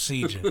fucking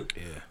procedure?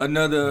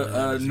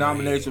 Another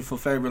nomination for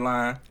favorite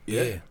line.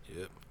 Yeah.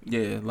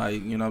 Yeah, like,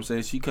 you know what I'm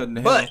saying? She cutting the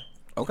But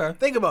hell. Okay.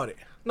 think about it.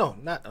 No,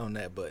 not on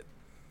that, but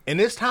in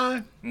this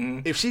time,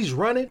 if she's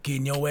running,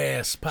 Getting your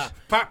ass popped.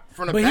 pop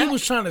from the But back. he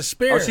was trying to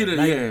spare. Oh, she did,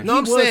 yeah. No,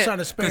 I'm he was saying trying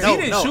to spare. 'cause he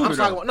her. didn't shoot her, I'm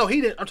talking though. about,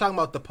 he didn't. I'm talking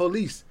about the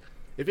police.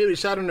 If he was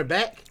shot in the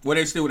back, Well,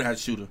 they still would have had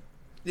to shoot her.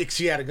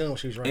 she had a gun when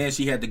she was running. And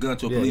she had the gun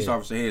to a police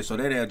officer head, so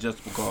they had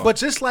justifiable cause. But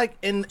just like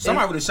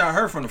somebody would have shot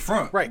her from the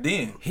front. Right.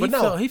 Then.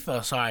 He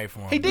felt sorry for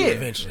him. he did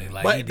eventually.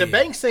 Like, but he the did.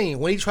 bank scene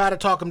when he tried to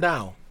talk him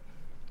down,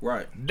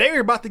 Right. they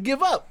were about to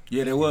give up.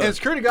 Yeah, they was. And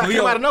security guy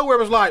came out of nowhere,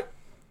 was like,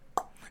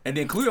 And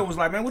then Cleo was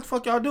like, man, what the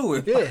fuck y'all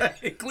doing? Yeah.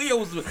 Cleo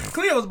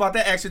was about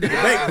that action in the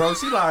bank, bro.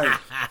 She like,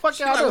 "Fuck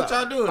y'all like, doing? what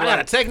y'all doing? I got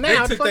a tech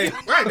now. They took they,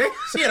 right,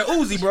 she had an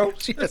Uzi, bro.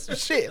 She had some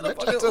shit. Like,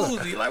 Fucking what y'all doing?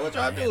 Uzi. Like, what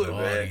y'all doing, all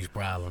man? these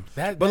problems.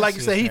 But like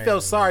you said, he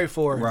felt sorry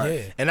for her, Right.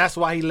 Yeah. and that's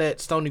why he let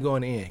Stoney go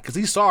in the end because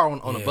he saw her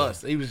on the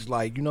bus. He was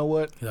like, you know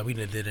what? We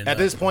done did At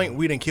this point,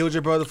 we done killed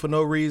your brother for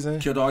no reason.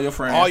 Killed all your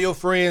friends. All your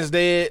friends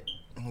dead.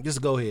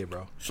 Just go ahead,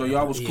 bro. So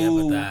y'all was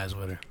cool. Empathize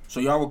with her. So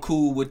y'all were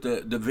cool with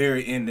the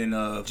very ending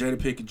of Jada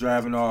Pinkett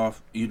driving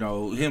off,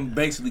 him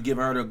basically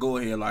giving her the go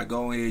ahead, like,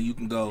 go ahead, you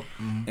can go.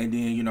 And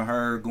then,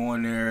 her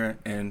going there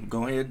and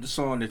go ahead, the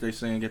song that they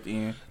sang at the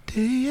end.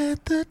 Day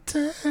at the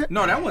time.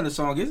 No, that wasn't the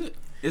song, is it?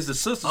 It's the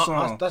sister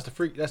song. That's the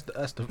freak. That's the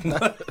That's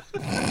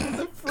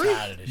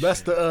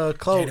the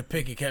close. Jada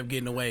Pinkett kept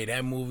getting away.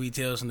 That movie,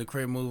 Tales from the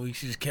Crib movie,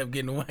 she just kept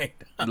getting away.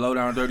 Low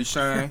Down Dirty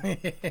Shine.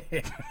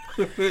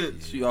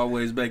 She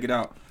always make it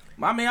out.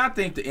 I mean, I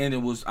think the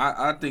ending was.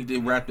 I think they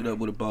wrapped it up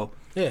with a bow.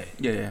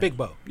 Yeah. Big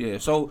bow. Yeah.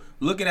 So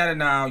looking at it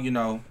now,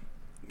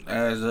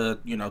 as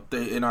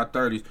in our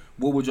 30s,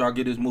 what would y'all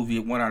give this movie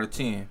at 1 out of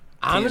 10?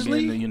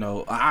 Honestly, an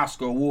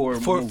Oscar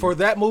award for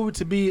that movie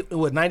to be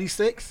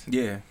 96.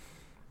 Yeah.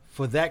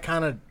 For that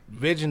kind of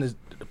vision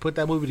to put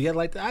that movie together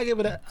like that, I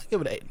give it a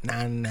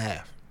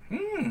 9.5.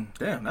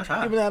 Damn, that's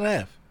high. I give it 9.5.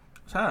 That's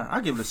high.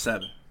 I give it a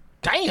 7.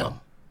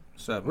 Damn.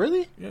 7.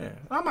 Really? Yeah.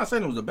 I'm not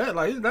saying it was a bad.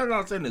 Like, I'm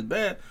not saying it's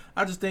bad.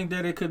 I just think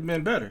that it could have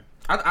been better.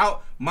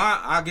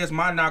 I guess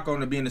my knock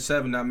on it being a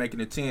 7, not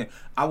making a 10.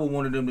 I would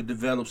wanted them to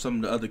develop some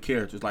of the other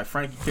characters, like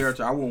Frankie's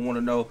character. I would want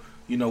to know,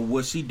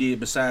 what she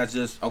did besides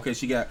just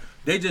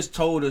They just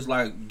told us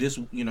like this.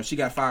 She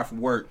got fired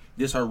from work.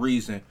 This her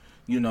reason.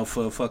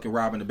 For fucking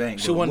robbing the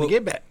bank. She wanted to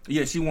get back.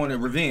 Yeah, she wanted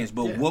revenge.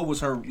 But what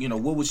was her?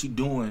 What was she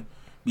doing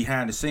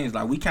behind the scenes?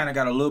 Like we kind of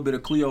got a little bit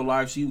of Cleo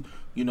life. She,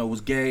 was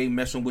gay,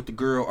 messing with the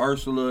girl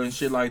Ursula and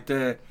shit like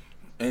that.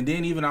 And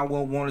then even I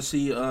won't want to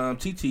see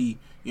TT.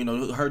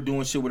 Her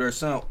doing shit with her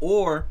son,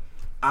 or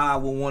I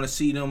would want to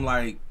see them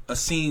like a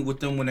scene with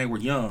them when they were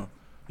young.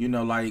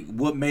 Like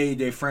what made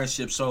their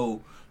friendship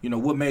so.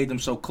 What made them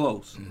so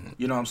close. Mm-hmm.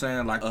 You know what I'm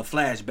saying? Like a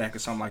flashback or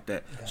something like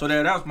that. Yeah. So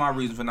that was my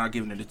reason for not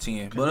giving it a 10.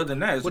 Okay. But other than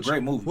that, it's a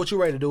great movie. What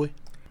you ready to do it?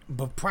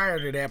 But prior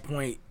to that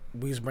point,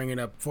 we was bringing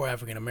up 4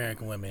 African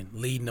American women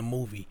leading the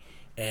movie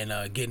and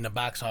getting the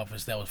box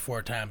office that was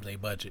 4 times their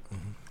budget.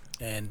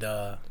 Mm-hmm. And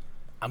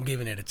I'm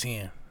giving it a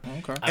 10.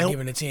 Okay. I'm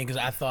giving it a 10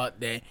 because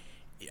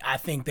I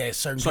think that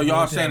certain. So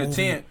y'all saying a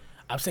 10?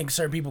 I think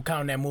certain people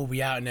counting that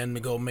movie out and then to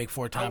go make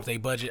 4 times their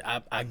budget.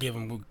 I give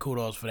them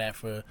kudos for that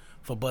for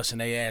busting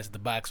their ass at the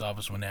box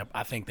office when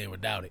I think they were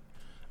doubted.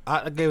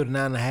 I gave it a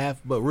 9.5.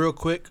 But real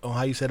quick on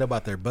how you said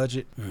about their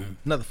budget,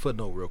 another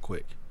footnote real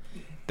quick.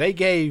 They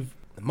gave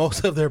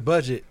most of their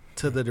budget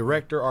to the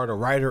director or the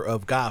writer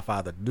of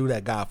Godfather to do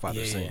that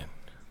Godfather scene.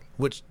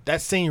 Which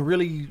that scene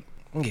really,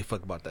 I don't give a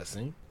fuck about that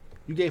scene.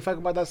 You gave a fuck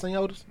about that scene,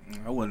 Otis?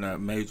 I wasn't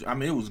that major. I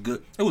mean, it was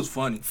good. It was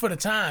funny for the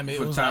time. It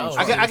was.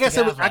 I guess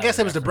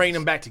it was to bring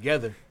them back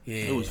together. Yeah,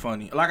 it was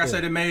funny. Like I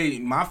said, it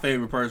made my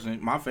favorite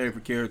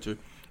character.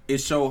 It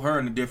showed her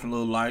in a different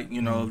little light.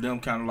 Of them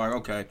kind of like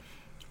okay.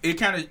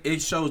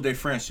 It shows their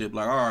friendship.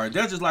 Like all right,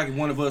 that's just like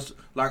one of us,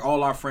 like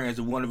all our friends,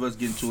 if one of us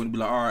get into it and be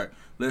like, all right,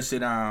 let's sit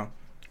down.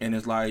 And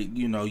it's like,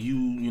 you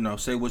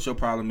say what your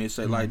problem is.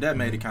 Say like that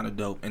made it kind of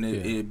dope, and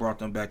it brought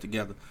them back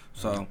together.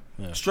 So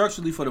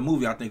structurally for the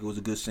movie, I think it was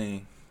a good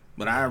scene,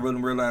 but I didn't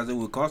really realize it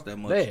would cost that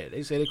much. Yeah,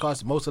 they said it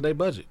cost most of their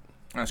budget.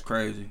 That's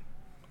crazy.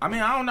 I mean,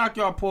 I don't knock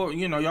y'all poor.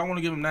 Y'all want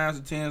to give them 9s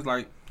and 10s,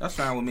 like that's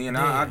fine with me, and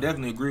I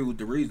definitely agree with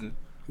the reason.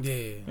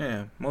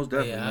 Yeah, most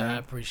definitely. Yeah, I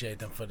appreciate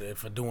them for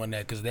doing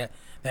that because that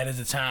is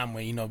a time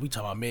when we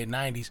talk about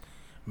mid-90s.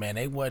 Man,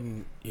 they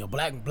wasn't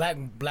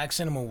black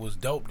cinema was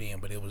dope then,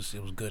 but it was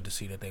good to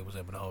see that they was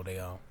able to hold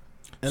their own.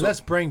 And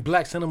let's bring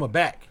black cinema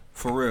back.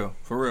 For real,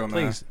 man.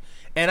 Please.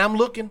 And I'm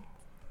looking.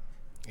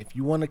 If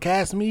you want to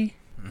cast me,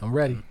 I'm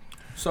ready.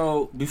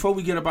 So before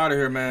we get up out of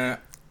here, man,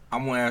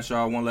 I'm gonna ask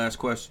y'all one last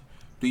question.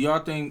 Do y'all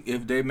think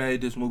if they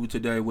made this movie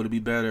today, would it be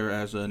better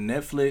as a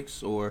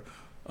Netflix or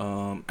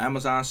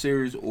Amazon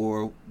series,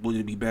 or would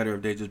it be better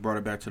if they just brought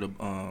it back to the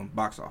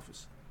box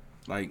office?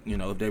 Like,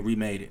 if they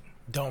remade it.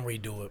 Don't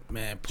redo it,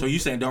 man. So you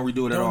saying don't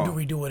redo it at all? Don't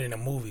redo it in the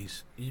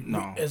movies.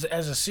 No. As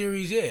a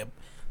series, yeah.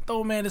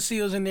 Throw Amanda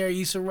Seals in there,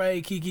 Issa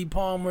Rae, Keke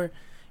Palmer.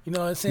 You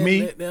know what I'm saying?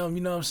 Me? Let them,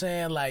 you know what I'm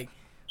saying? Like,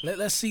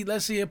 let's see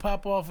it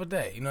pop off a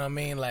day. You know what I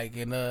mean? Like,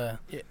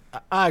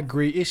 I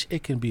agree.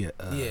 It can be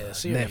a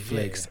series,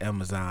 Netflix,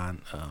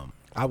 Amazon.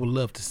 I would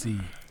love to see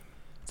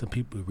some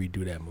people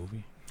redo that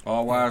movie.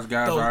 All wise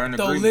guys are in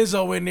agreement. Throw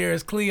Lizzo in there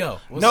as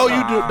Cleo. No,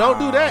 you do. Don't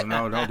do that.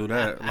 No, don't do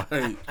that.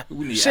 Like,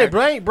 we need shit,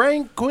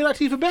 bring Queen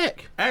Latifah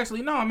back.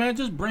 Actually, no, man.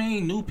 Just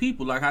bring new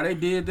people. Like how they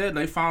did that.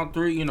 They found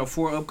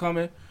 4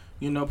 upcoming,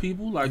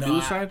 people. Like do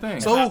the same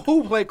thing. So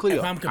who played Cleo?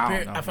 If I'm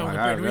comparing,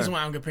 the reason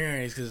why I'm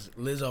comparing is because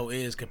Lizzo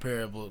is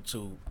comparable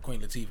to Queen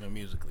Latifah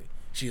musically.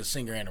 She's a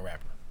singer and a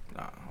rapper.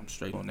 Nah, I'm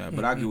straight on that.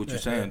 But I get what you're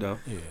saying, though.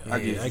 I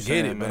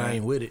get it, but I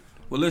ain't with it.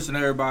 Well, listen,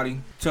 everybody.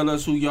 Tell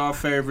us who y'all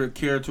favorite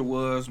character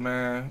was,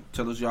 man.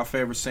 Tell us y'all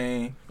favorite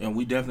scene. And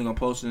we definitely going to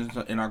post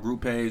it in our group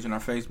page and our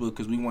Facebook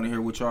because we want to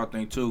hear what y'all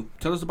think, too.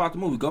 Tell us about the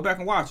movie. Go back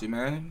and watch it,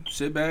 man.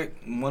 Sit back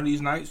one of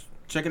these nights.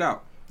 Check it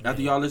out.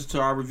 After y'all listen to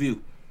our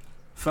review.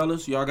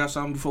 Fellas, y'all got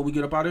something before we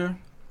get up out of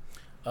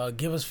here?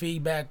 Give us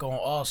feedback on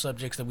all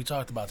subjects that we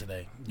talked about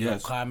today.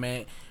 Yes.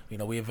 Comment.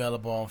 We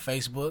available on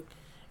Facebook.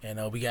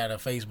 And we got a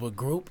Facebook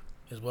group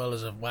as well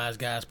as a Wise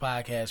Guys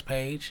podcast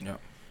page.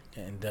 Yep.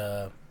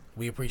 And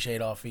we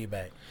appreciate all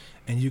feedback.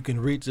 And you can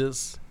reach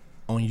us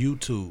on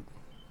YouTube.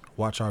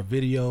 Watch our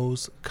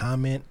videos,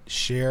 comment,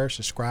 share,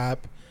 subscribe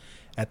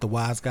at the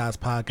Wise Guys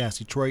Podcast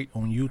Detroit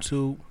on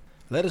YouTube.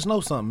 Let us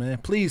know something, man.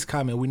 Please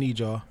comment. We need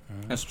y'all.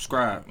 And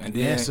subscribe. And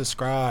then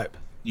subscribe.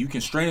 You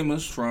can stream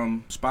us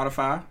from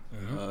Spotify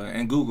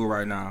and Google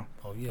right now.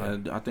 Oh, yeah.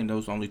 I think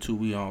those are only 2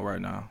 we on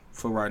right now.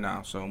 For right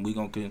now. So we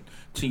going to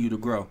continue to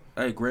grow.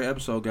 Hey, great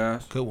episode,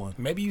 guys. Good one.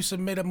 Maybe you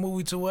submit a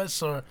movie to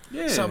us or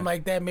something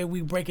like that. Maybe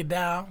we break it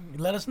down.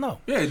 Let us know.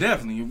 Yeah,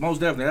 definitely.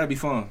 Most definitely. That'd be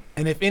fun.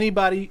 And if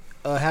anybody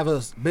have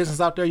a business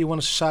out there you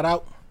want to shout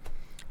out,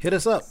 hit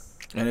us up.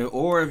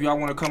 Or if y'all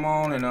want to come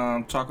on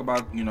and talk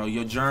about,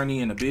 your journey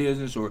in the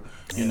business, or,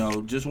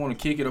 just want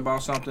to kick it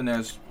about something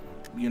that's,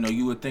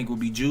 you would think would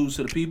be Jews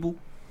to the people,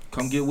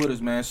 come get with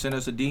us, man. Send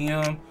us a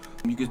DM.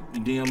 You can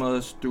DM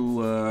us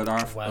through our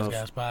Wise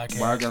Guys Podcast.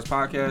 Wise Guys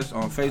Podcast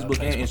on Facebook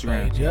and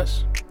Instagram. Page,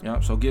 yes.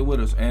 Yep. So get with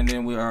us, and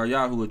then we our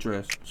Yahoo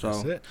address. So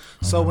that's it.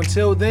 So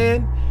until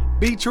then,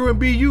 be true and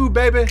be you,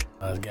 baby.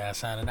 Wise Guys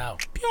signing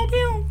out. Pew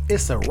pew.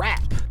 It's a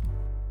wrap.